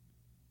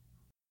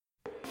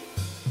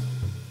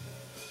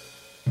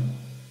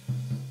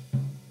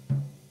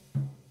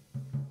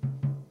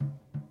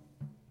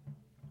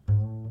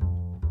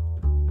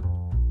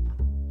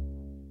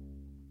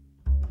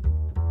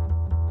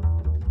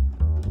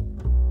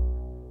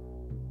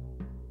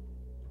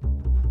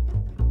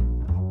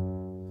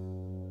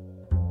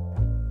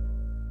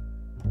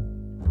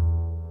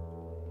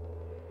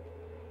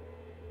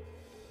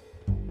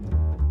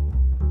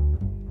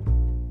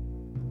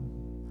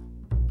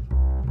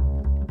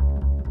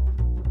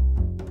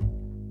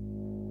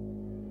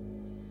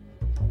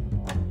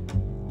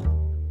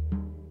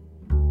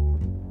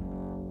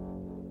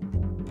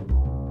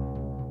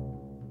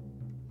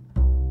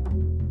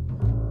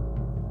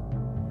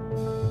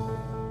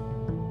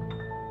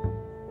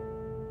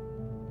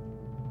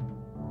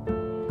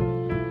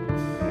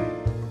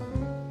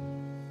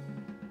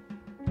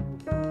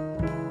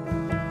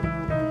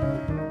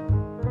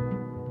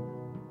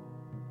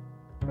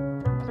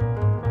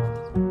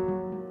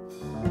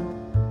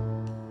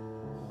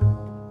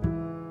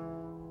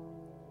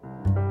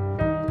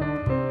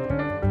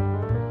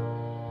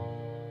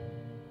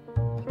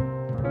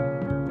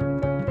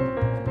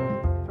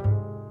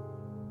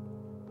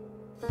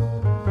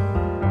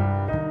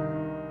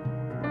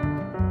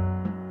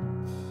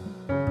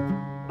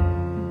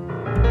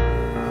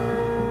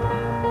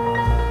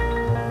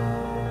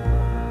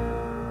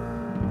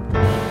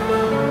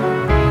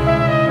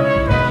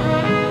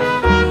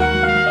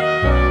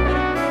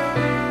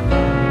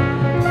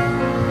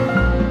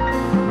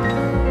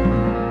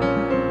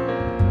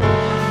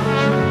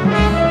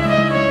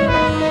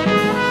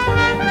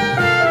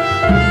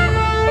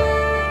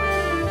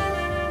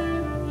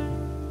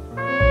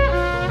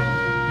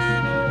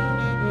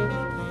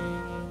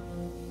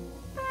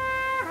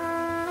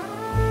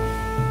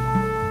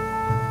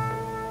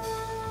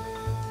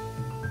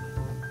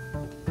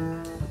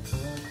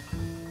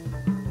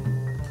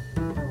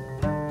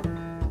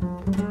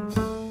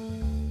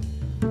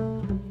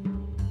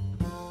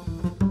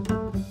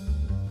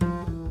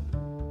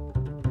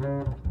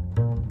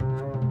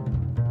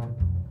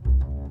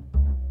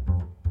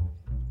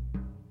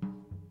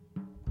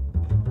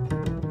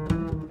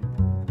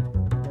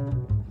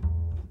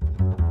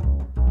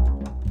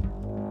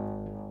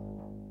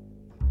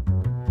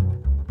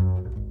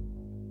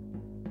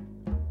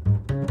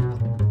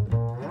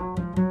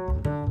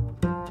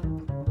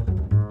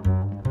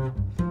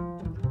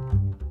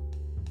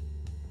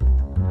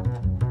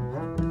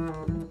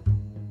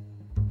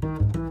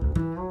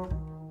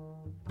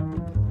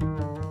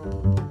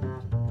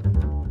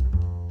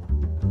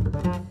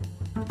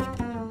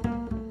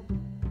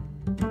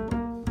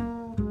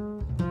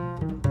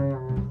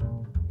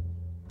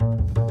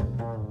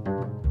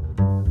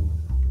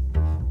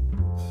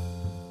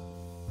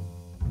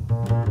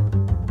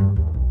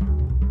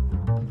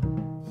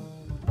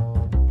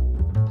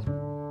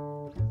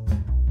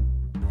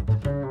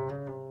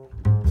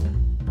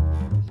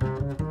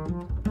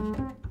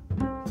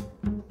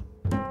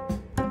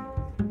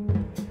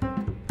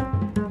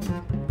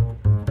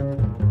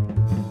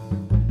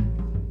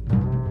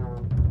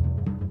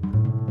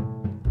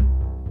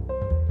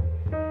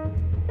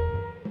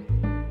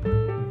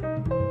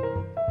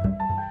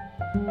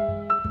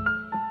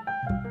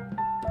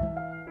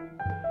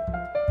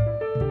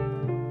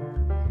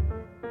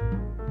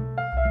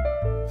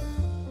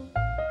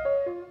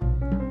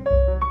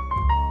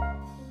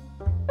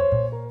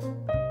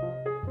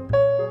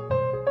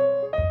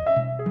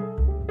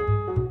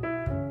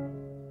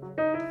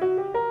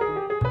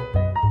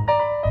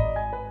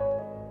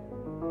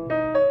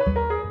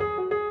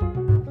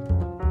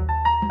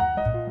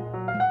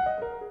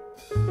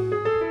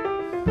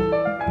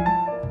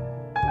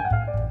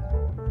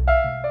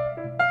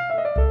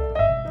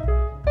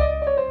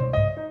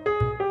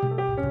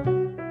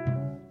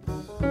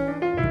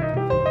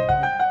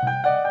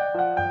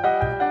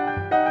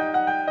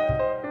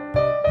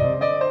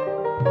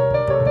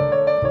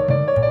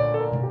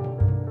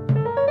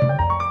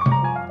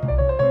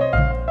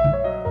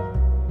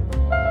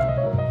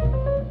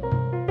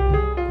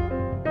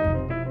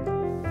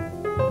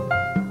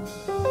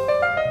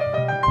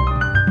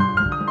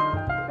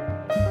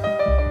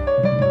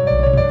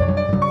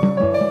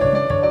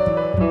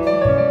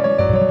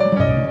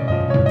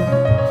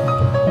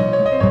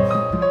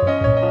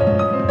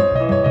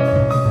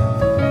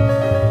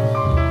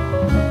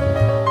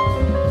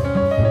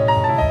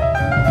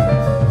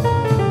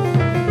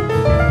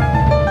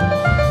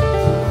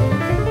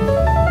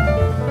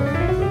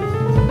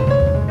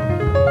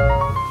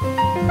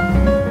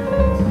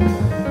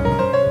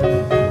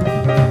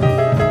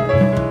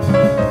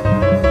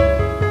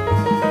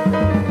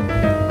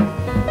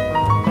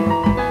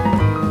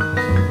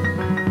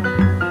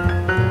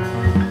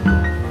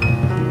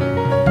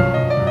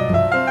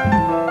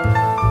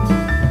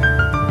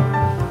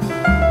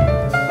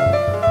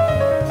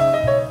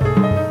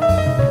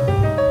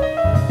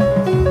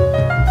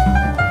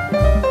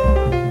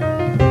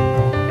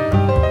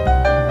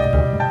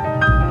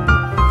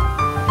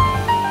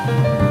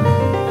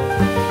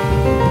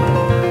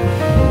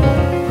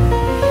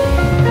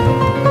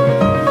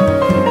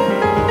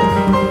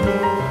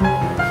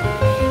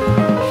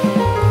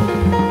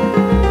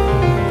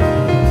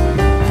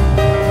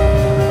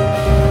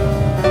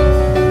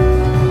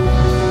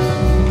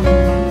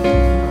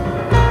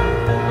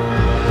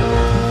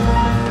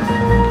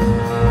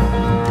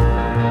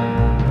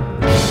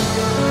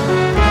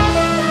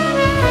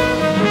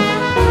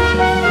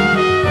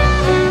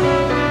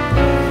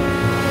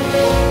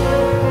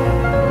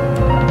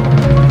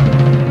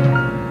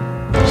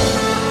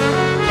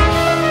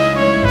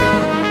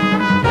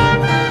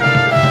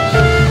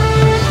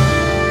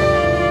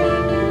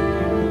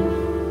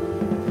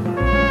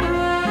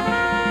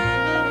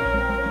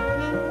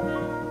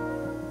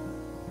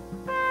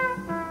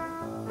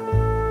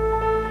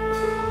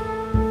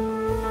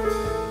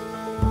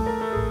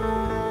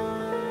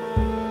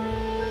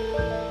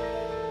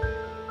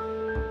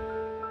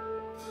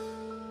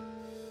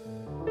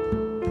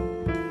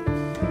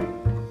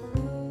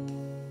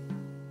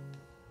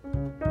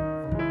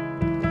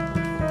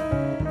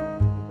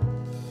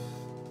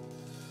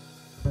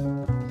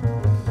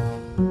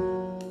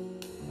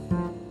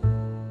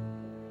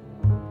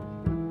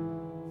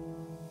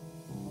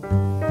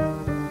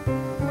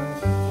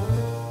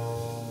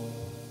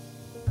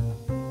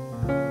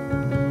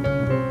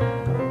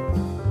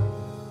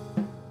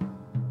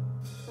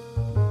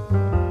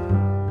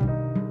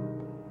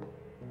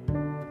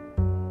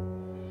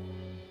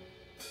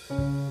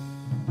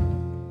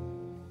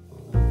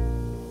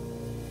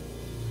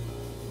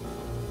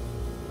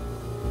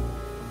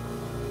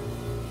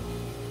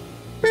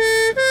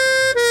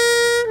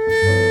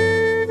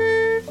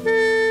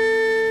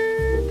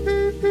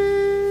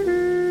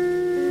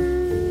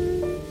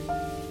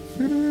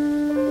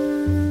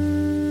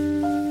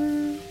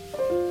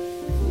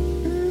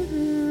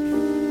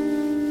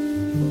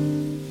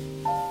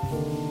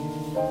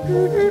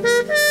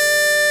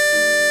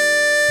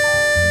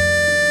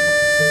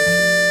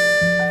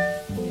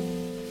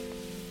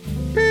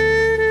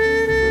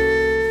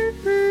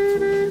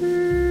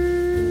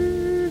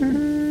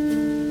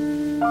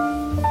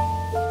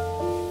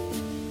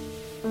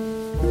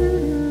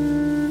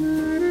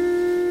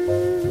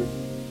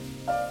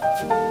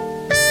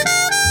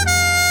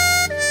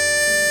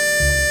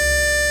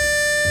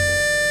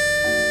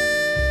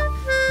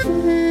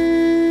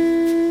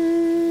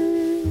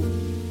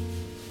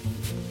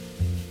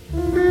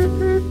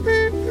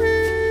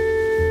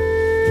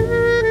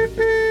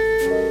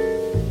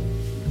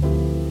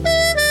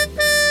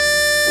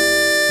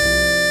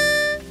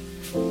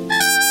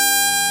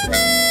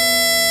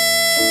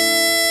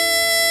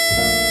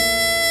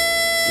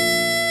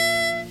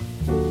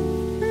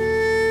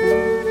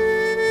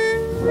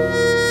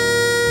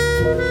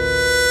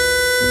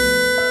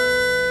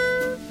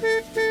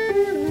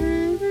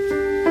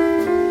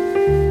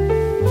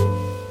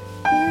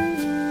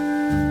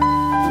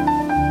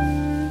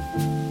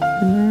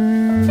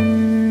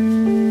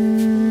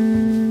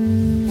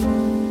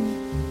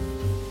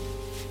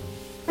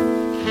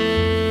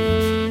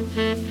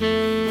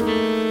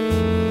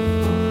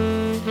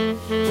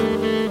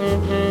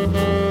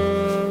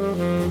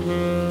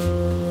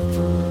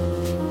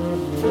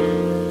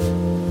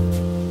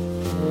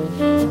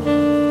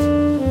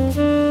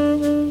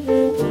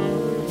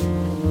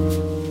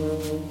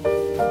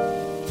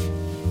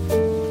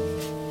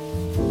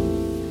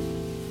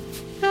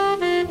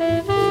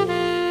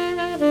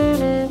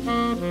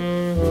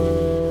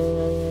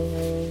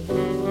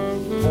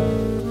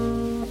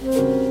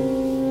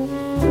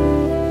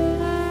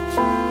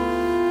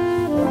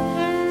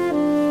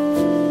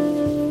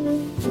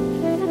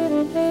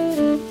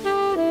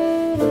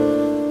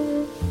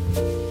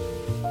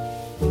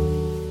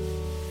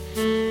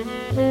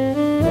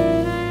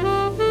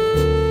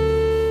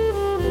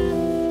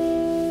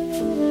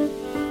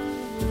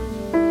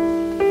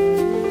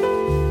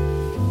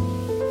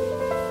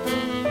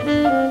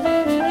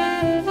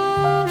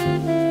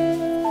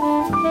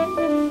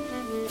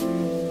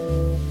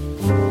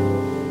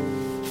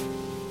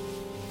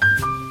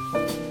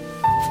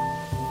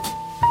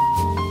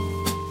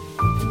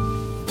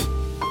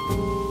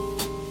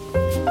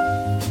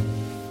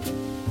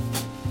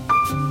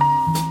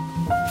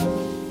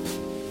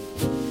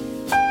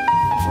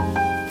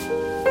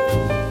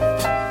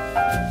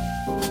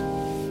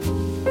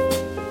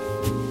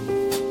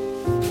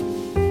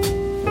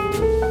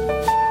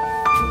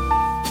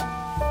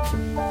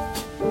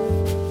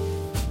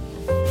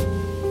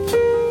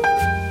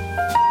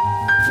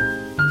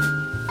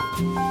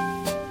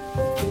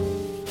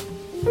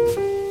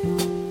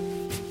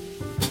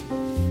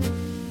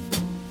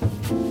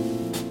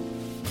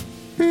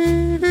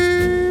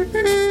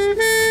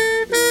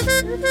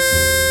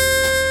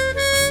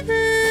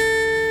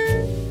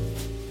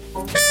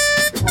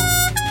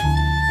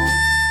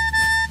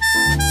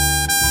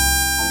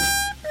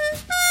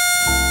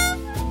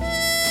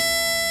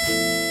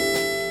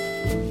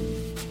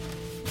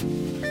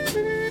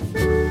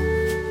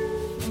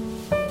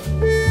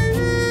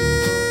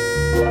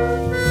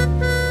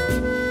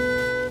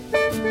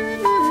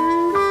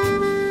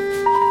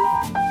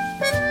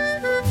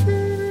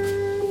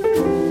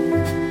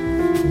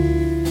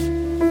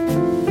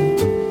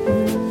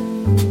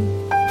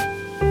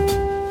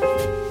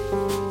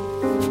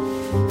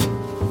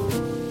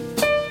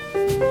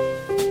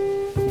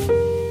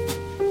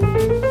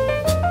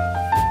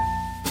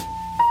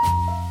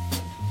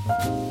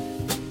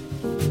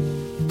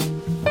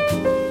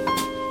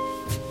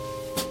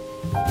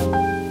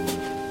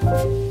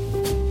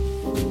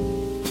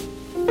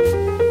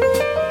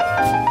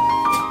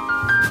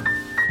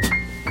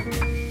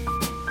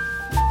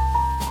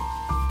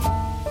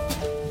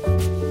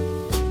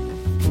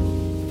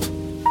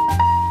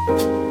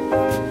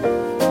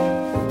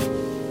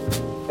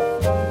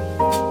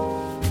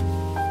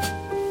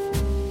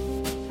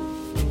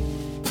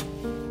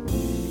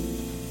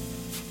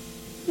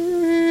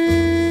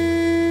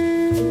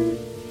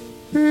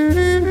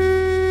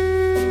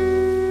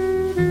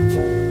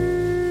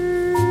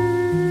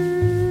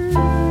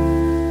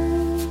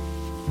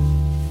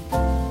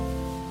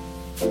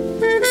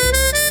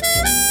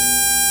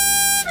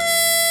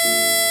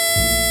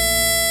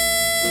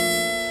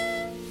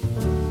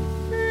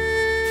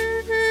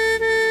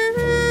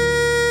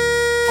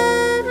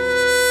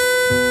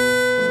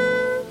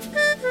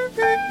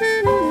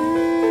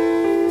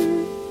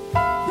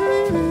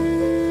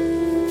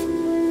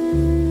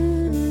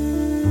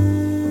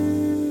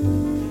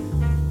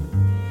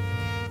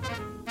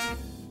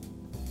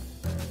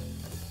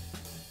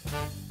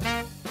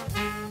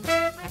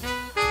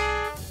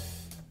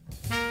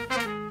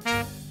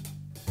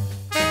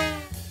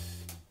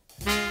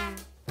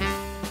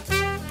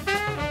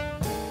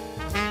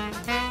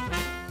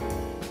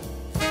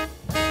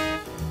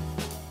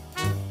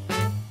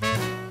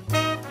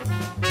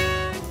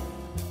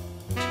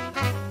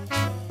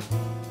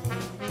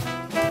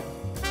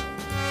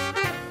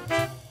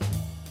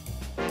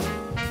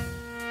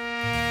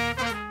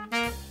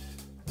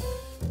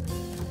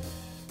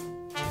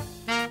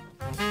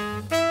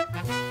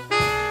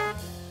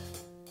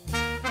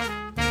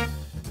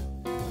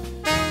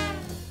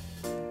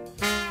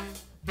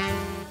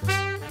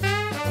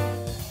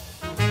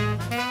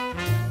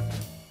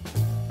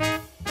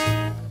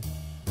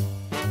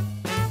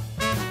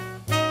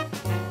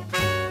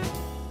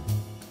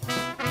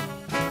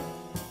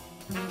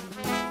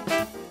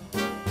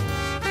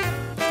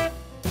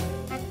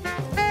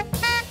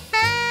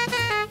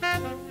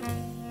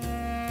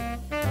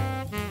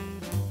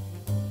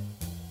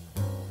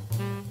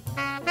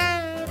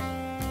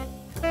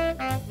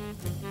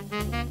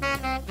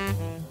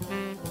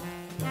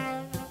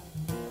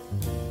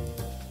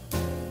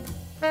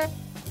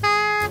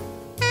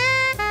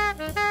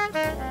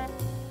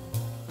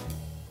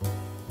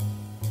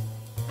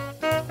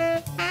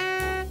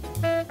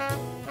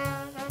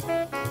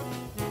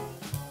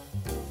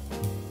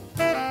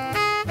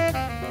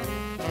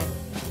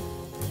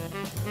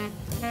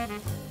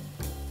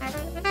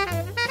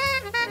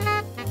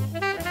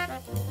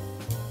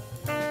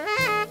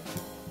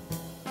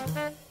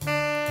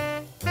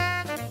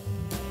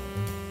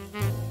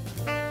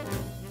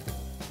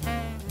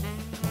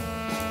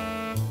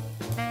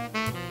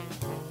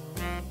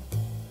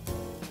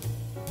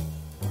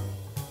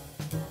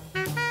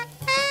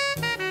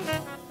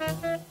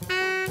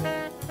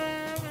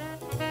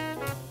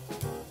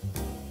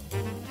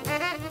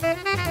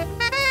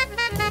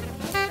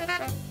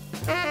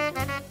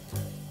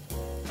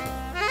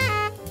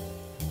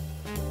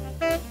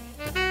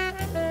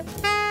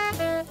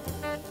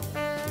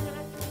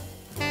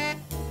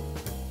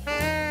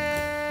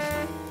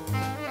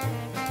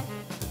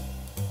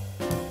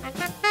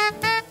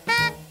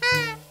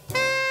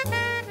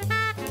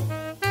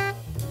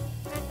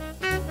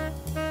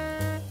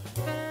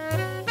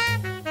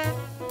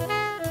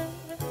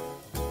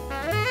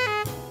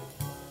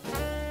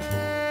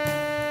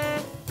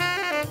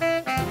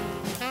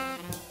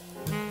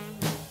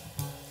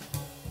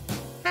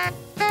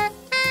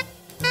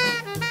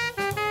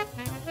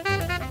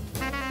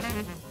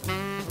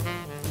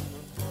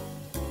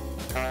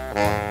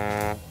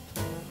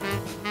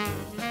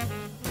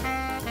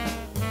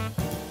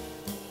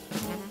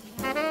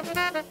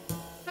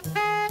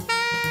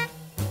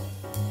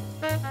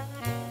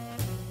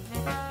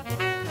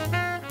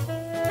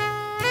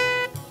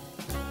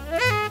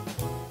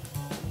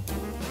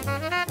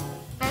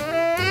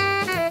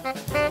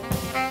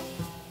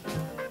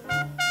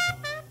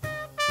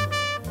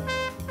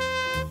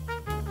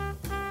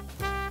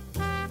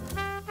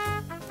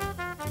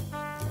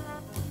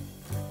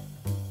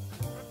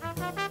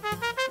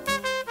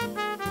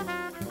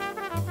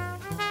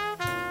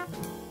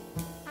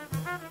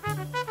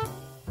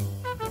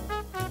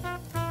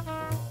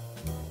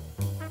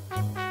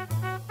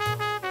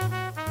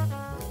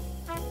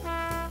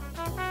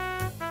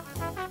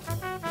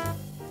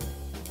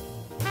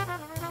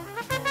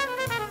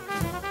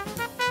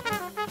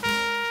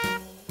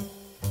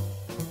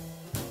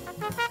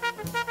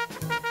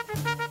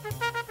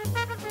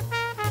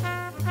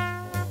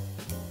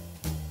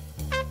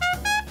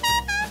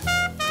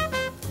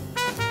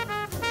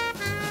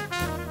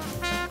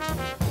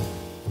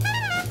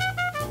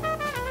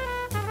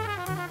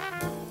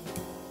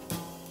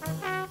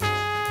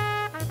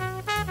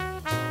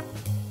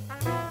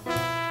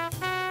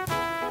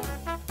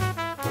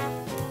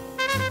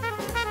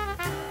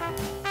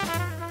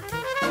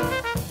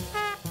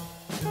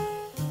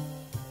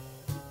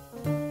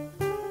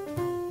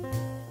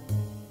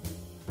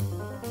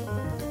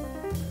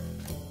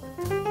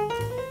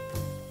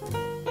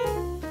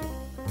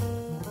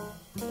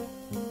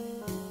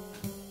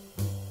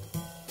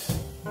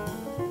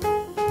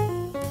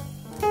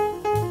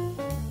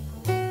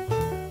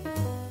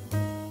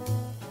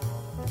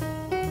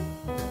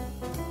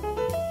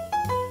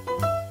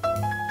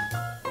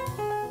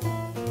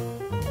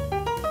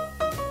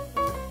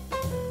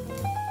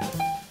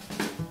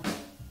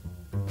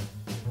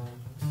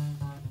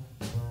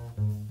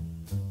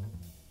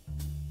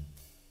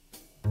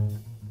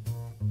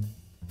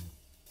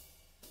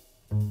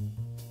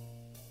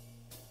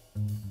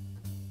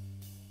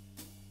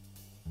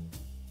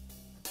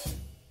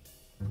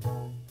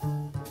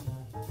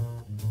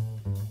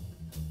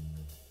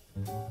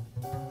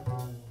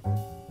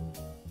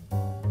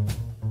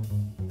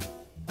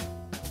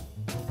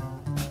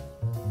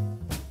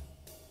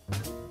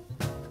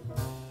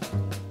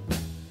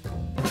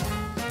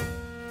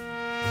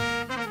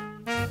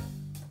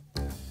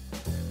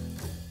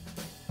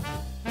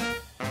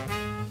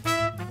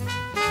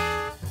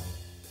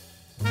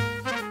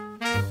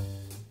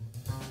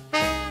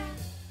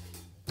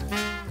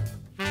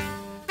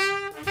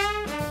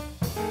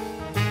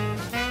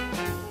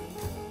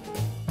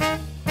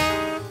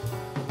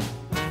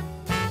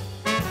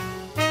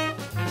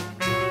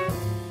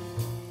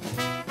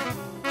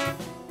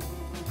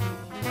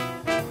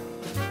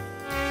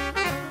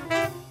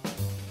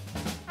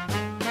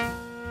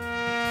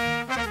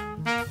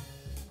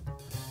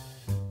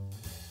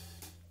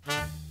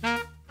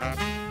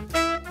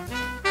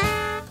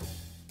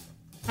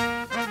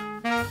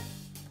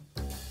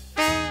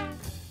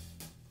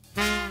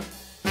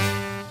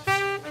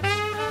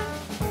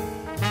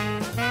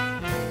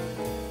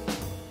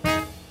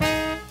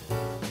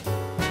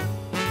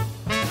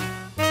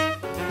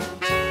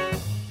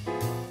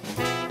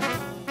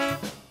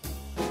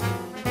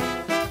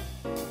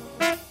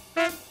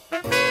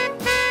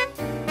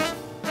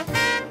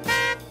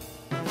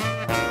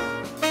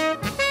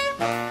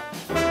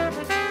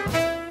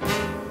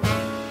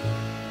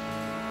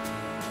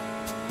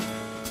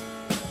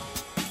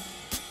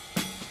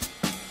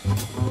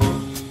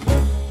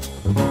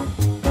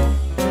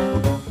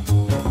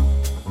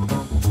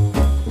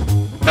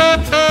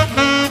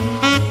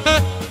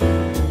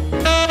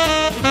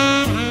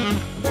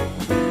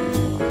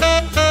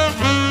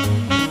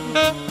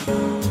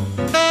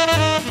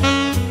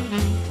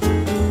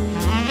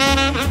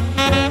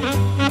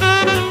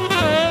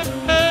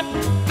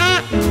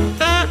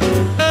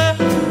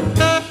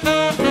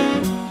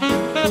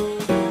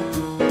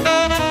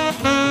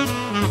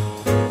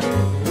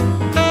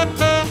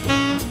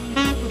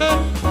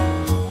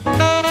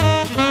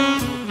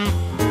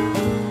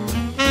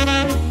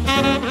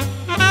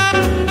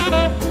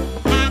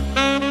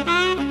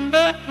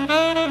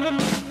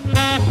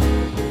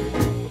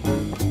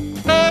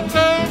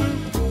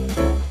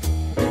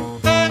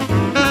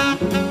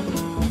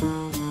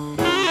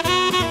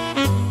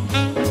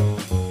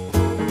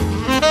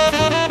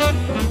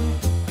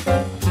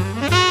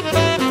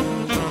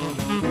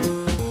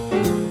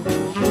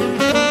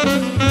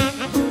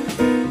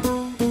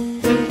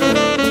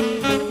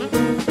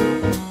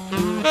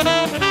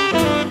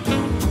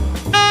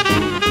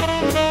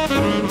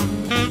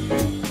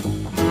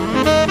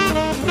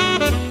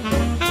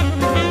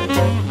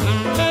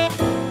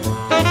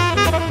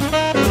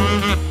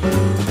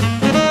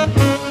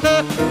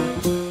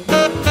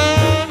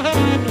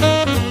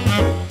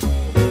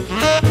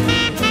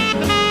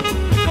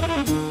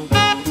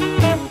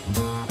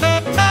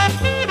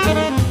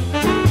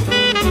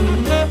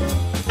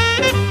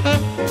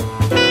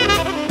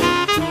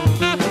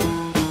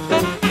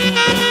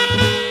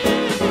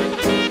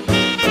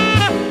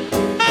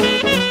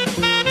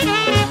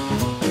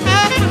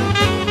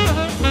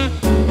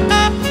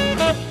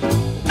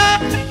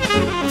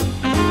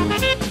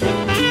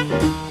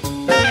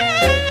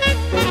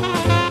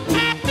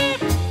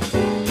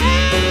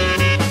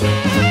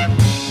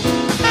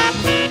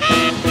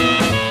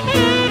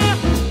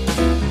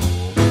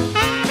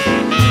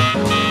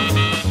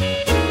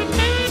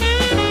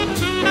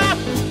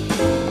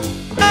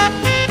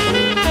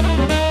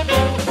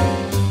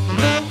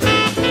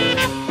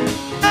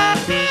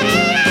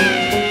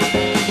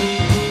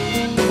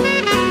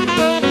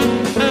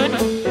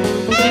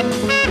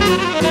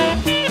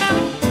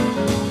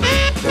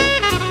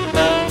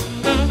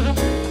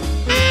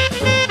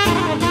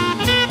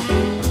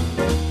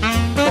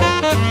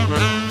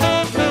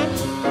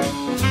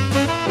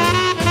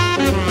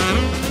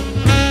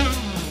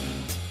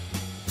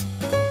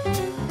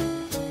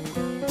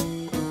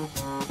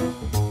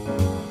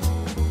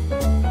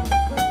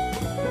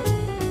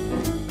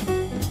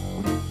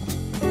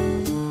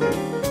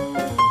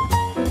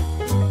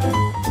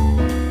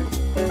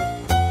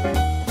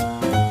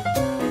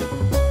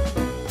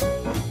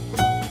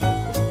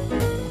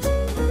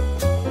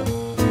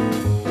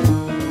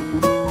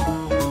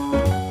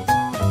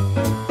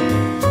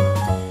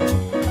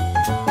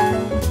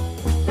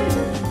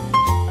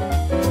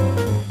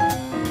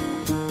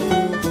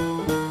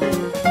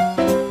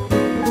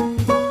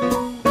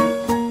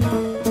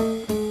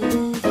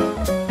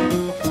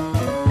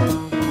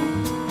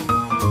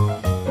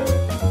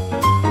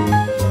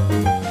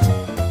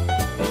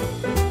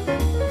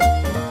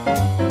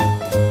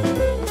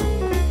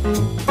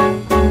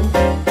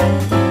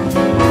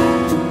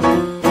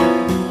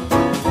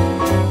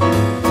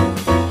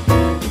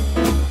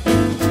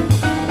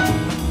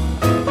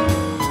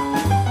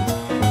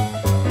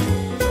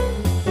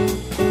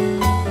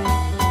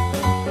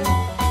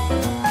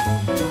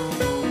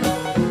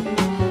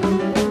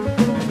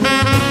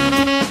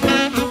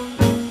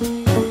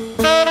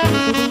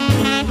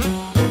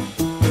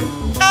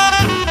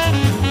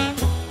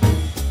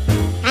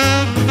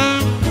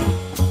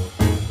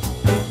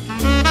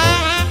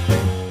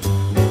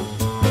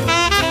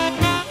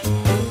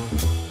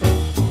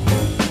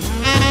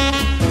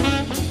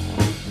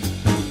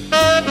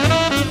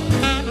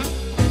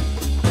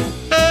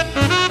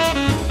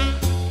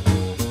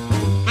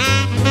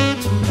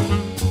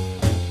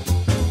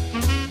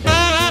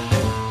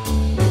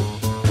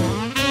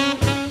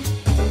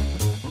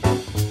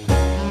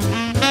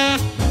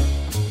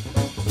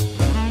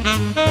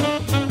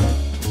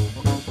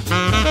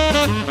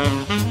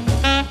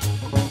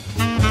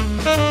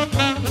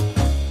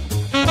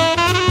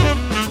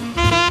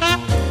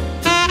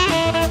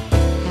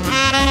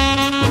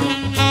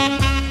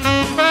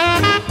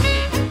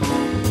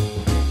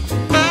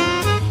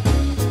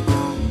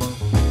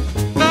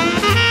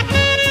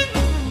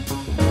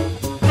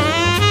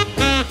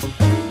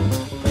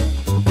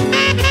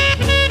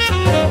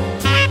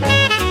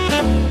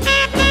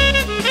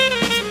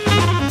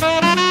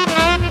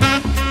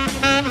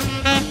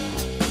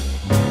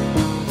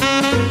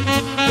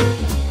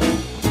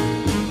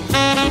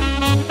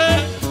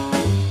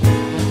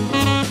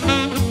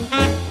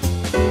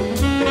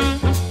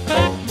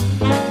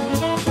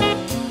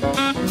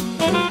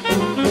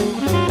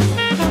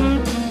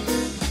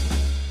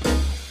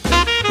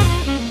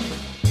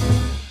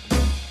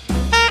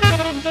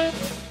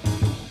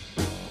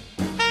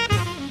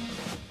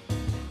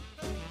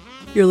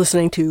 You're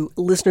listening to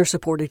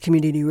listener-supported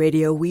community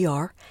radio. We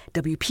are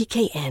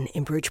WPKN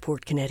in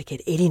Bridgeport,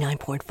 Connecticut,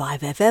 89.5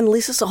 FM.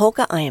 Lisa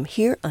Sahulka. I am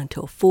here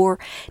until 4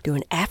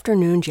 doing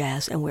afternoon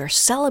jazz, and we're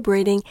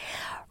celebrating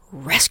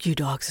rescue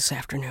dogs this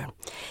afternoon.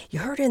 You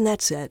heard in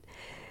that set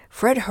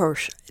Fred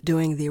Hirsch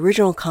doing the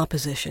original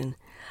composition,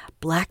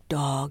 Black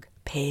Dog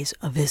Pays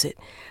a Visit.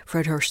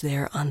 Fred Hirsch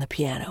there on the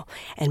piano.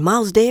 And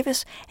Miles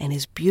Davis and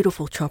his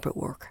beautiful trumpet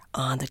work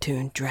on the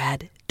tune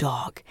Drad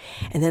Dog.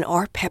 And then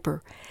Art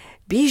Pepper,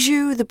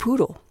 Bijou the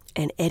Poodle,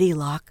 and Eddie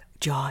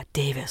Lockjaw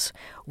Davis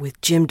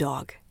with Jim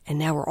Dog. And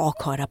now we're all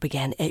caught up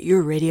again at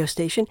your radio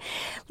station,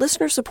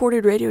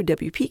 listener-supported radio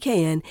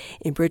WPKN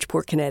in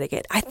Bridgeport,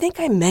 Connecticut. I think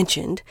I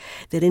mentioned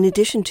that in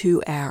addition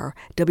to our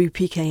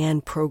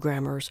WPKN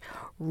programmers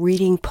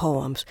reading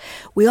poems,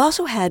 we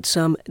also had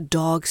some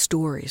dog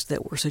stories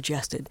that were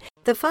suggested.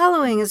 The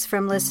following is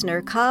from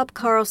listener Cobb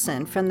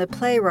Carlson from the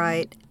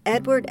playwright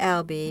Edward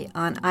Albee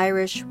on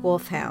Irish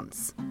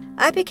wolfhounds.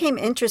 I became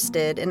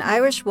interested in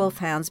Irish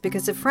wolfhounds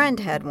because a friend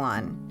had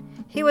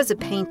one. He was a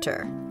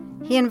painter.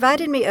 He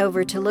invited me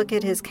over to look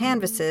at his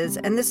canvases,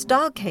 and this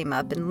dog came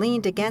up and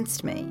leaned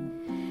against me.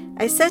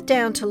 I sat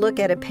down to look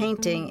at a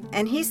painting,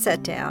 and he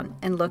sat down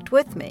and looked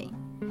with me.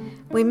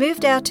 We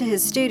moved out to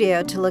his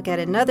studio to look at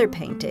another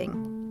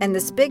painting, and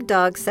this big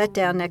dog sat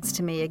down next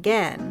to me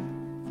again.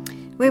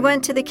 We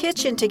went to the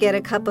kitchen to get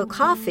a cup of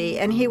coffee,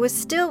 and he was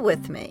still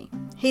with me.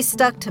 He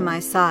stuck to my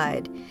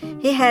side.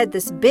 He had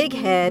this big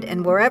head,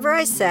 and wherever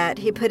I sat,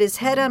 he put his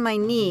head on my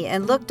knee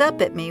and looked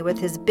up at me with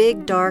his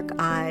big dark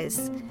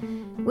eyes.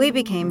 We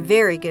became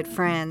very good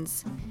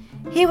friends.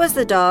 He was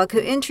the dog who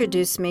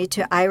introduced me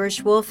to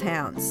Irish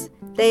wolfhounds.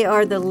 They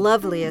are the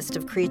loveliest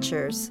of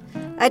creatures.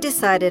 I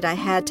decided I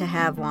had to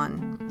have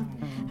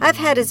one. I've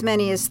had as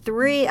many as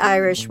 3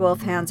 Irish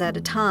wolfhounds at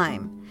a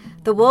time.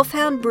 The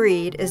wolfhound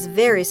breed is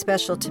very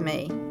special to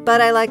me,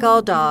 but I like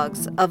all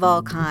dogs of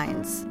all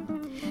kinds.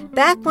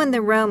 Back when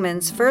the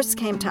Romans first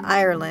came to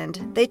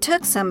Ireland, they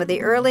took some of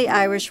the early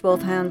Irish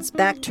wolfhounds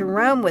back to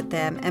Rome with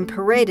them and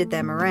paraded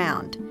them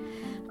around.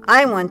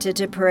 I wanted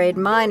to parade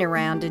mine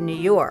around in New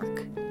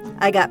York.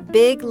 I got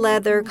big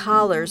leather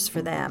collars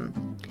for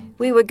them.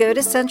 We would go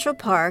to Central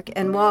Park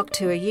and walk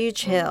to a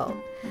huge hill.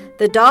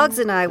 The dogs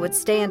and I would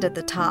stand at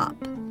the top.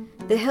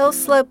 The hill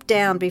sloped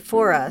down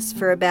before us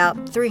for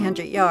about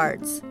 300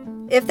 yards.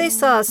 If they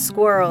saw a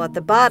squirrel at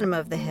the bottom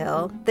of the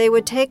hill, they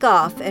would take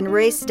off and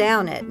race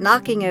down it,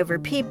 knocking over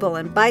people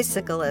and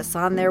bicyclists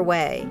on their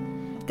way.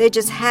 They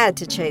just had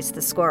to chase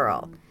the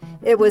squirrel.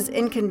 It was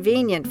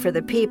inconvenient for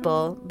the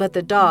people, but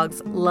the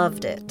dogs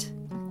loved it.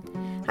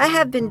 I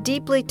have been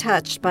deeply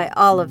touched by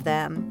all of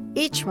them.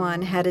 Each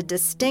one had a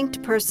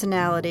distinct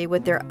personality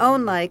with their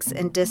own likes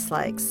and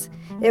dislikes.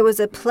 It was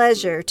a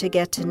pleasure to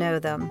get to know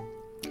them.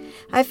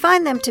 I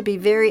find them to be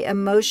very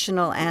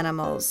emotional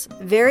animals,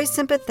 very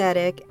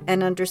sympathetic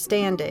and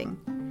understanding.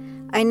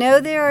 I know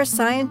there are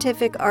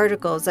scientific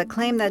articles that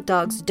claim that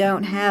dogs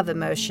don't have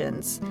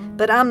emotions,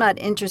 but I'm not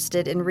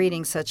interested in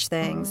reading such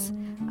things.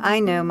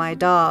 I know my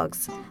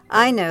dogs.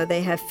 I know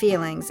they have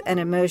feelings and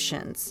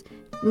emotions.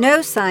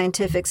 No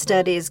scientific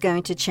study is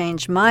going to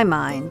change my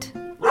mind.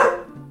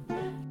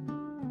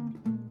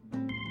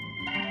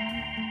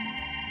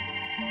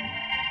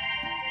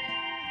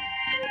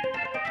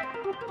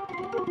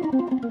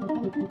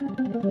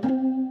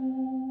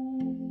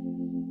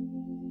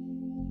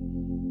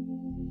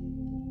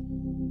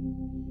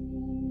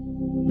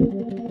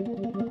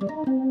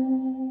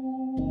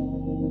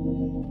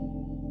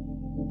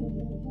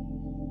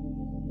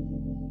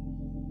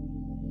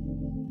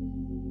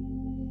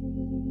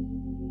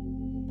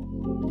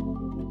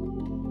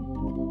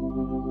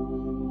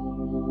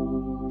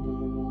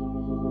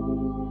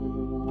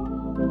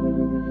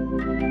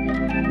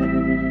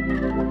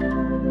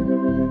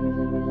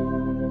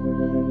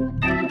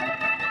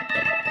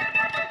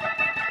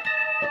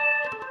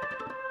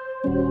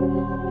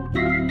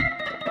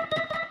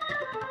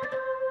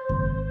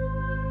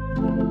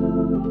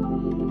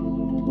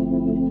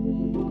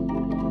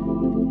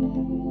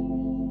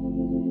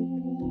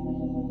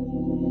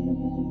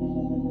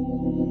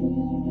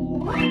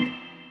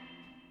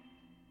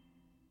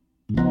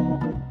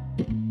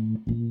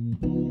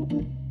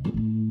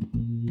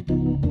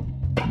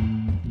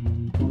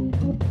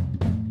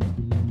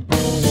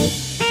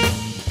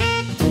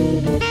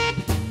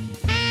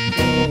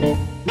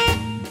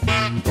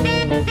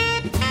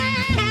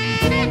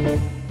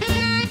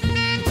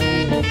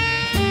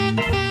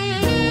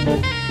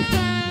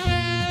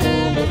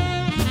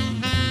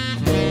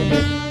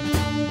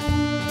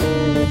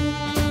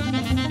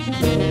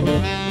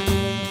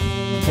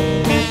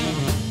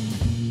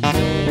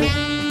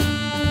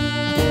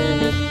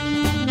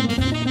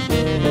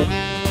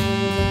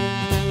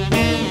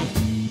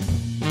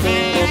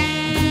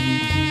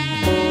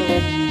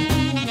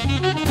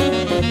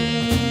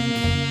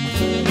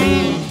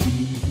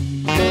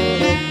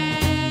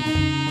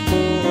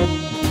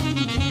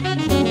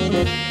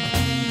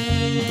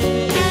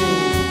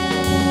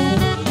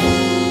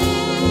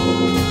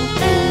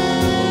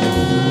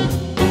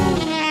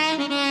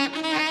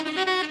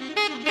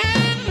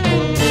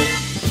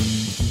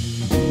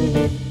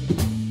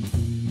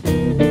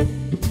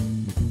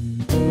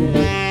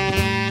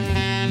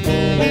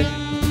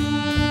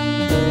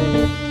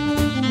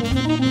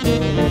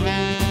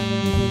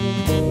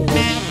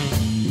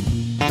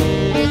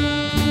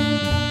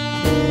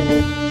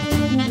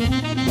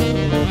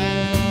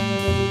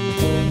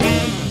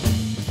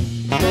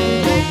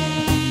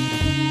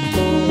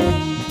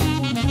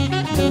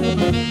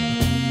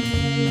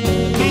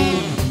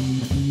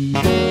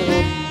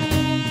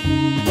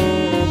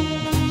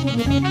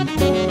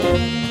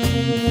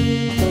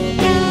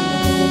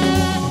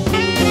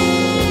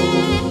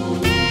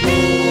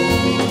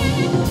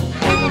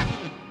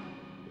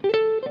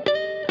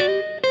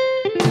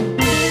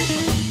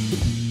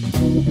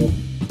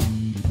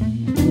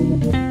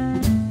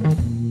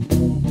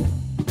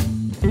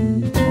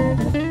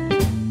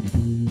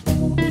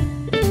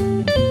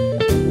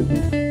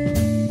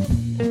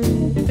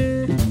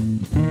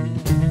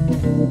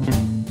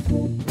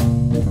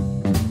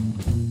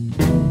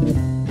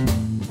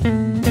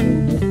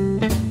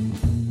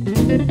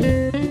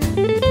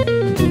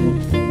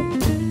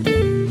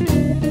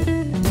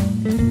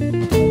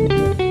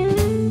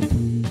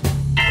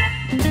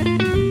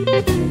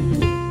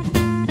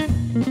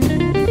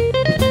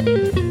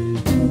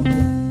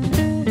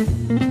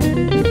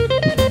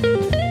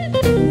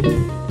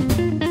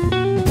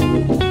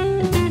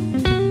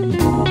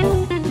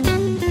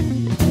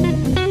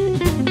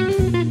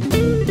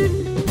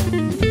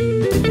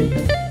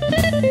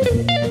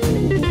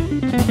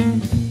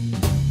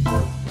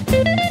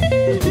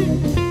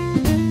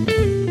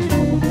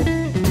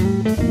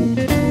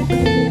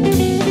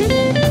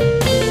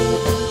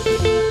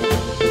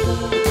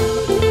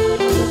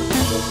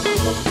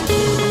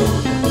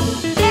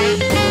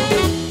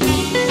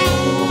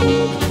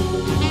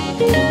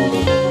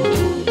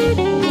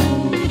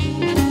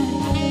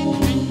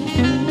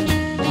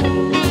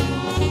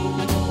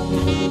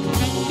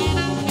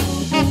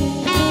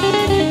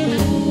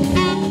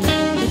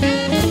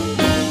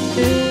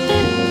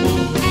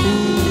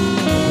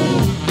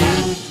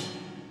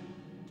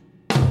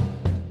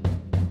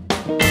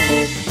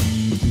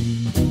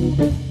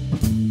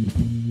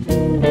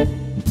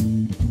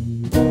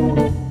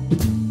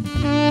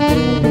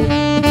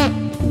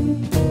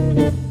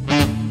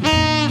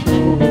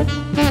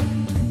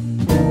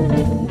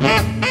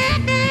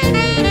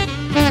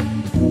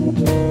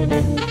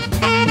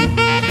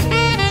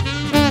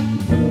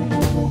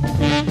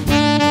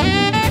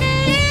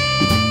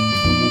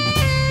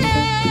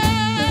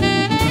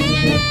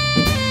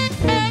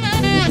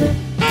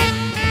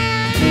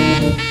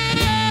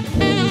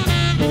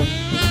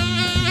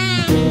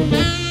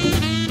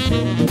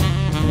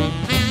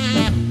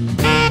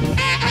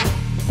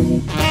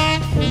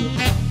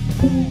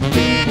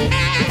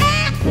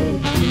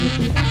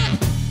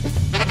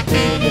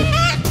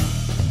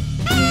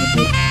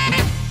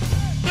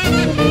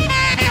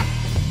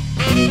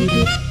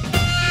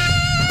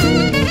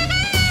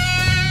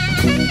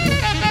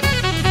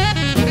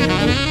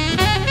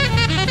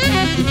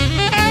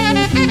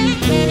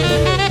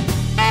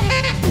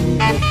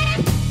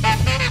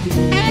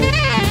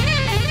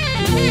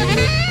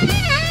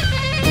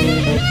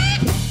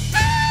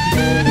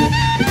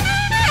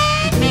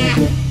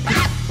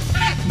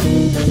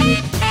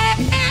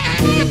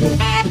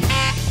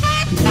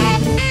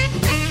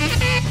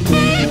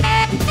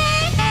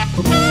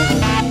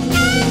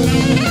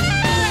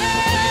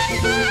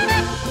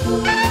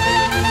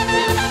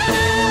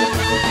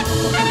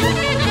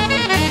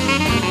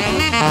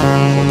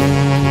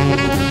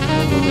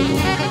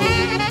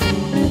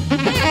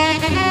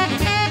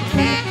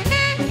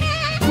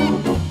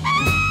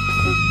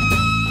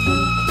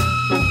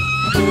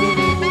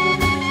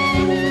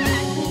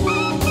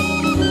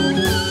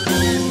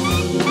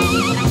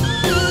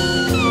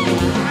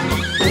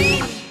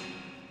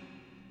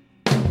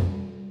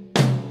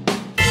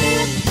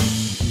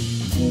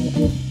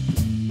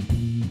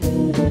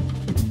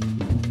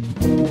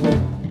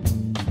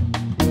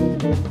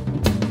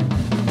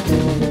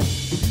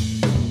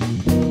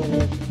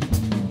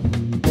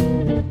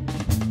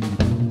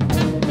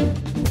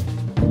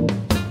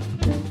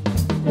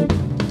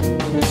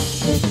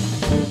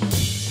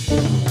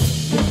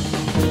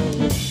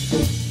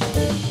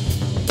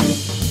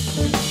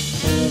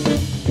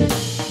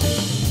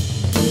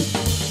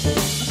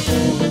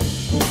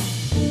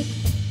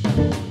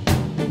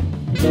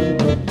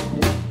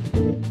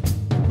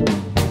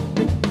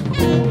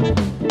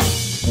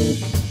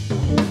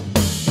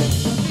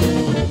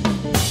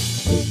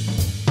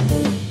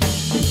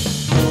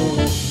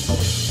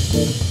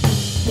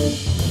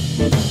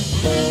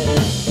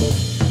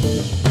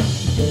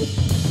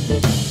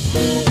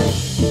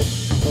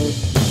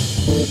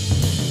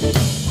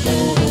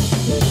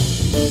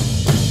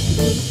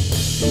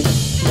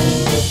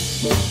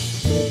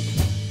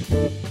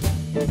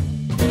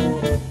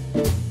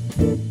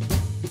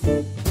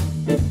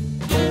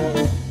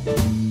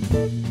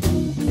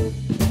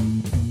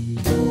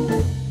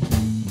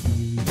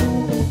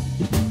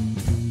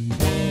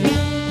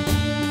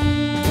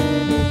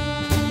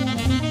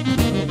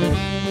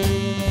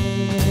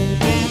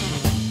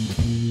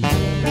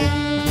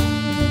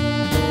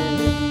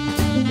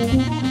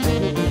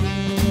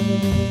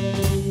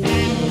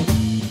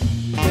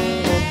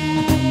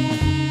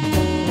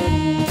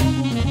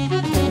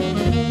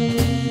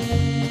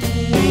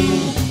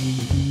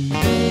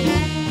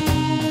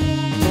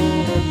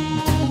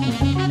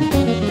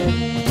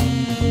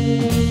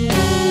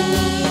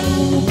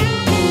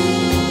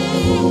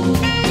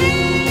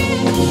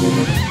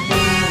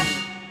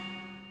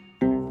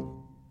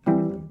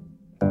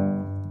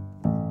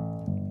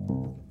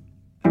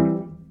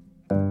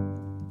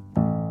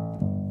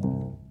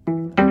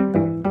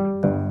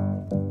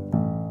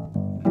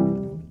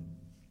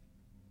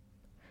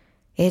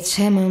 It's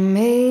him or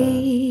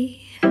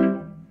me.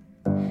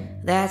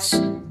 That's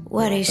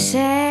what he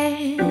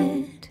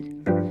said.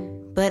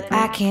 But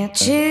I can't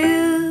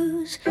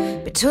choose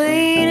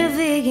between a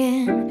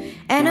vegan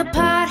and a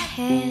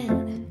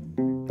pothead.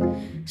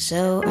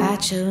 So I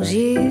chose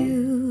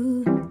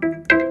you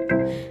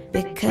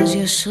because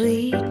you're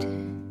sweet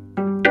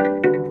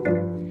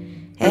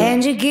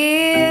and you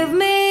give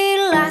me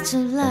lots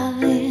of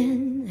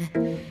loving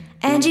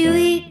and you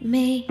eat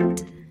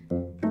meat.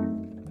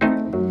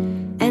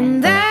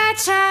 And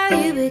that's how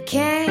you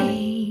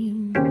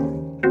became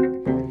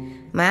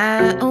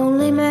my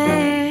only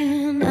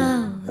man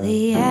of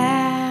the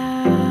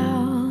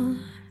hour.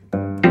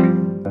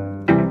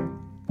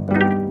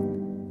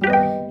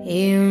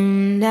 You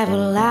never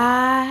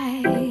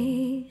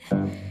lie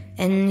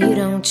and you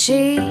don't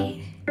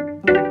cheat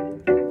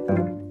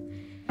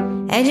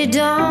and you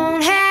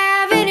don't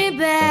have any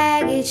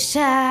baggage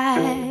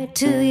tied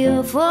to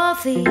your 4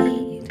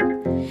 feet.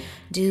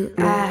 Do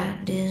I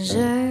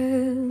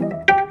deserve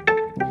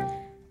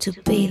to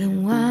be the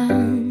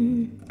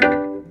one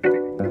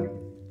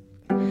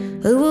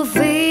who will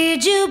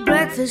feed you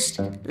breakfast,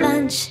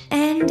 lunch,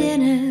 and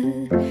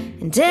dinner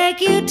and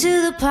take you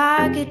to the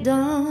park at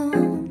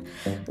dawn?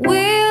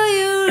 Will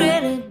you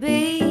really be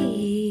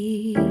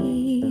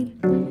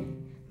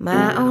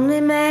my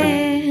only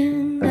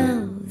man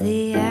of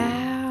the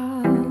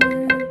hour?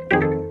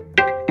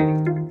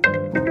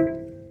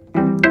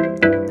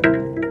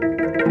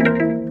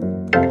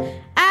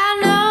 I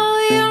know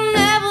you'll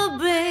never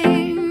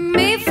bring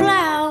me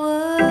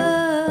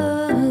flowers.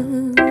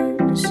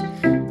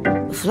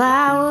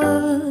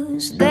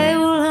 Flowers, they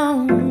will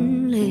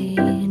only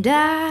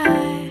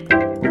die.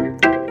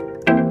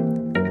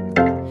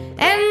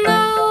 And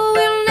though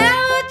we'll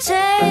never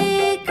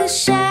take a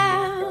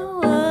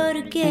shower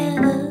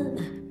together,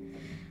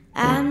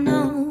 I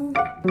know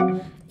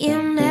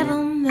you'll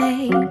never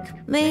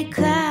make me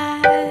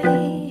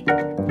cry.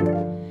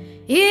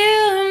 You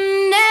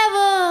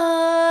never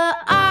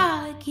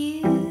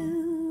argue,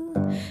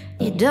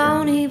 you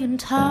don't even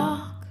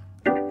talk.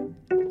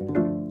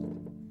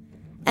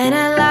 And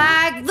I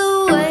like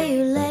the way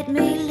you let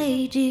me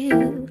lead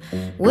you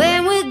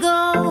when we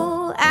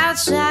go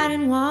outside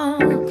and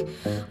walk.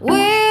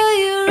 Will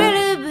you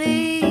really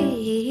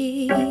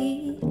be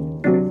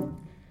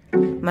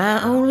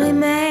my only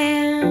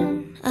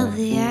man of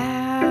the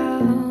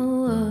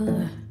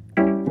hour?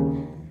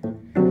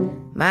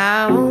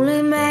 My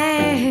only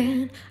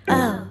man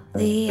of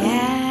the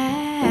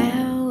hour.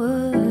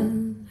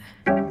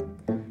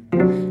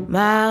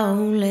 My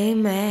only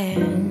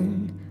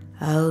man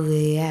of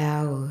the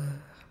hour.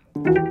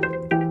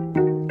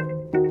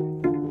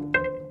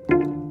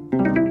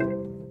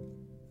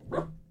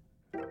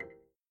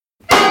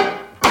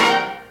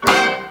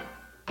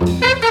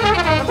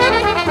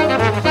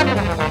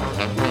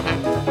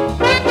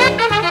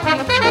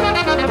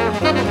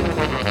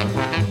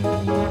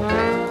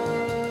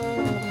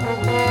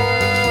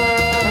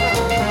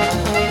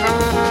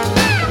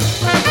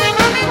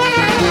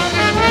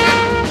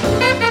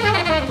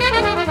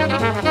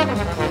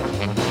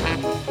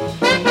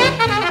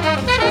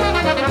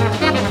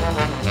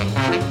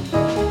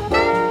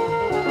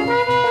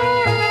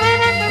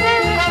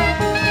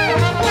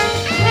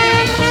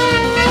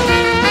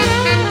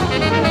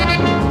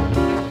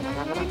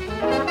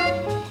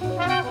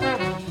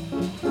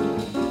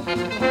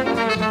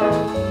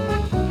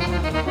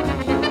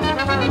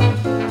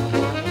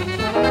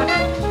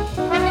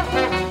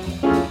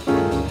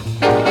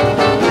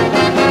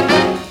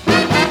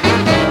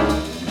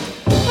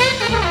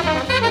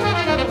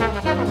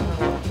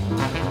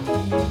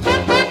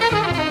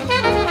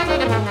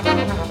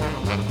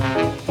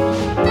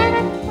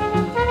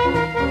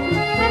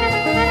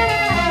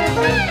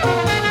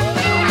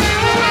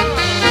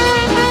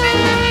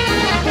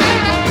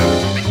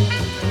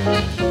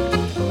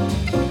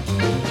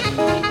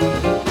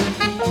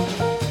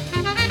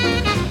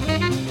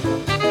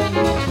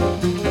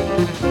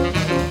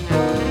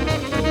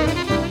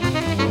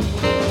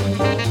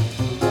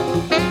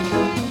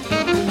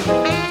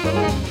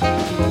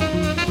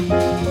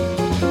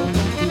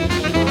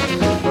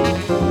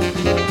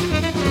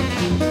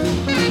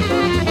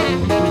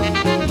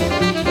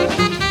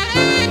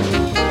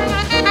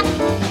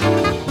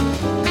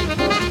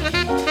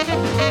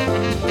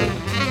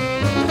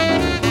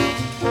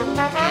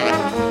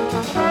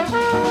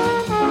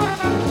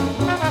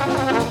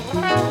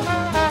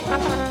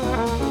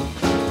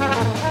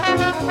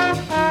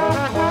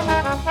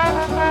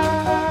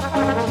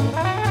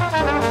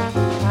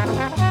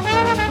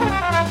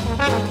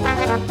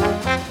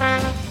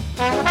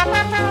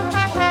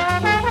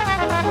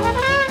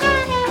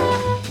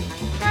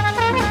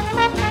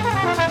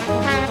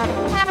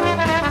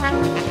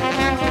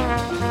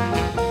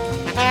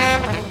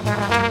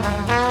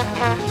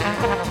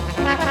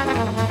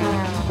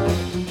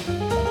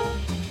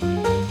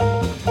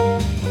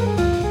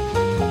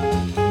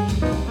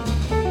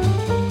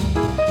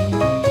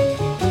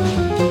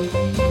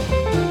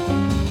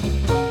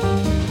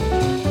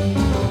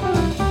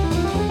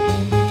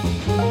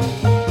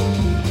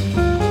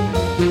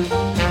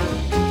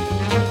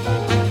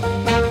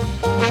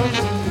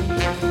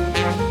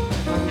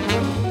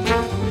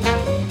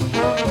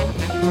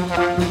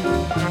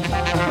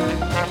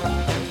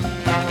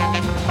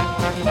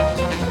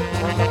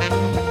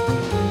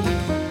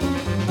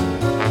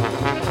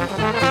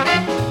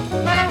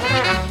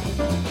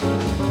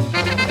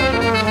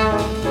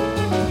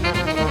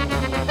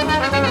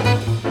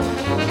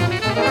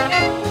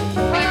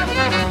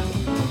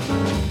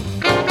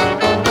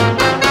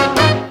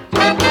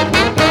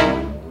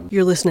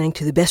 You're listening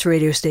to the best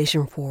radio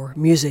station for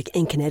music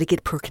in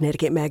Connecticut per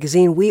Connecticut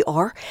Magazine. We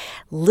are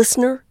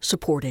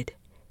listener-supported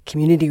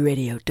community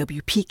radio,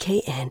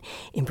 WPKN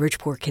in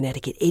Bridgeport,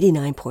 Connecticut,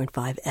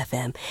 89.5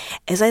 FM.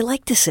 As I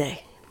like to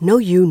say, know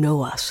you,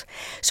 know us.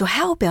 So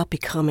how about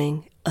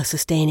becoming a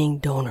sustaining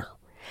donor?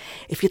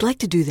 If you'd like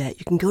to do that,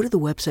 you can go to the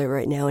website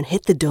right now and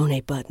hit the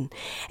donate button,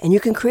 and you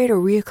can create a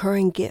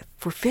reoccurring gift.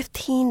 For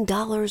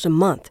 $15 a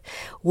month,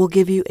 we'll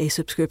give you a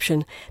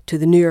subscription to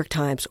the New York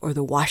Times or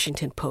the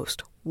Washington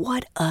Post.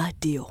 What a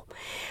deal.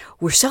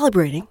 We're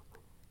celebrating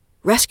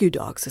rescue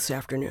dogs this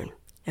afternoon,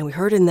 and we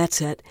heard in that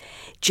set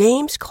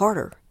James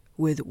Carter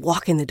with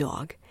Walking the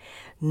Dog,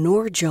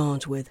 Norah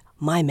Jones with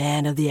My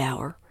Man of the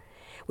Hour.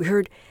 We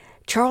heard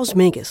Charles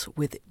Mingus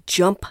with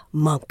Jump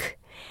Monk,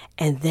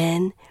 and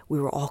then we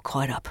were all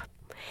caught up.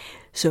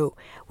 So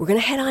we're going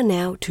to head on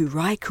now to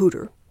Ry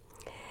Cooder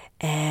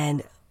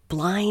and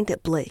Blind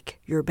Blake.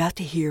 You're about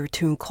to hear a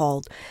tune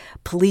called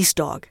Police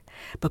Dog.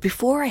 But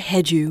before I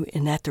head you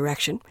in that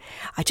direction,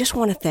 I just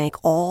want to thank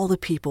all the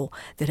people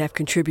that have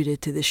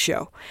contributed to this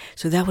show.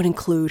 So that would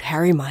include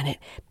Harry Minot,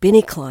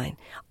 Benny Klein,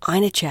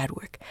 Ina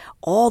Chadwick,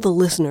 all the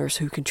listeners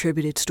who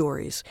contributed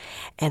stories,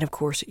 and of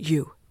course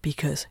you,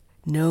 because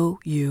know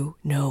you,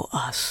 know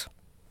us.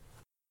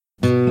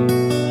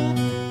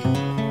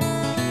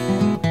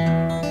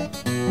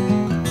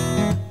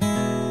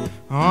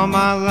 All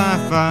my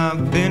life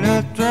I've been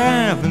a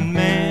traveling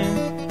man.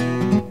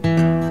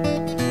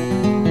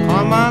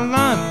 All my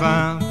life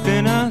I've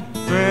been a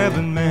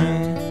traveling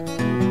man.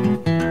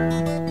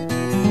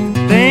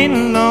 Staying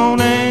alone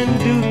and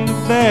doing the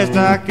best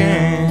I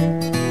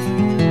can.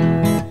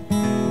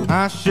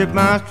 I ship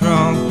my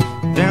trunk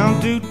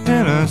down to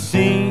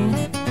Tennessee.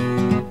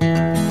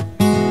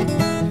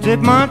 Ship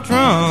my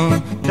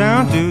trunk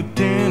down to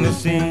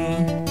Tennessee.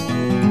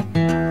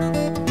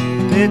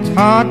 It's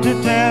hard to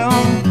tell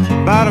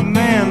about a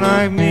man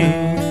like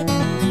me.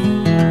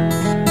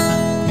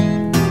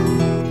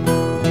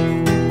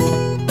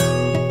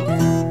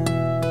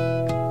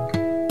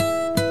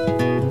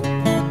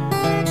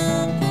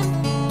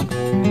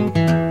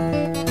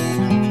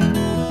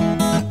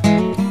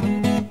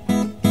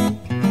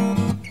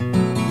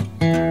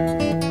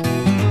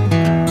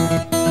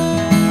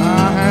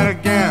 I had a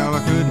gal, I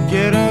couldn't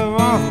get her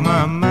off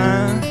my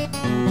mind.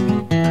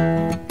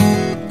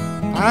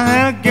 I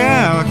had a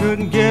gal, I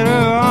couldn't get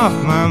her off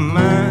my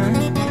mind.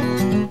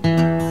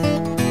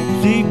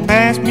 She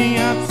passed me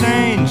up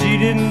saying she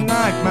didn't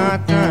like my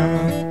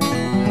time.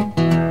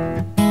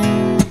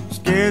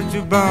 Scared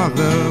to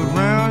bother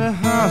around the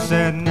house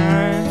at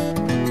night.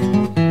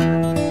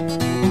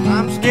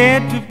 I'm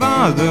scared to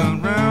bother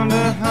around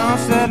the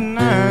house at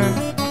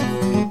night.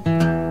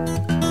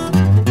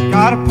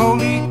 Got a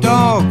police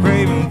dog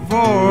craving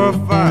for a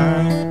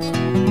fight.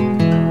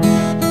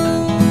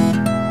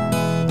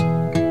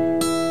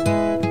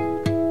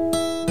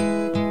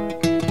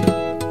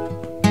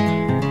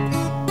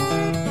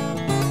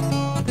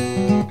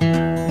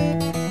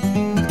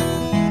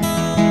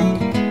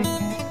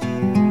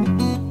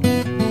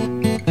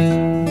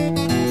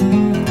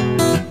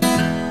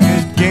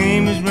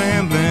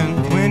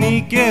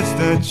 Gets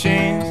the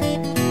chance.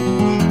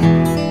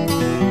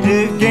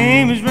 His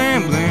game is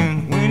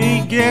rambling when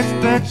he gets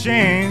the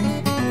chance.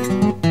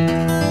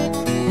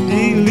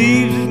 He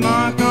leaves his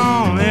mark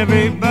on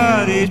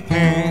everybody's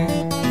pants.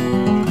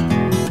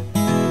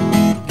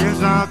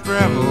 Guess I'll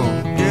travel,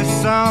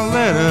 guess I'll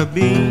let her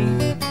be.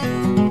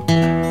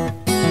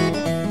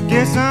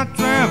 Guess I'll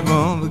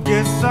travel,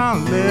 guess I'll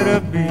let her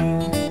be.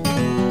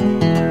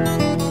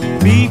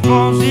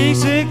 Before she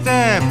sick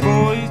that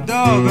boy's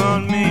dog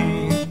on me.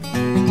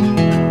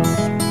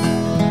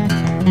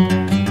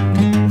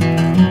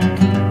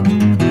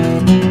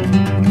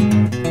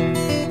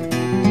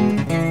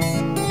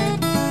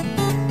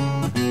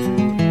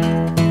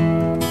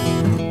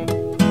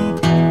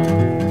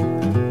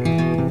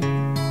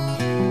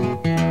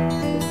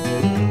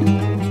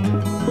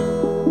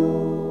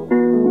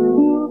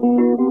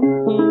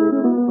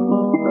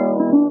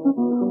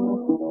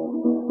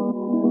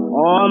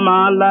 All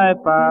my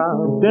life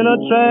I've been a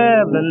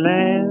traveling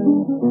man.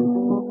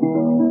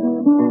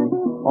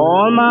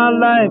 All my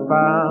life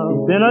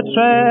I've been a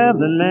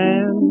traveling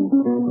man.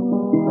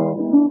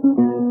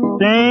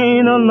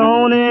 Staying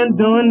alone and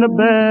doing the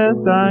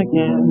best I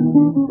can.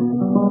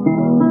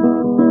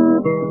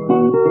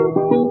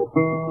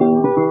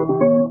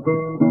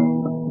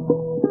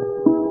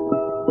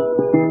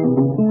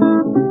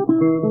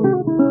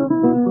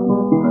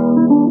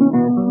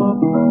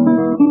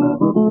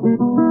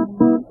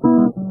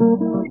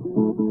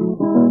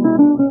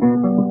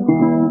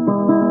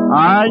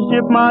 I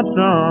ship my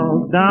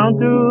trunk down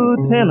to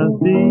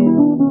Tennessee.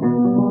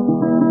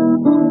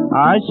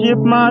 I ship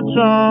my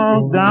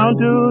trunk down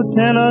to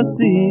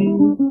Tennessee.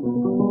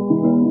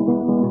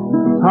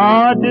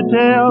 Hard to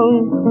tell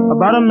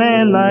about a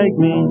man like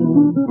me.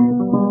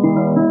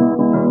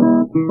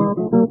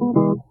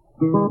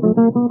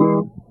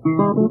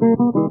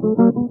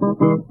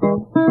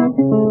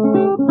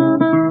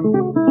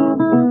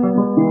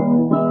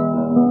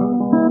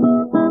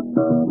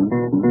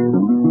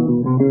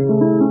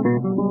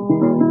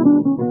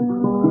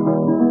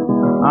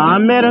 I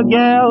met a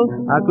gal,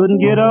 I couldn't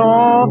get her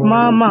off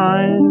my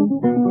mind.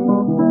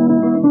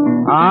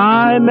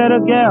 I met a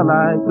gal,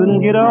 I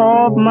couldn't get her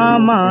off my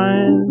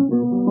mind.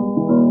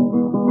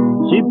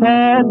 She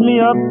passed me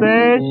up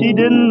there, she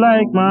didn't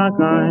like my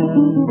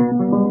kind.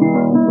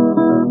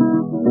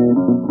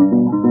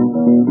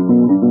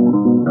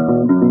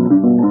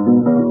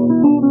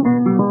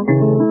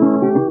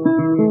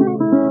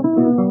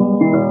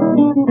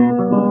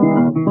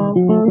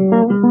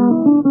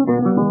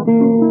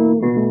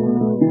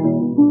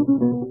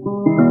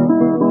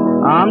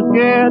 I'm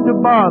scared to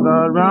bother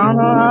around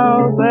her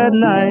house at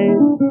night.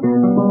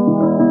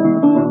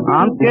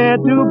 I'm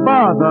scared to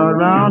bother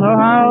around her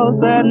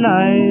house at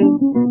night.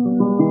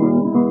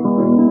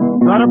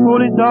 Got a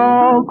police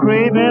dog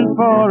craving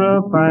for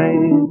a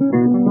fight.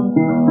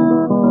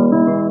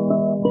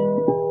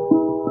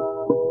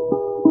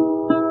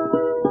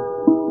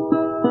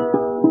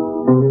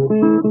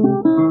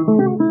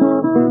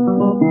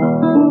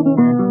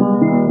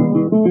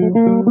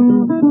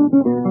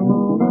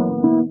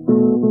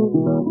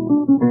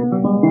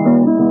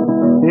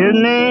 His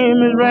name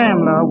is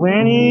Rambler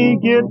when he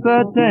gets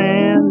a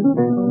chance.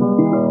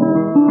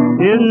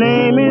 His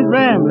name is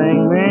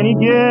Rambling when he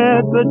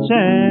gets a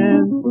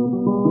chance.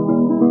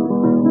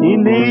 He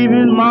leaves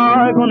his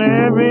mark on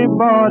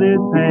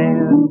everybody's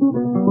hand.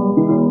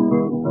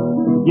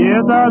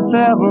 Guess I'll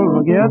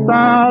travel, guess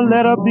I'll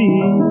let her be.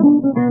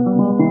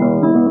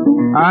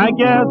 I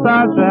guess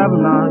I'll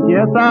travel now,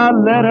 guess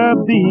I'll let her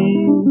be.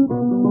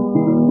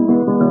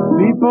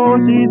 Before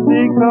she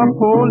sticks her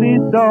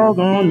police dog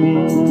on me.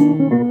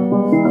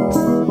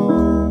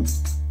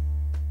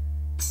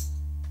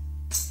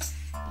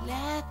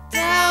 Let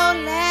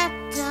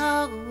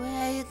dog,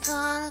 where you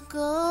gonna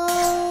go?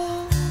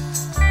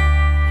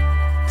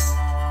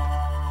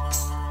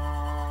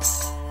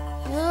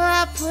 Do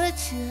I put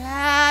you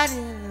out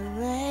in the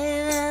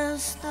rain and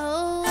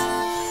snow?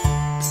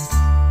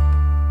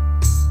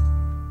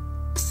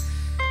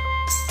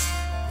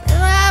 Do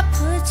I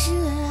put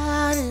you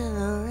out in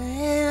the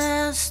rain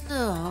and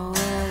snow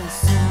where the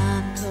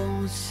sun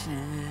don't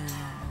shine?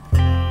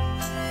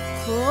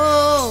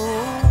 Cold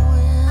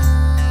wind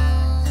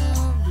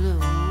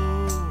blow.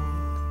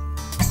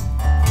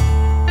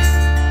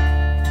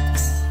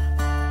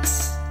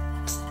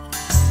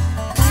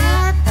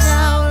 Let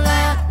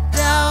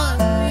down,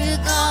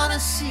 we're gonna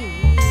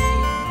see.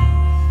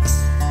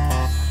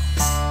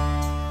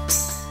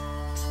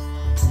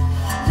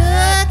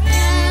 Look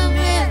in the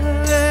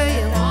mirror,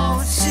 you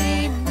won't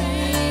see me.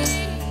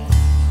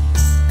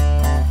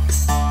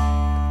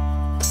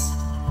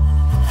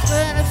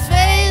 Put a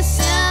face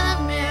in a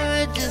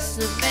mirror just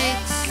to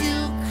makes you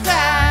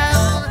cry.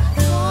 On the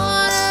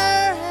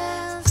corner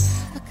as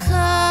the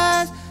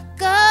cars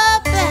go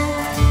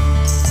back.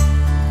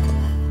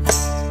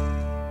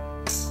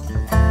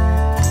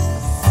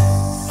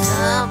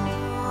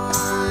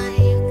 Someone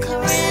you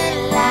could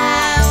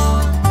rely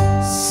on.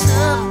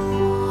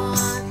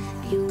 Someone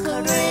you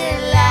could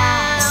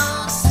rely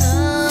on.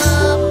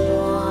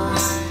 Someone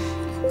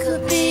you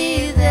could be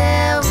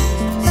there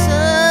with.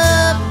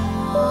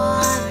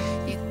 Someone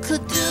you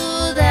could do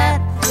that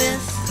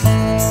with.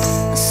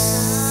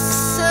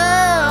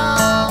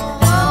 Someone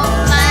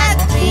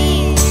like me.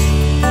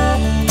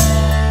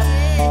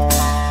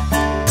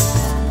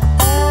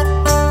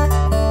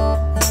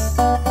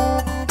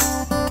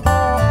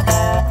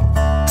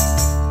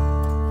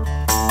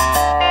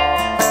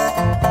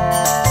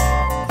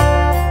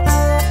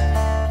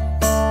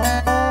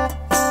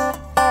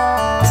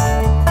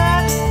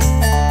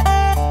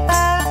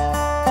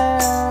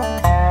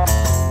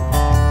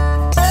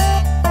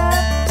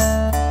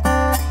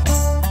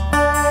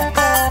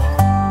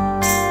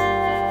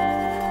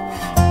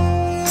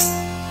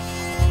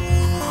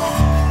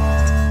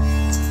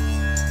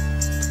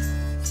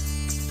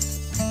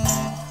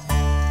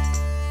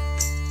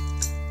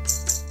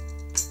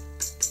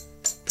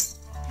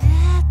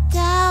 Let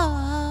down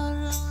how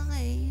long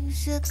you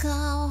should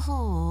come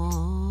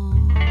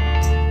home.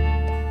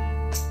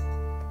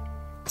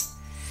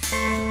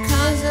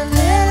 'Cause a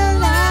little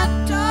lap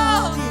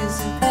dog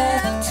isn't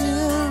meant to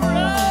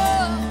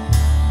run.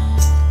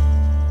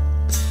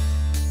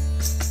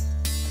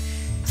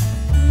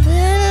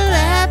 Little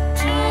lap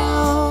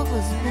dog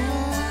was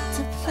meant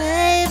to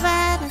play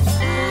by the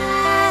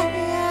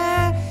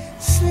fire,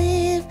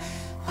 sleep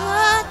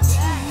or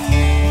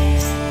tear.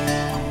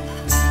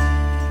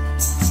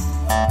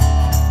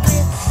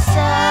 With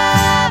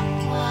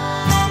someone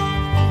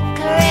you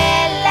could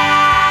rely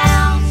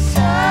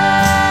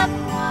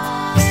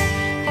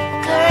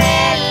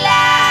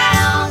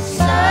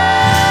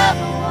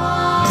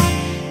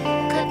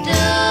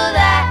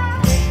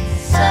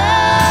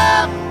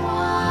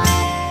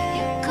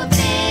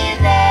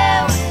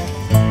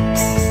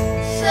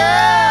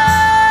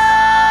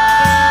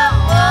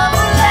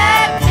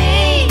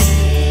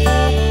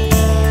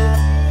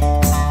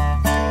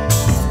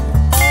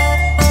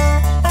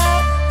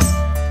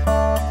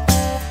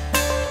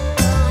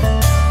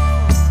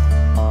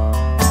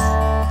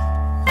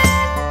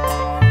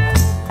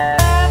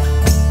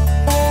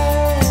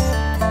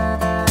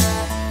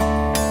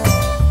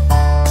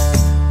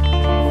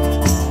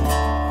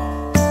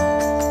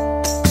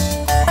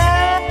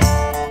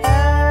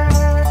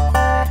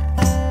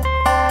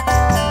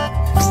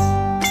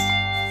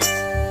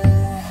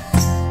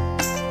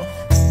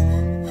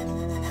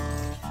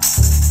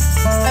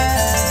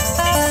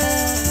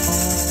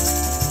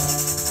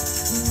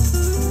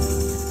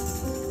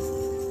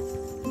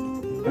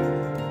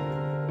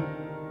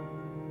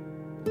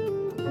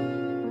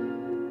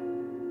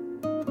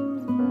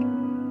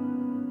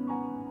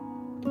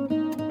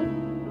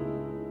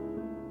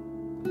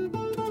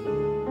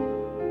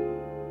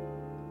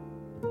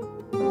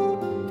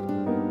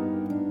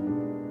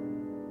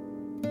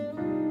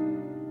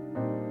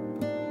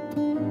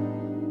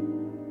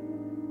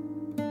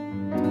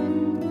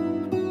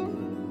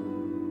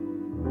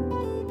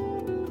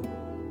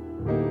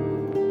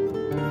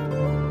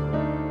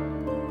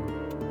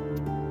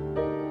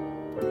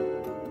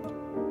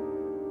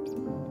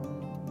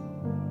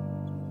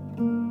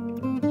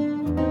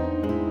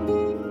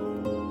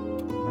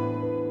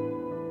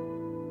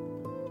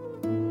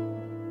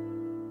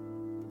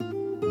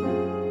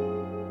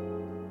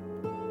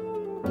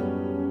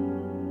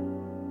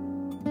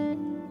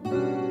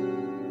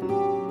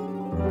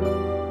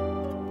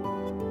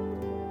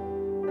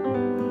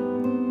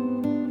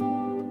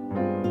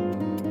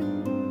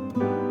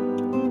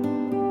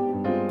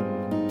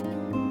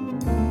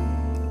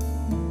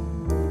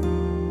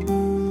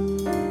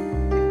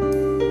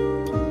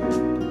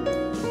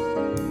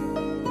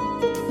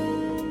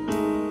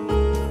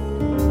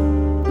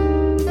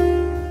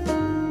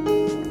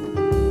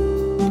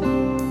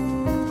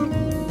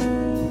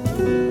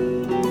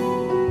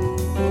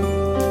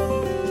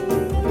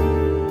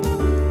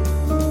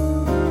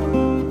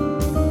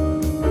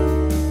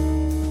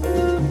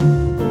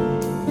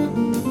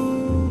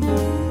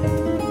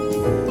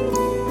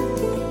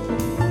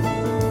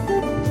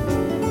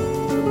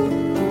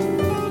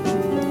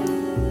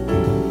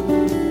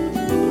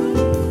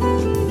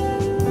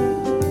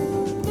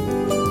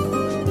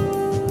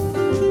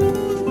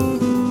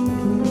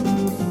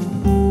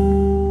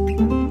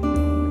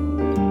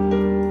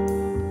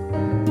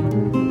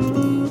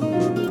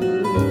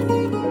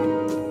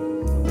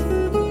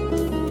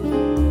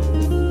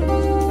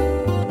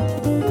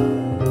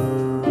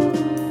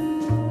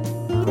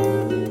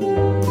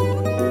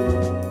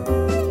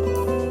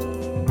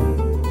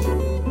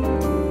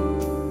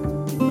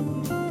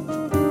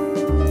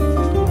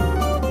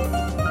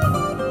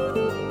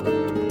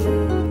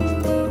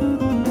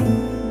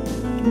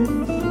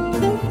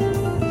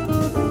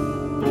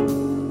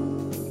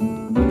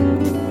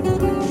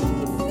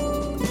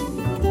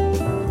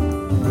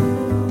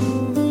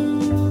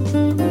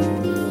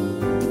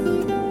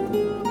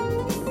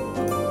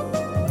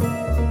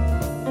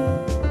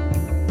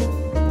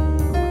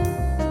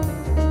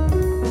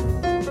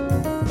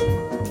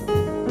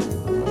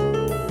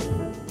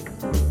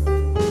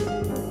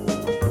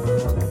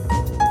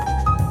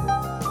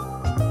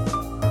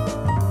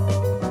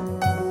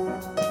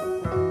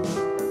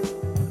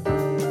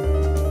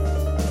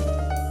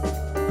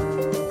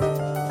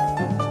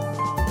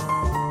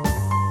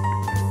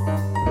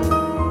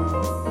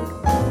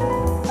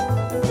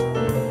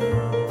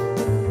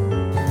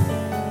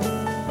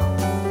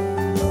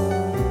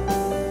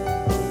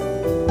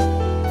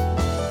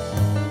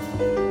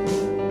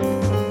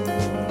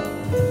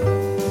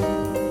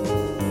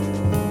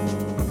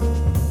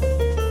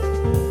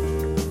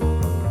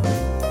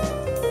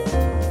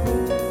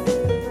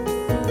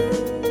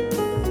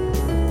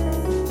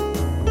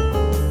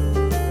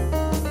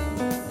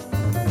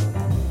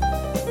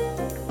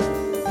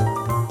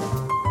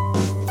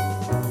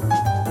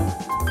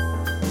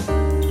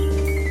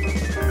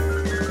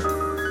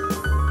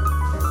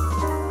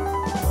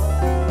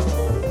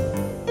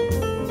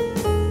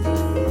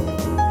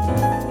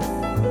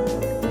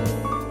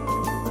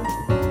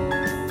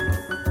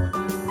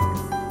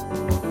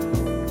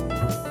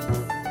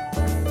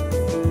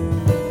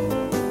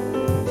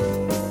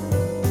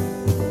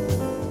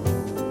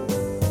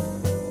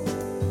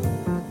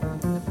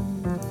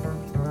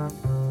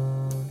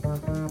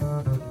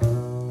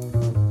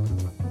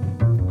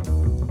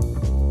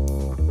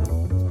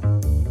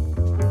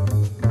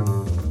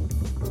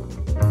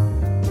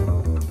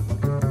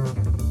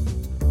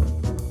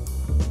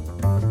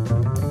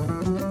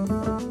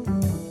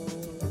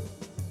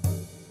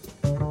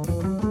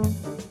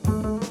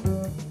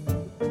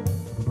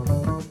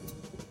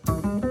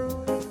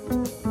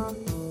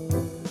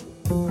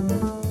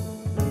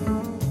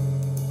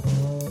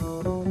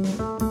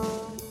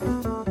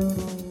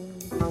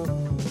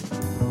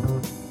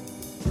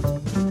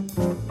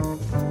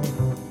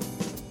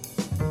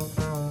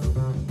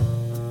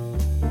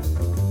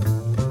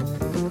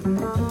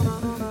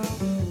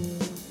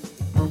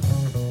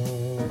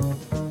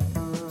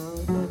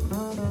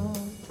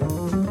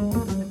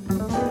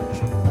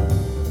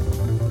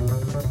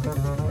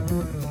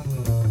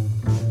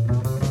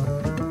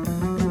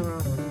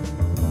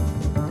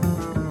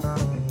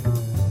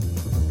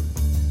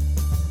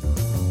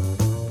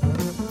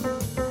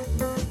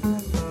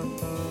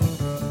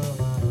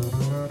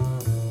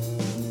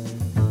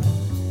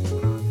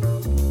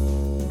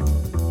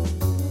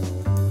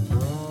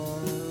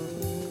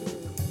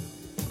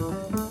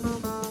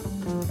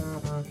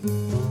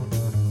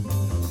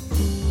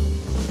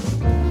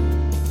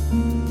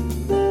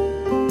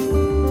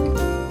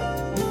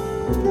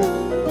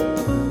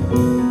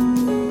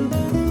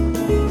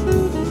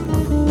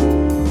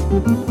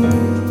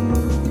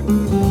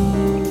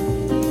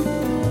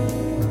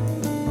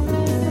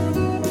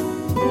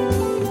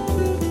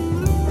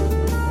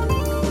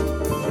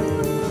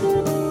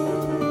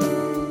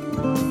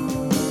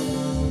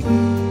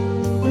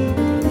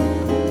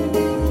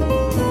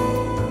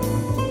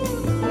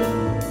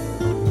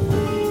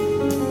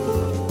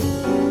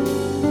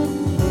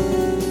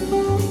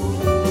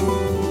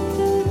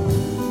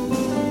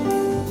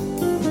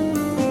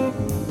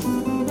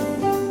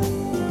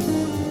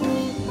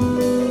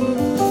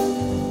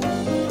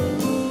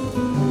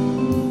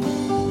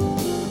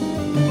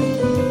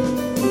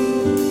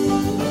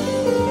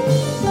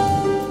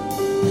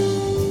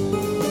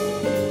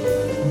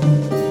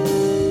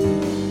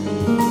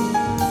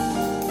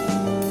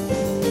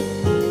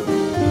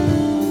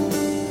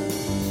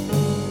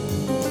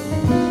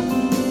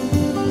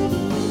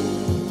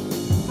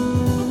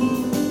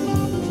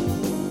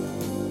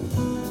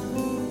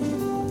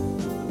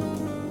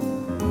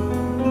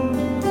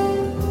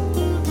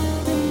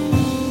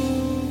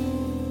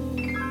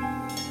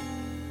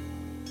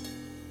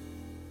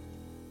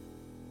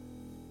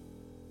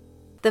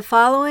The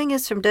following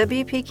is from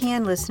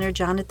WPKN listener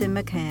Jonathan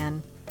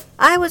McCann.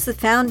 I was the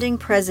founding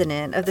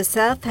president of the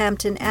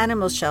Southampton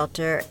Animal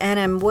Shelter and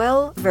am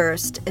well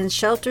versed in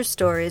shelter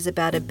stories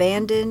about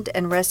abandoned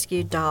and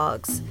rescued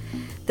dogs.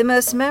 The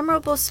most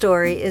memorable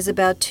story is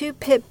about 2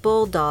 pit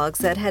bull dogs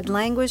that had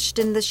languished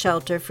in the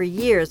shelter for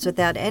years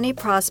without any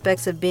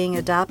prospects of being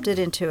adopted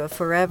into a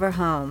forever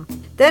home.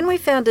 Then we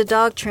found a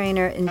dog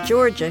trainer in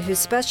Georgia who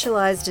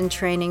specialized in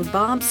training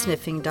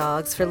bomb-sniffing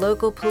dogs for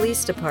local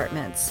police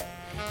departments.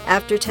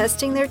 After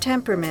testing their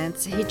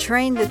temperaments, he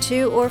trained the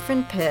 2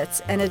 orphan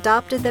pits and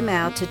adopted them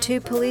out to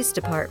 2 police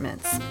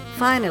departments.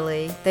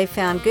 Finally, they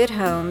found good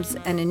homes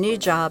and a new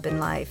job in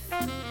life.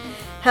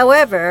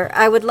 However,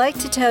 I would like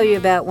to tell you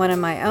about one of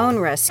my own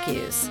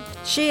rescues.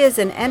 She is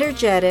an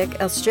energetic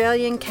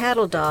Australian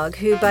cattle dog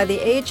who, by the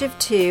age of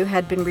 2,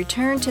 had been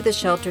returned to the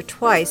shelter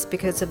twice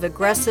because of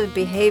aggressive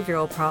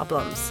behavioral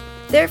problems.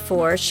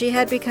 Therefore, she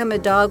had become a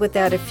dog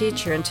without a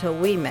future until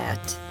we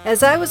met.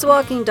 As I was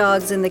walking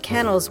dogs in the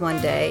kennels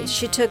one day,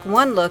 she took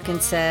one look and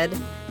said,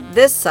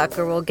 "This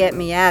sucker will get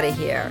me out of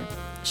here."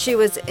 She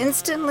was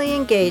instantly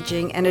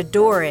engaging and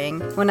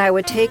adoring when I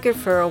would take her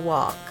for a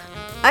walk.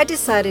 I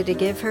decided to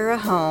give her a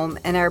home,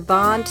 and our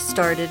bond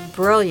started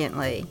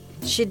brilliantly.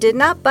 She did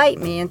not bite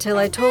me until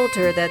I told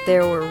her that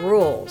there were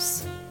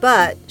rules.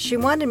 But she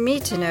wanted me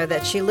to know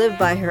that she lived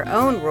by her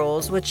own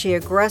rules, which she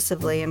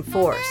aggressively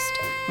enforced.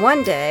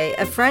 One day,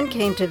 a friend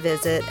came to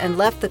visit and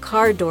left the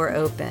car door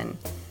open.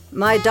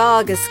 My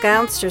dog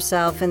ensconced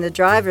herself in the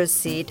driver's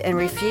seat and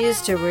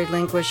refused to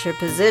relinquish her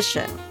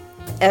position.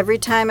 Every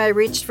time I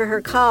reached for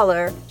her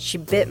collar, she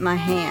bit my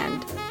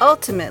hand.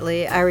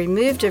 Ultimately, I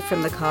removed her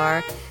from the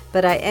car,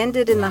 but I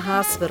ended in the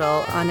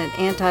hospital on an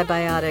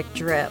antibiotic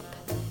drip.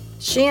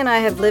 She and I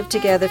have lived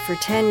together for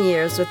 10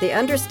 years with the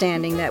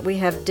understanding that we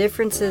have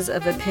differences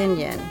of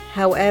opinion.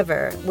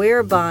 However, we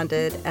are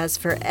bonded as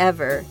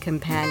forever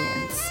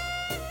companions.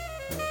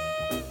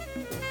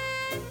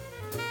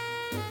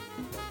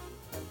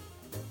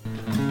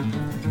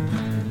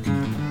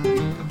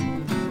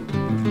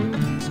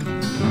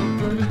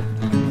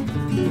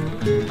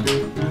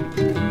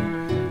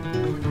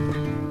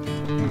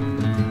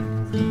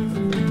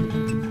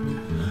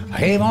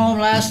 Came home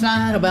last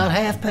night about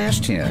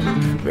 10:30.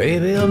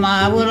 Baby of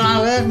mine would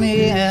not let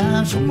me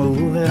in, so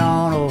move it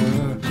on over.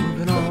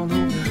 Move it on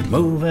over.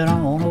 Move it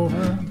on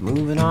over.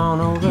 Move it on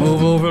over.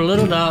 Move over,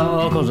 little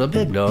dog, 'cause a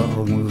big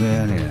dog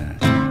moving in.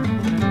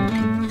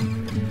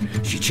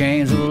 She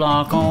changed the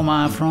lock on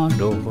my front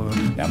door.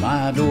 Now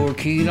my door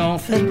key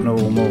don't fit no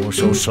more,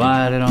 so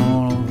slide it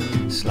on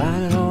over.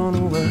 Slide it on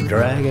over.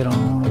 Drag it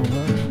on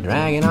over.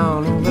 Drag it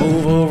on over.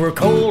 Move over,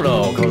 cold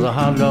dog, 'cause a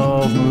hot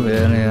dog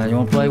moving in. You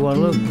wanna play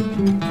one, look?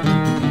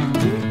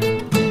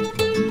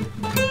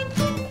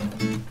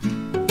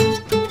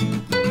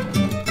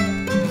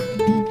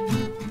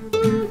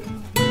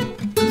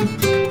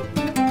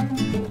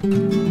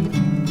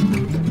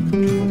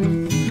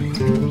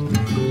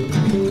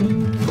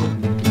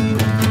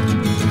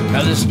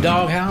 Now this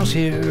doghouse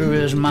here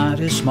is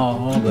mighty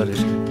small, but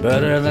it's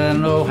better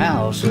than no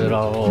house at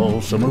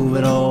all. So move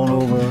it on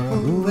over.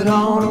 Move it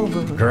on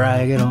over.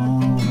 Drag it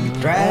on over.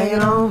 Drag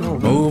it on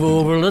over. Move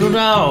over, little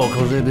dog,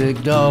 'cause the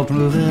big dog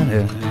moving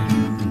in.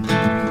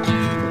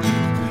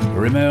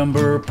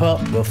 Remember, pup,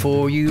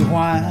 before you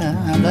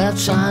whine, that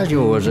side's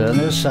yours and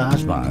this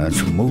side's mine.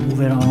 So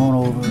move it on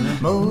over.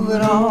 Move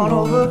it on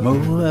over.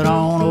 Move it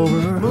on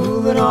over.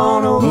 Move it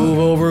on over. Move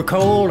over,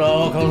 cold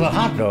dog, 'cause a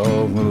hot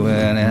dog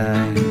moving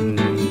in.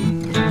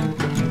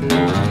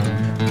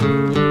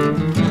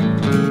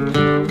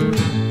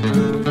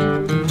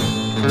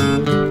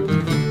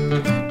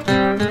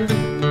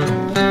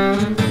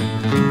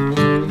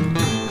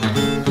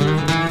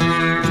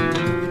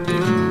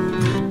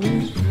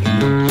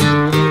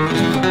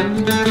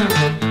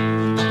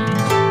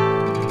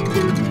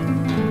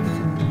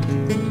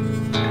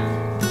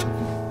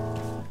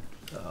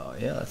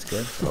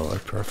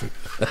 Lord,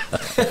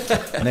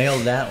 perfect.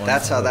 Nailed that one.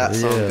 That's how that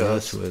song Yeah,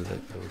 goes. that's with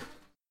it.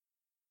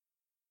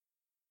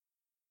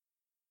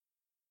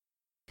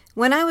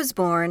 When I was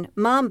born,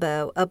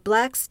 Mambo, a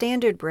black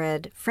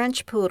standard-bred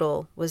French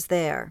poodle, was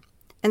there.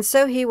 And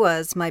so he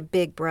was my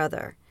big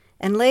brother.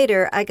 And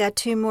later, I got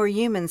 2 more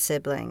human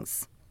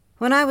siblings.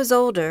 When I was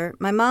older,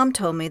 my mom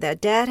told me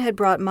that Dad had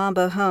brought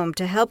Mambo home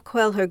to help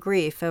quell her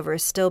grief over a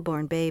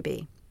stillborn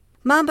baby.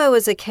 Mambo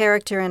was a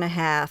character and a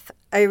half,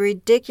 a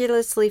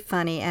ridiculously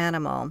funny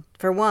animal.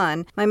 For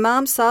one, my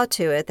mom saw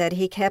to it that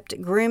he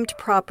kept groomed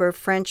proper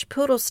French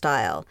poodle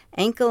style.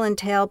 Ankle and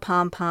tail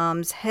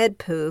pom-poms, head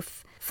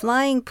poof,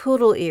 flying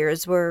poodle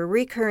ears were a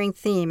recurring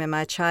theme in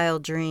my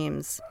child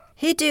dreams.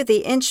 He'd do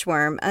the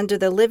inchworm under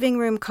the living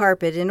room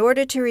carpet in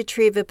order to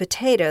retrieve a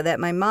potato that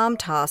my mom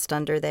tossed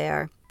under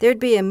there. There'd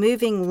be a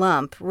moving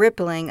lump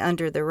rippling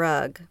under the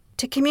rug.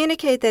 To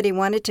communicate that he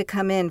wanted to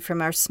come in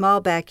from our small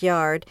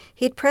backyard,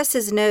 he'd press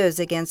his nose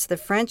against the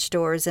French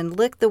doors and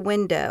lick the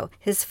window,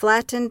 his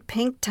flattened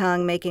pink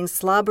tongue making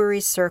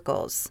slobbery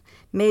circles.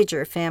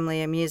 Major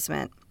family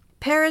amusement.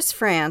 Paris,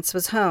 France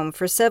was home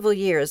for several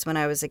years when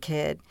I was a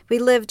kid. We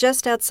lived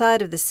just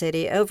outside of the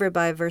city, over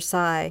by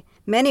Versailles.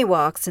 Many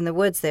walks in the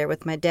woods there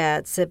with my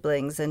dad,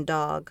 siblings, and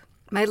dog.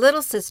 My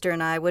little sister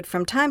and I would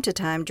from time to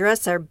time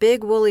dress our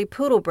big woolly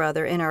poodle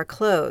brother in our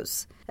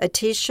clothes. A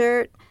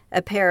t-shirt,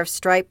 a pair of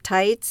striped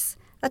tights.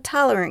 A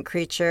tolerant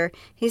creature,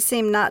 he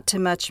seemed not to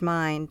much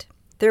mind.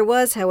 There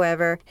was,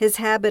 however, his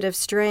habit of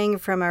straying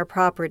from our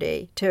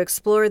property to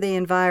explore the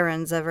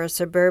environs of our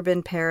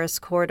suburban Paris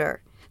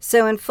quarter.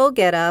 So in full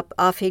get-up,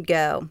 off he'd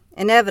go.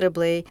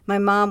 Inevitably, my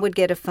mom would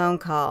get a phone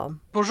call.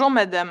 Bonjour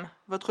madame,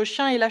 votre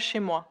chien est là chez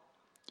moi.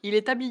 Il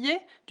est habillé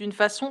d'une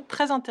façon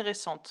très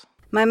intéressante.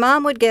 My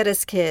mom would get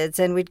us kids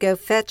and we'd go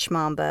fetch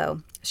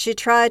Mambo. She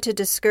tried to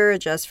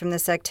discourage us from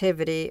this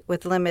activity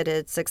with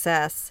limited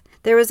success.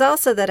 There was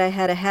also that I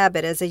had a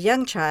habit as a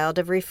young child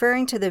of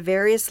referring to the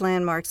various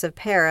landmarks of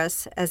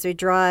Paris as we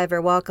drive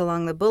or walk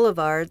along the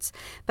boulevards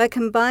by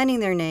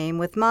combining their name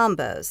with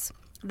Mambo's.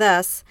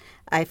 Thus,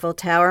 Eiffel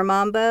Tower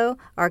Mambo,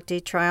 Arc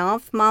de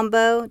Triomphe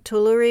Mambo,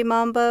 Tuileries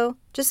Mambo,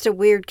 just a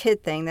weird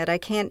kid thing that I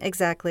can't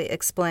exactly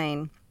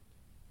explain.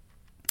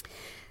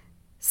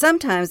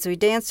 Sometimes we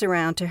danced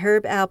around to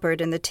Herb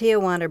Alpert and the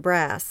Tijuana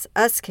Brass,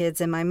 us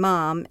kids and my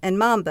mom, and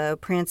Mambo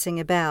prancing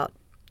about.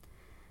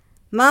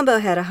 Mambo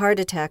had a heart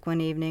attack one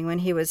evening when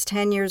he was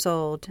 10 years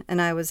old,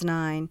 and I was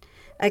 9.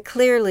 I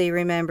clearly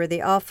remember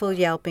the awful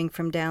yelping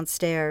from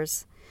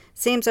downstairs.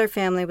 Seems our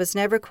family was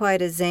never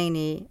quite as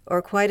zany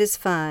or quite as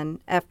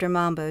fun after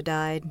Mambo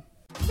died.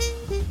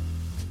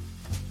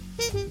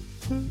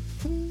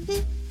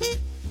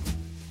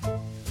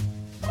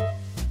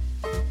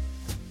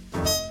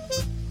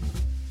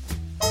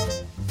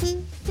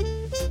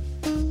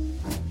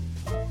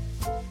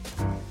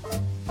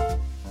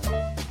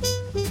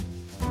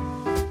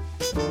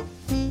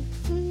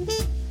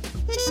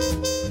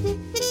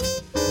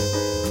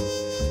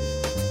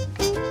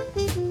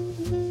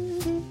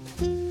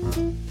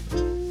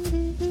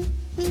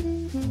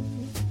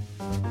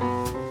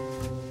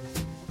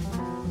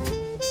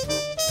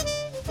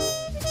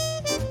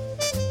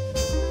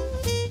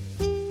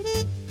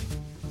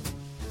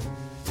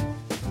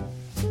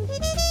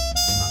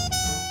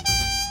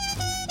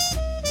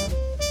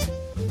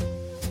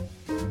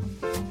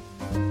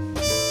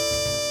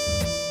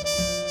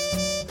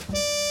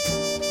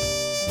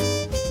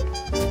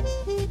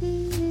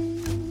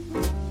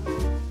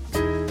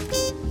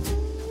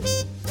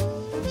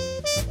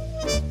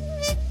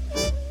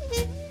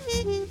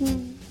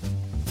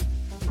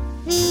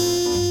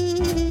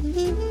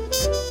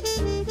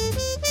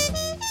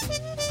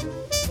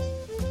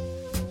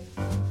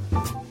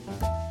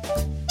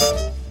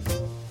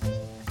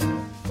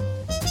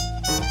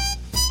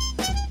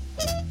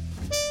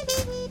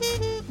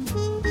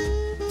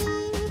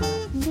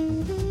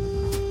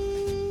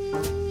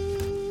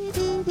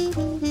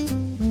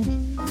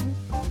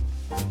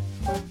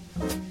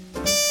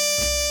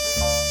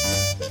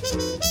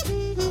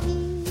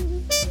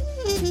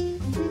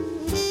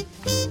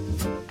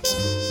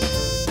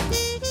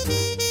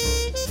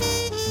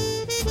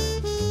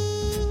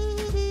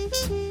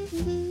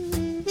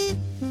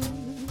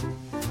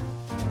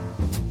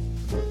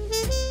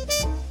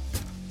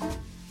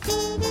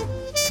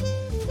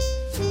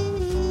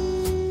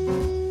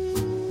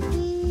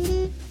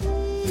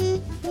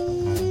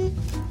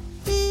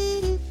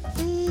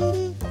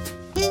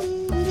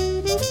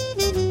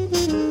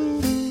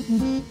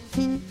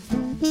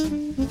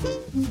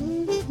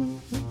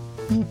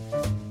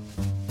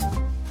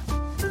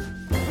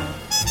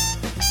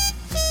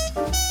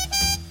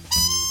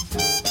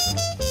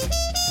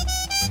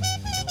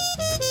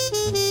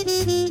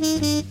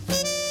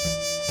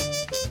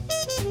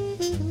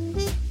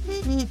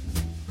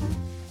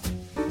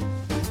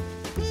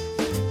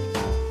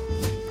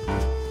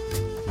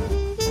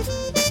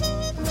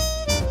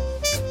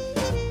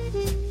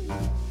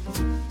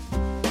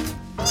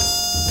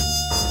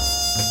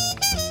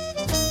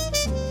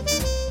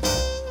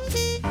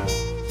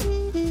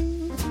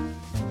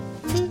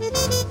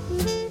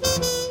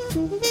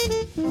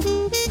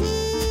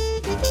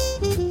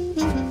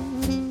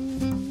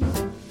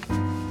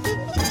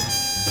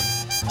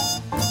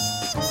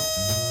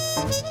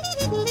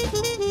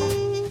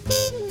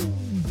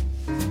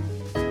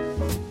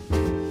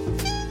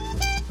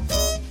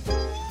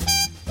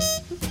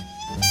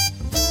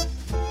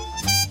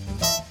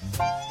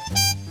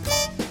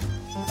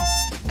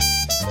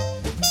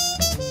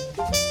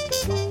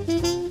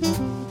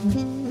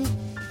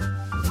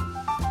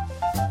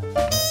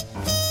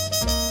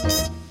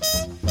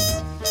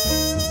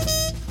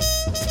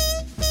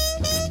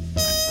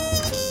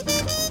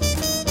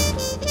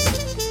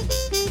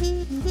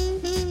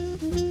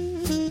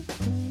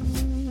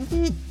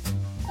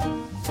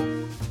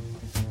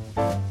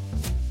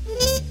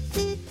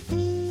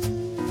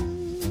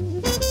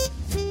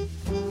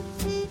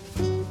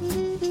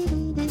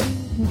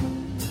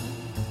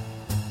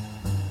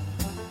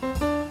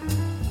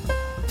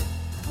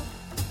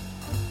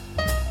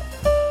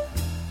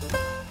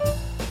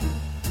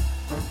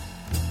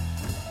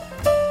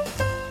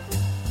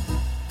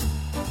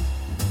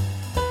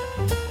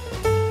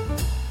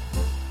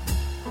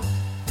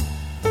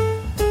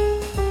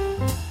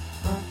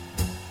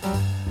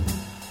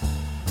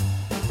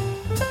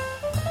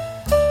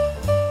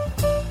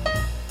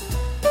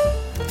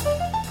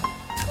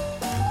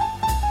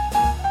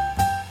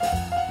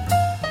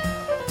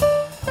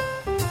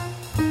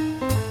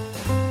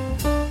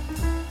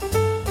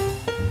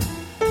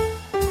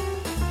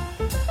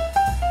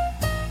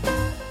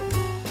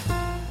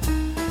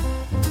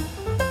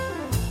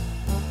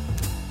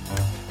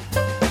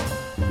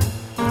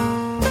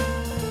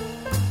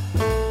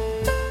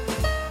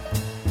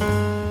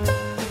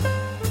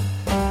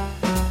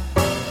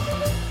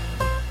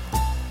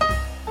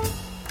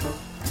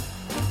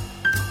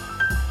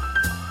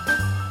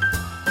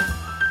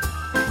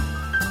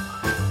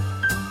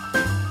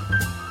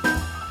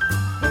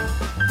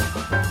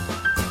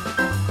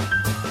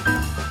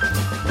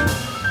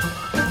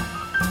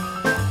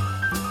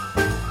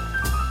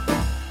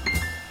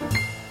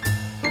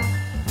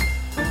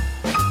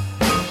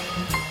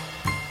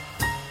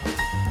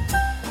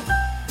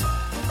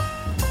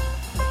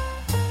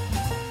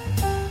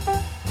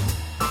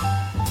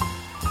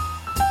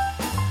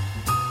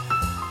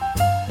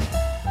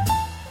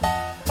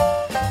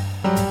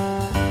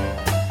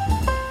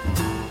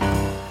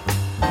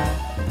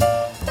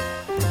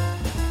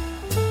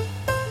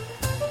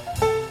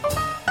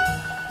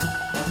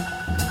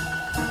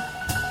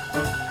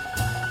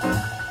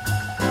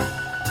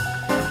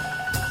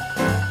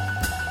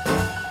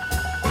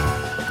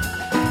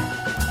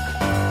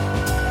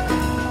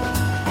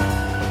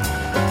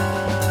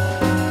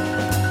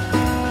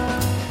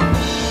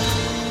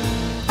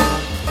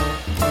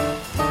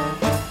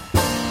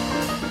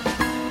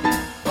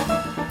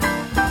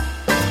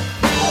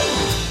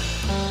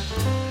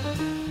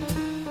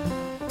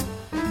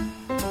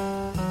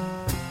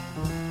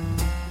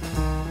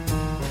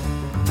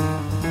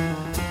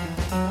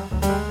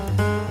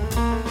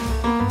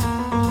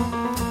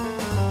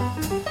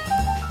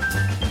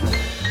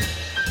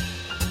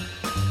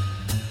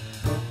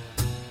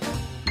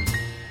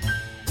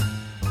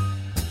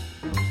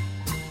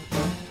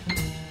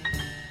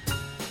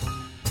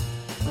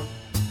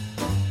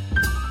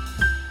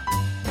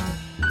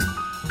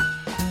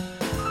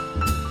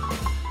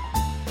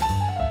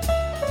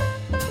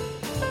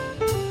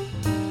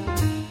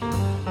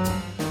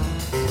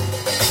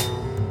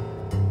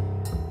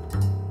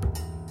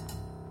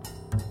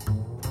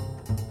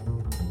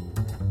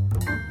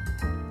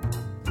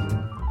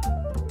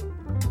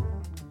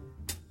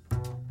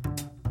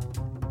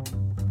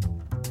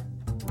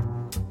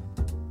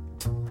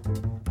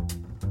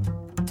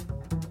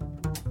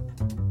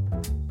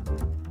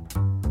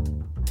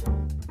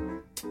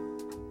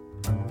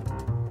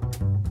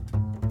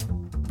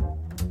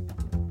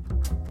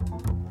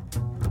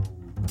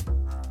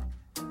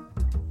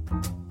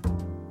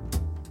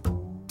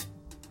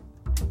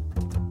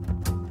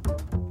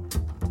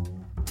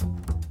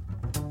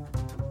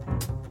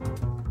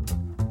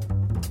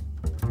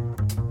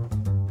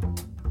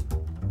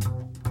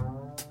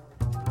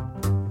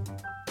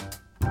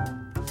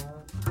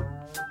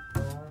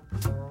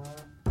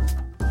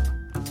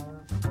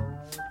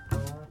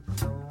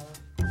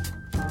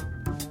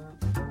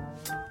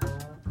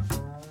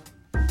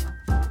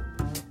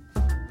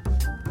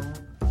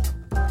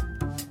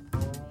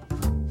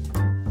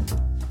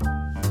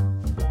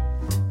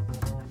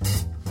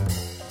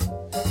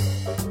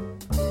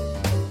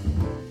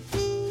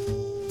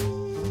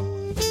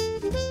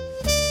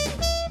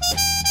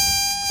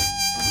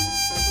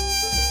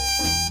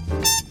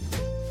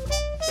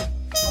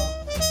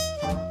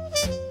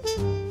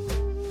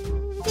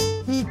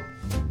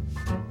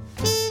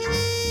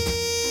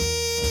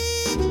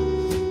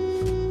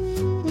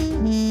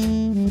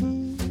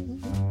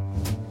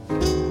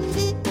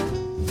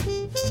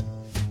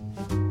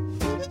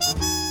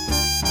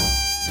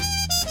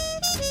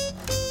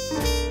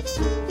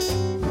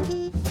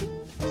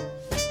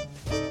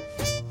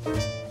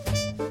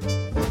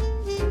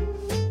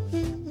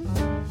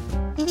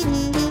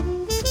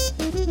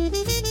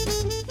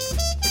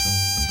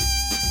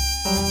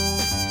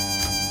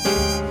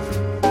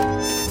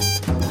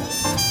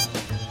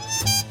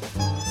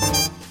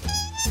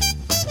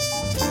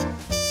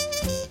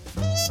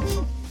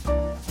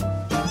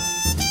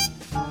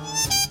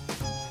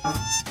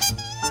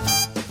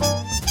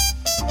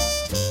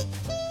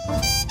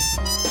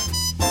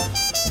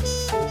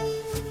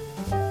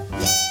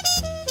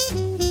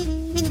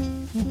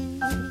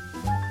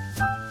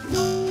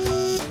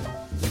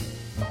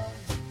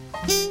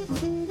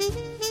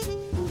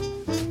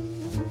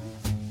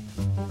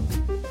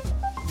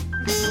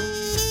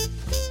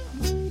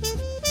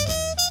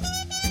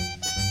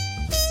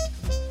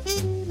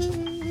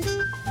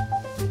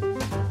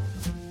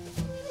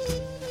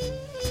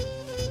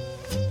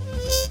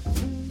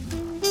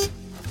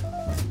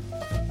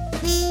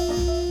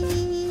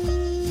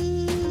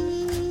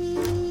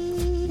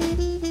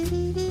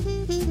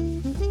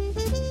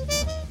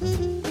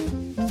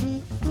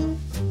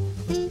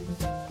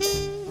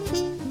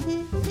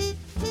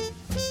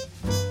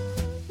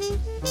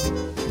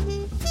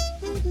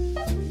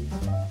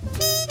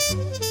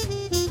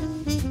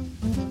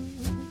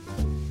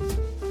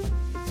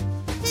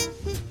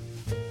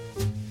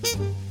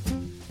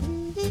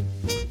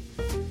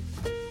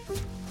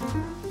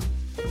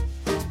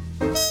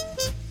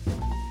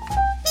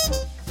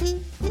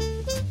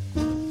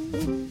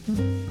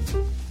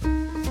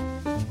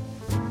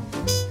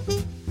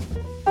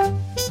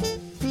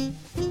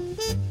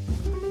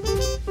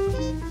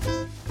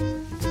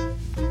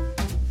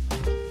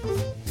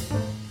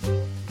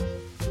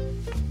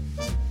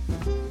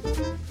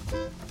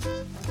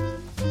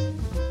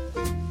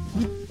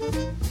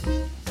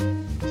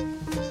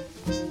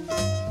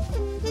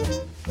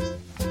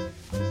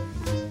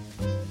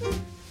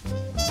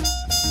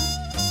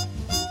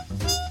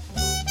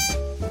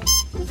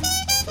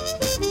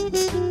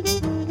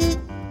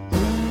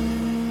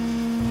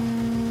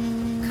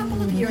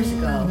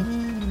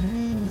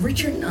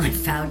 Richard and I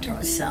found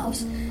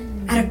ourselves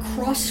at a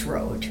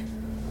crossroad.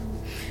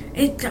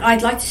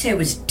 I'd like to say it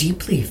was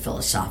deeply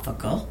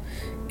philosophical.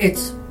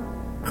 It's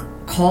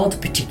called a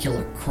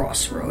particular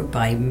crossroad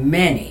by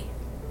many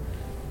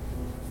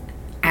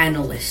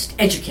analysts,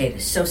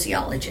 educators,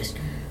 sociologists.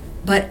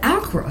 But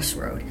our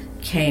crossroad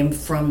came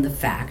from the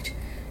fact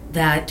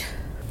that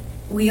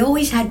we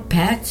always had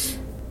pets.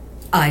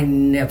 I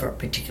never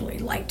particularly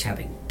liked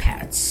having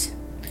pets.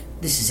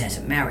 This is as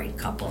a married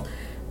couple.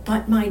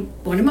 But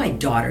one of my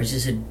daughters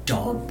is a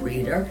dog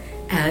breeder,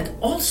 and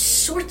all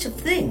sorts of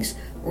things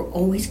were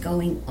always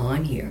going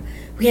on here.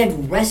 We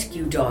had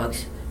rescue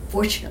dogs.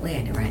 Fortunately,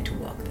 I never had to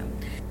walk them.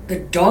 The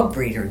dog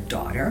breeder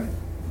daughter,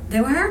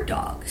 they were her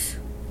dogs.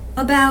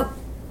 About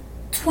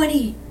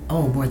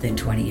more than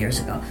 20 years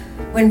ago,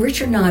 when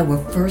Richard and I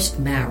were first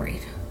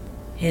married,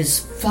 his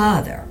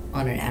father,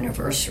 on an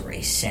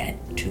anniversary, said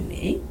to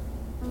me,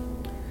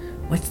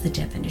 "What's the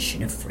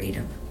definition of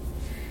freedom?"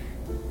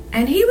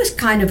 And he was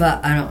kind of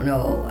a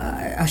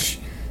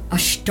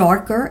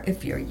starker,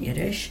 if you're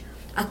Yiddish,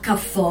 a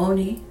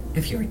caffone,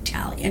 if you're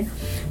Italian.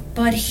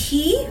 But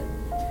he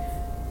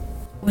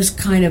was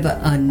kind of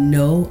a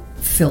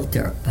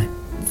no-filter, but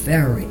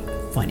very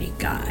funny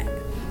guy.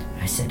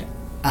 I said,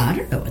 "I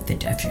don't know what the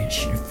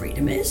definition of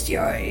freedom is. You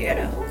got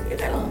a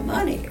lot of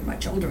money, you're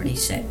much older." And he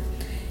said,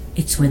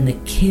 "It's when the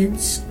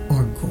kids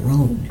are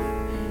grown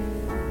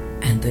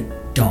and the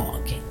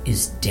dog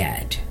is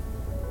dead."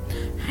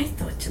 I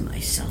thought to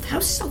myself, how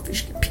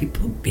selfish can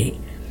people be?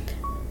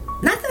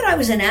 Not that I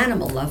was an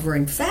animal lover.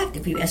 In fact,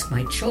 if you ask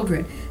my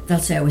children, they'll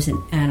say I was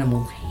an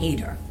animal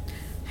hater.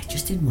 I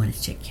just didn't want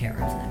to take care of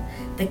them.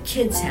 The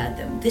kids had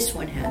them. This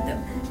one had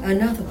them.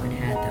 Another one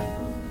had them.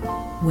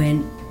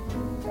 When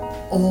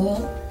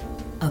all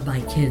of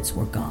my kids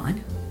were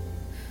gone,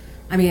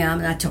 I mean,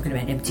 I'm not talking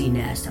about empty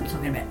nest. I'm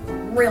talking about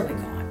really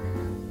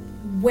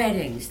gone.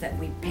 Weddings that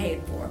we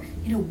paid for,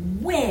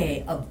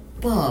 way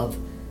above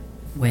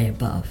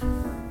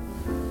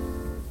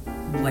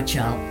what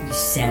shall we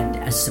send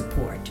as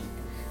support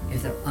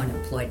if they're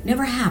unemployed.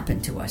 Never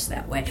happened to us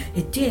that way.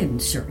 It did in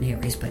certain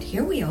areas, but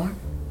here we are,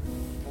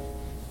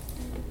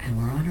 and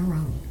we're on our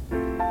own.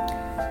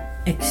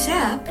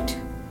 Except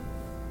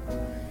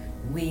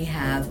we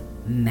have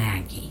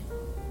Maggie.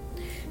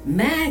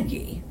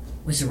 Maggie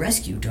was a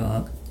rescue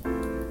dog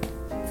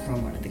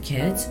from one of the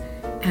kids,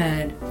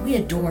 and we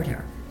adored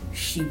her.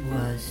 She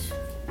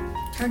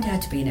turned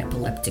out to be an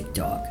epileptic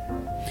dog.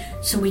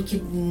 So we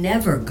could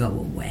never go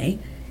away,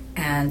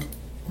 and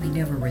we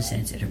never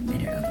resented a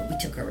minute of it. We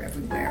took her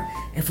everywhere.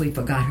 If we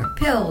forgot her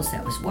pills,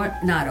 that was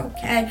not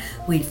okay.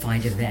 We'd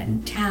find a vet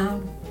in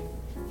town.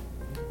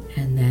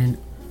 And then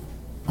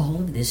all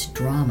of this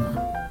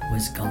drama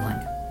was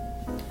gone.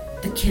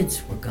 The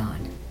kids were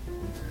gone.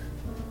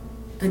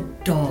 The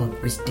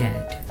dog was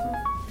dead.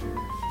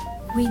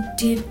 We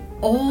did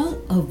all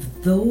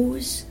of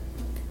those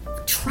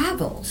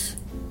travels,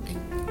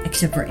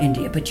 except for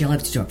India, but you'll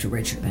have to talk to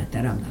Richard about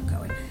that. I'm not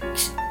going.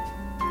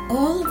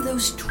 All of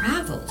those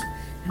travels.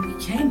 And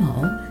we came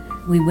home.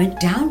 We went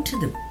down to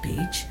the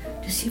beach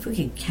to see if we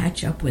could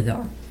catch up with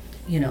our,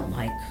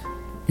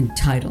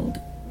 entitled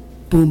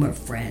boomer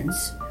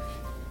friends.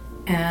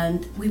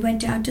 And we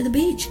went down to the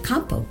beach,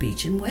 Campo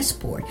Beach in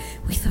Westport.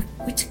 We thought,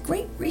 it's a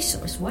great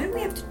resource. Why do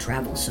we have to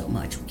travel so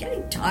much? We're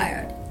getting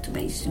tired. Too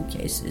many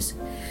suitcases.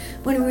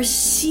 When we were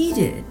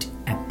seated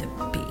at the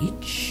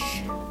beach,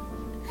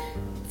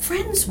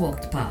 friends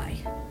walked by.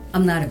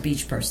 I'm not a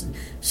beach person,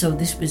 so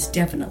this was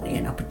definitely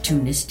an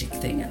opportunistic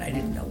thing, and I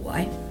didn't know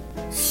why.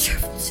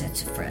 Several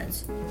sets of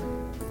friends.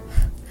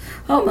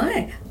 Oh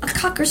my, a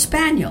Cocker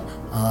Spaniel,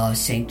 a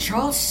St.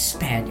 Charles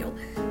Spaniel,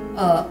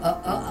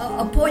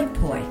 a Poi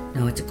Poi,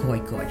 no, it's a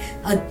Koi Koi,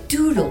 a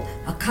Doodle,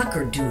 a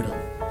Cocker Doodle.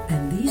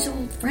 And these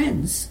old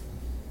friends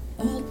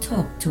all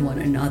talked to one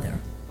another.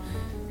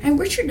 And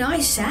Richard and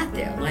I sat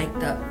there like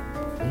the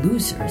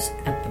losers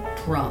at the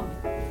prom.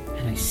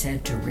 And I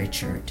said to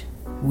Richard,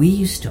 we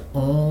used to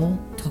all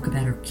talk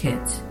about our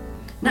kids.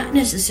 Not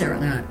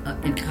necessarily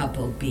in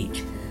Campo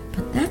Beach,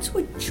 but that's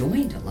what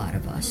joined a lot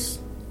of us.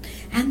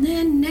 And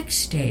then next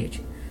stage,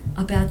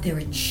 about their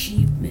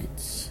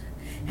achievements.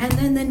 And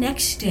then the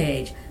next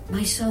stage,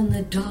 my son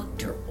the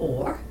doctor,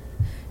 or,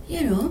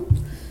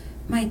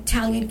 my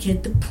Italian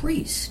kid the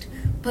priest.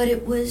 But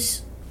that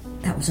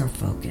was our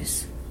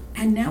focus.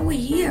 And now we're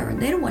here, and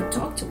they don't want to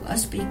talk to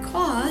us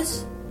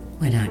because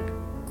we're not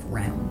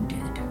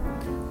grounded.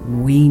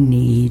 We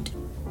need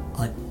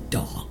a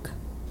dog.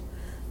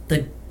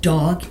 The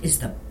dog is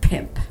the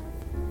pimp.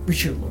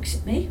 Richard looks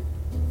at me.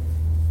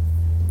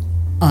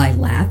 I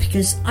laugh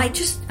because I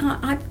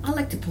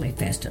like to play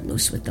fast and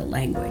loose with the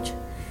language.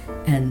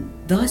 And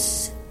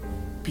thus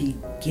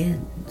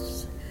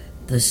begins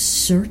the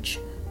search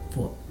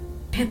for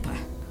Pippa,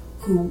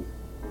 who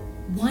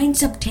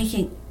winds up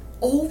taking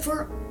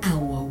over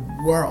our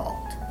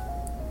world.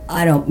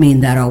 I don't mean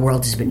that our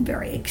world has been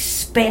very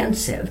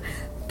expansive,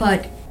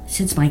 but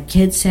since my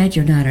kid said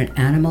you're not an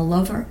animal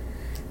lover,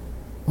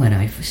 when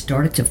I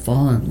started to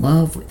fall in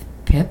love with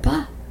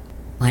Pippa,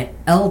 my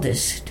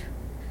eldest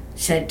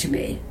said to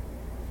me,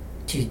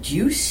 Did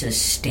you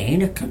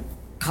sustain a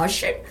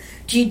concussion?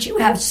 Did you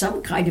have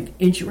some kind of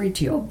injury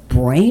to your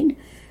brain?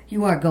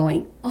 You are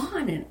going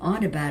on and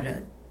on about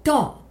a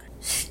dog.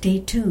 Stay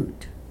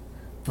tuned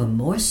for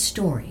more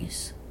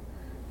stories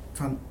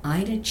from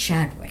Ina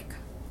Chadwick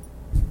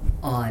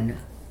on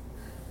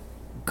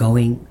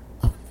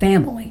a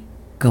family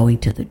going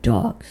to the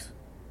dogs.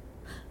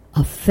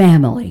 A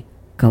family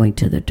going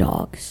to the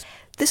dogs.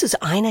 This is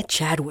Ina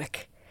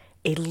Chadwick,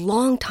 a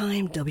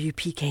longtime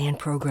WPKN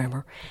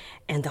programmer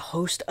and the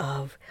host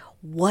of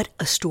What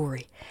a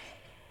Story.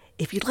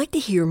 If you'd like to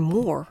hear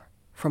more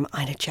from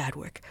Ina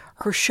Chadwick,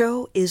 her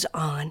show is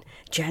on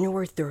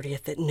January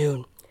 30th at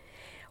noon.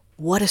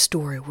 What a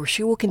Story, where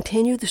she will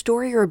continue the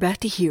story you're about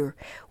to hear,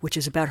 which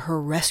is about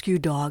her rescue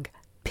dog,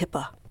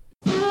 Pippa.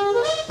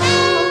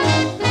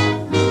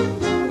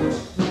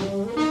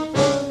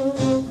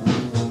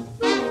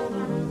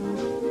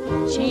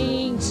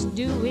 Chinks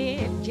do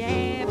it,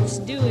 Japs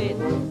do it,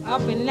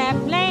 up in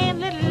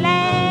Lapland, little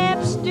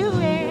Laps do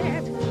it.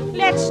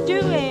 Let's do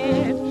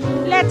it,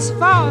 let's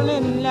fall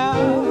in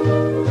love.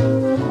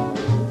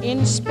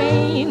 In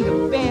Spain,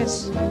 the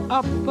best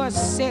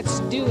opposites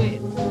do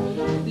it.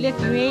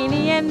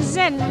 Lithuanians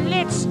and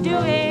let's do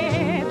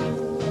it,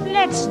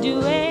 let's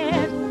do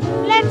it,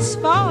 let's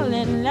fall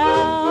in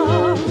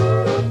love.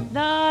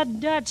 The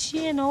Dutch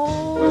in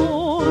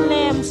old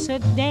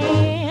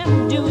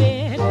Amsterdam do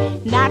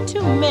it, not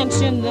to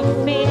mention the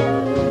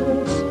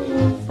Finns.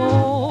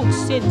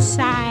 Folks in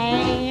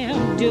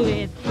Siam do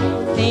it.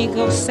 Think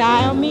of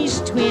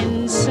Siamese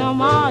twins,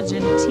 some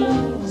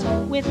Argentines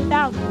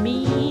without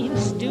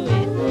means do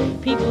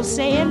it. People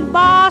say in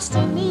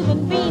Boston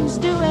even beans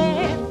do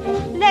it.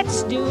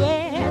 Let's do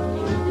it,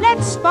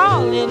 let's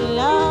fall in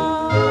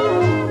love.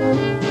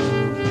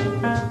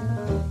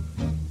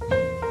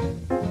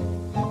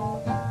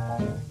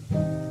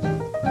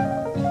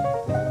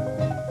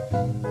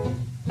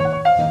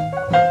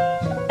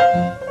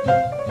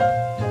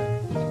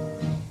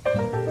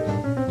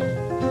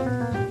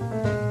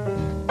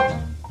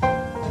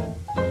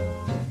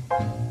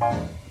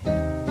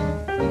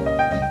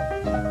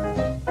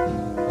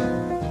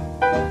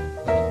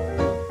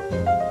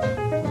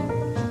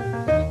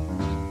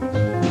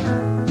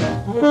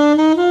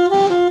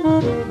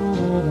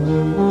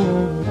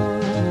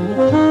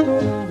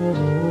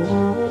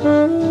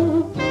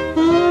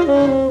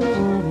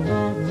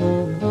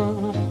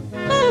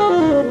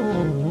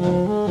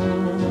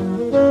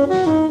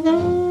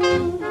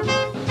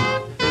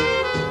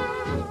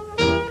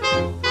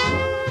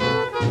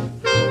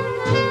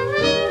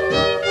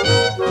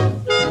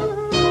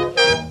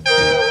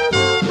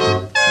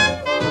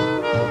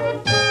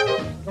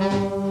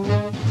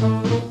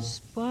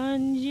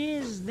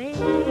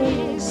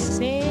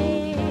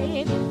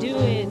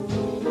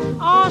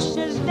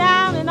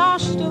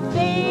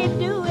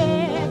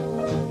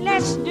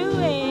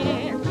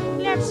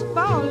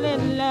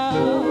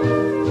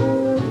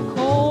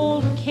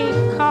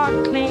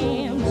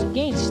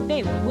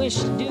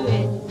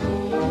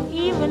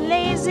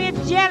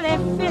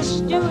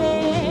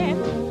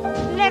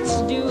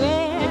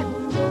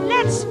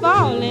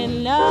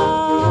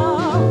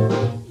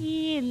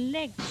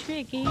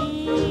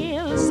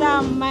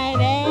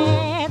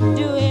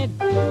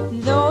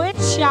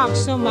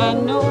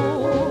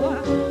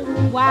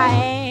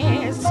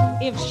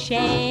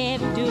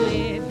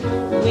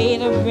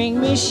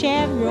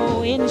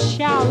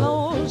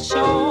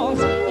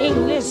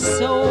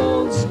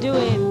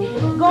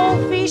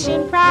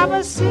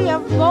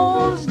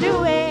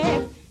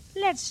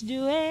 Let's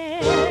do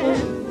it,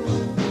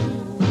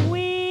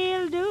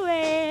 we'll do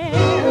it,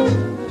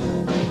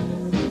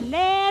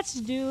 let's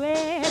do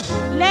it,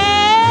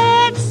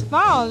 let's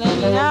fall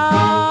in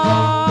love.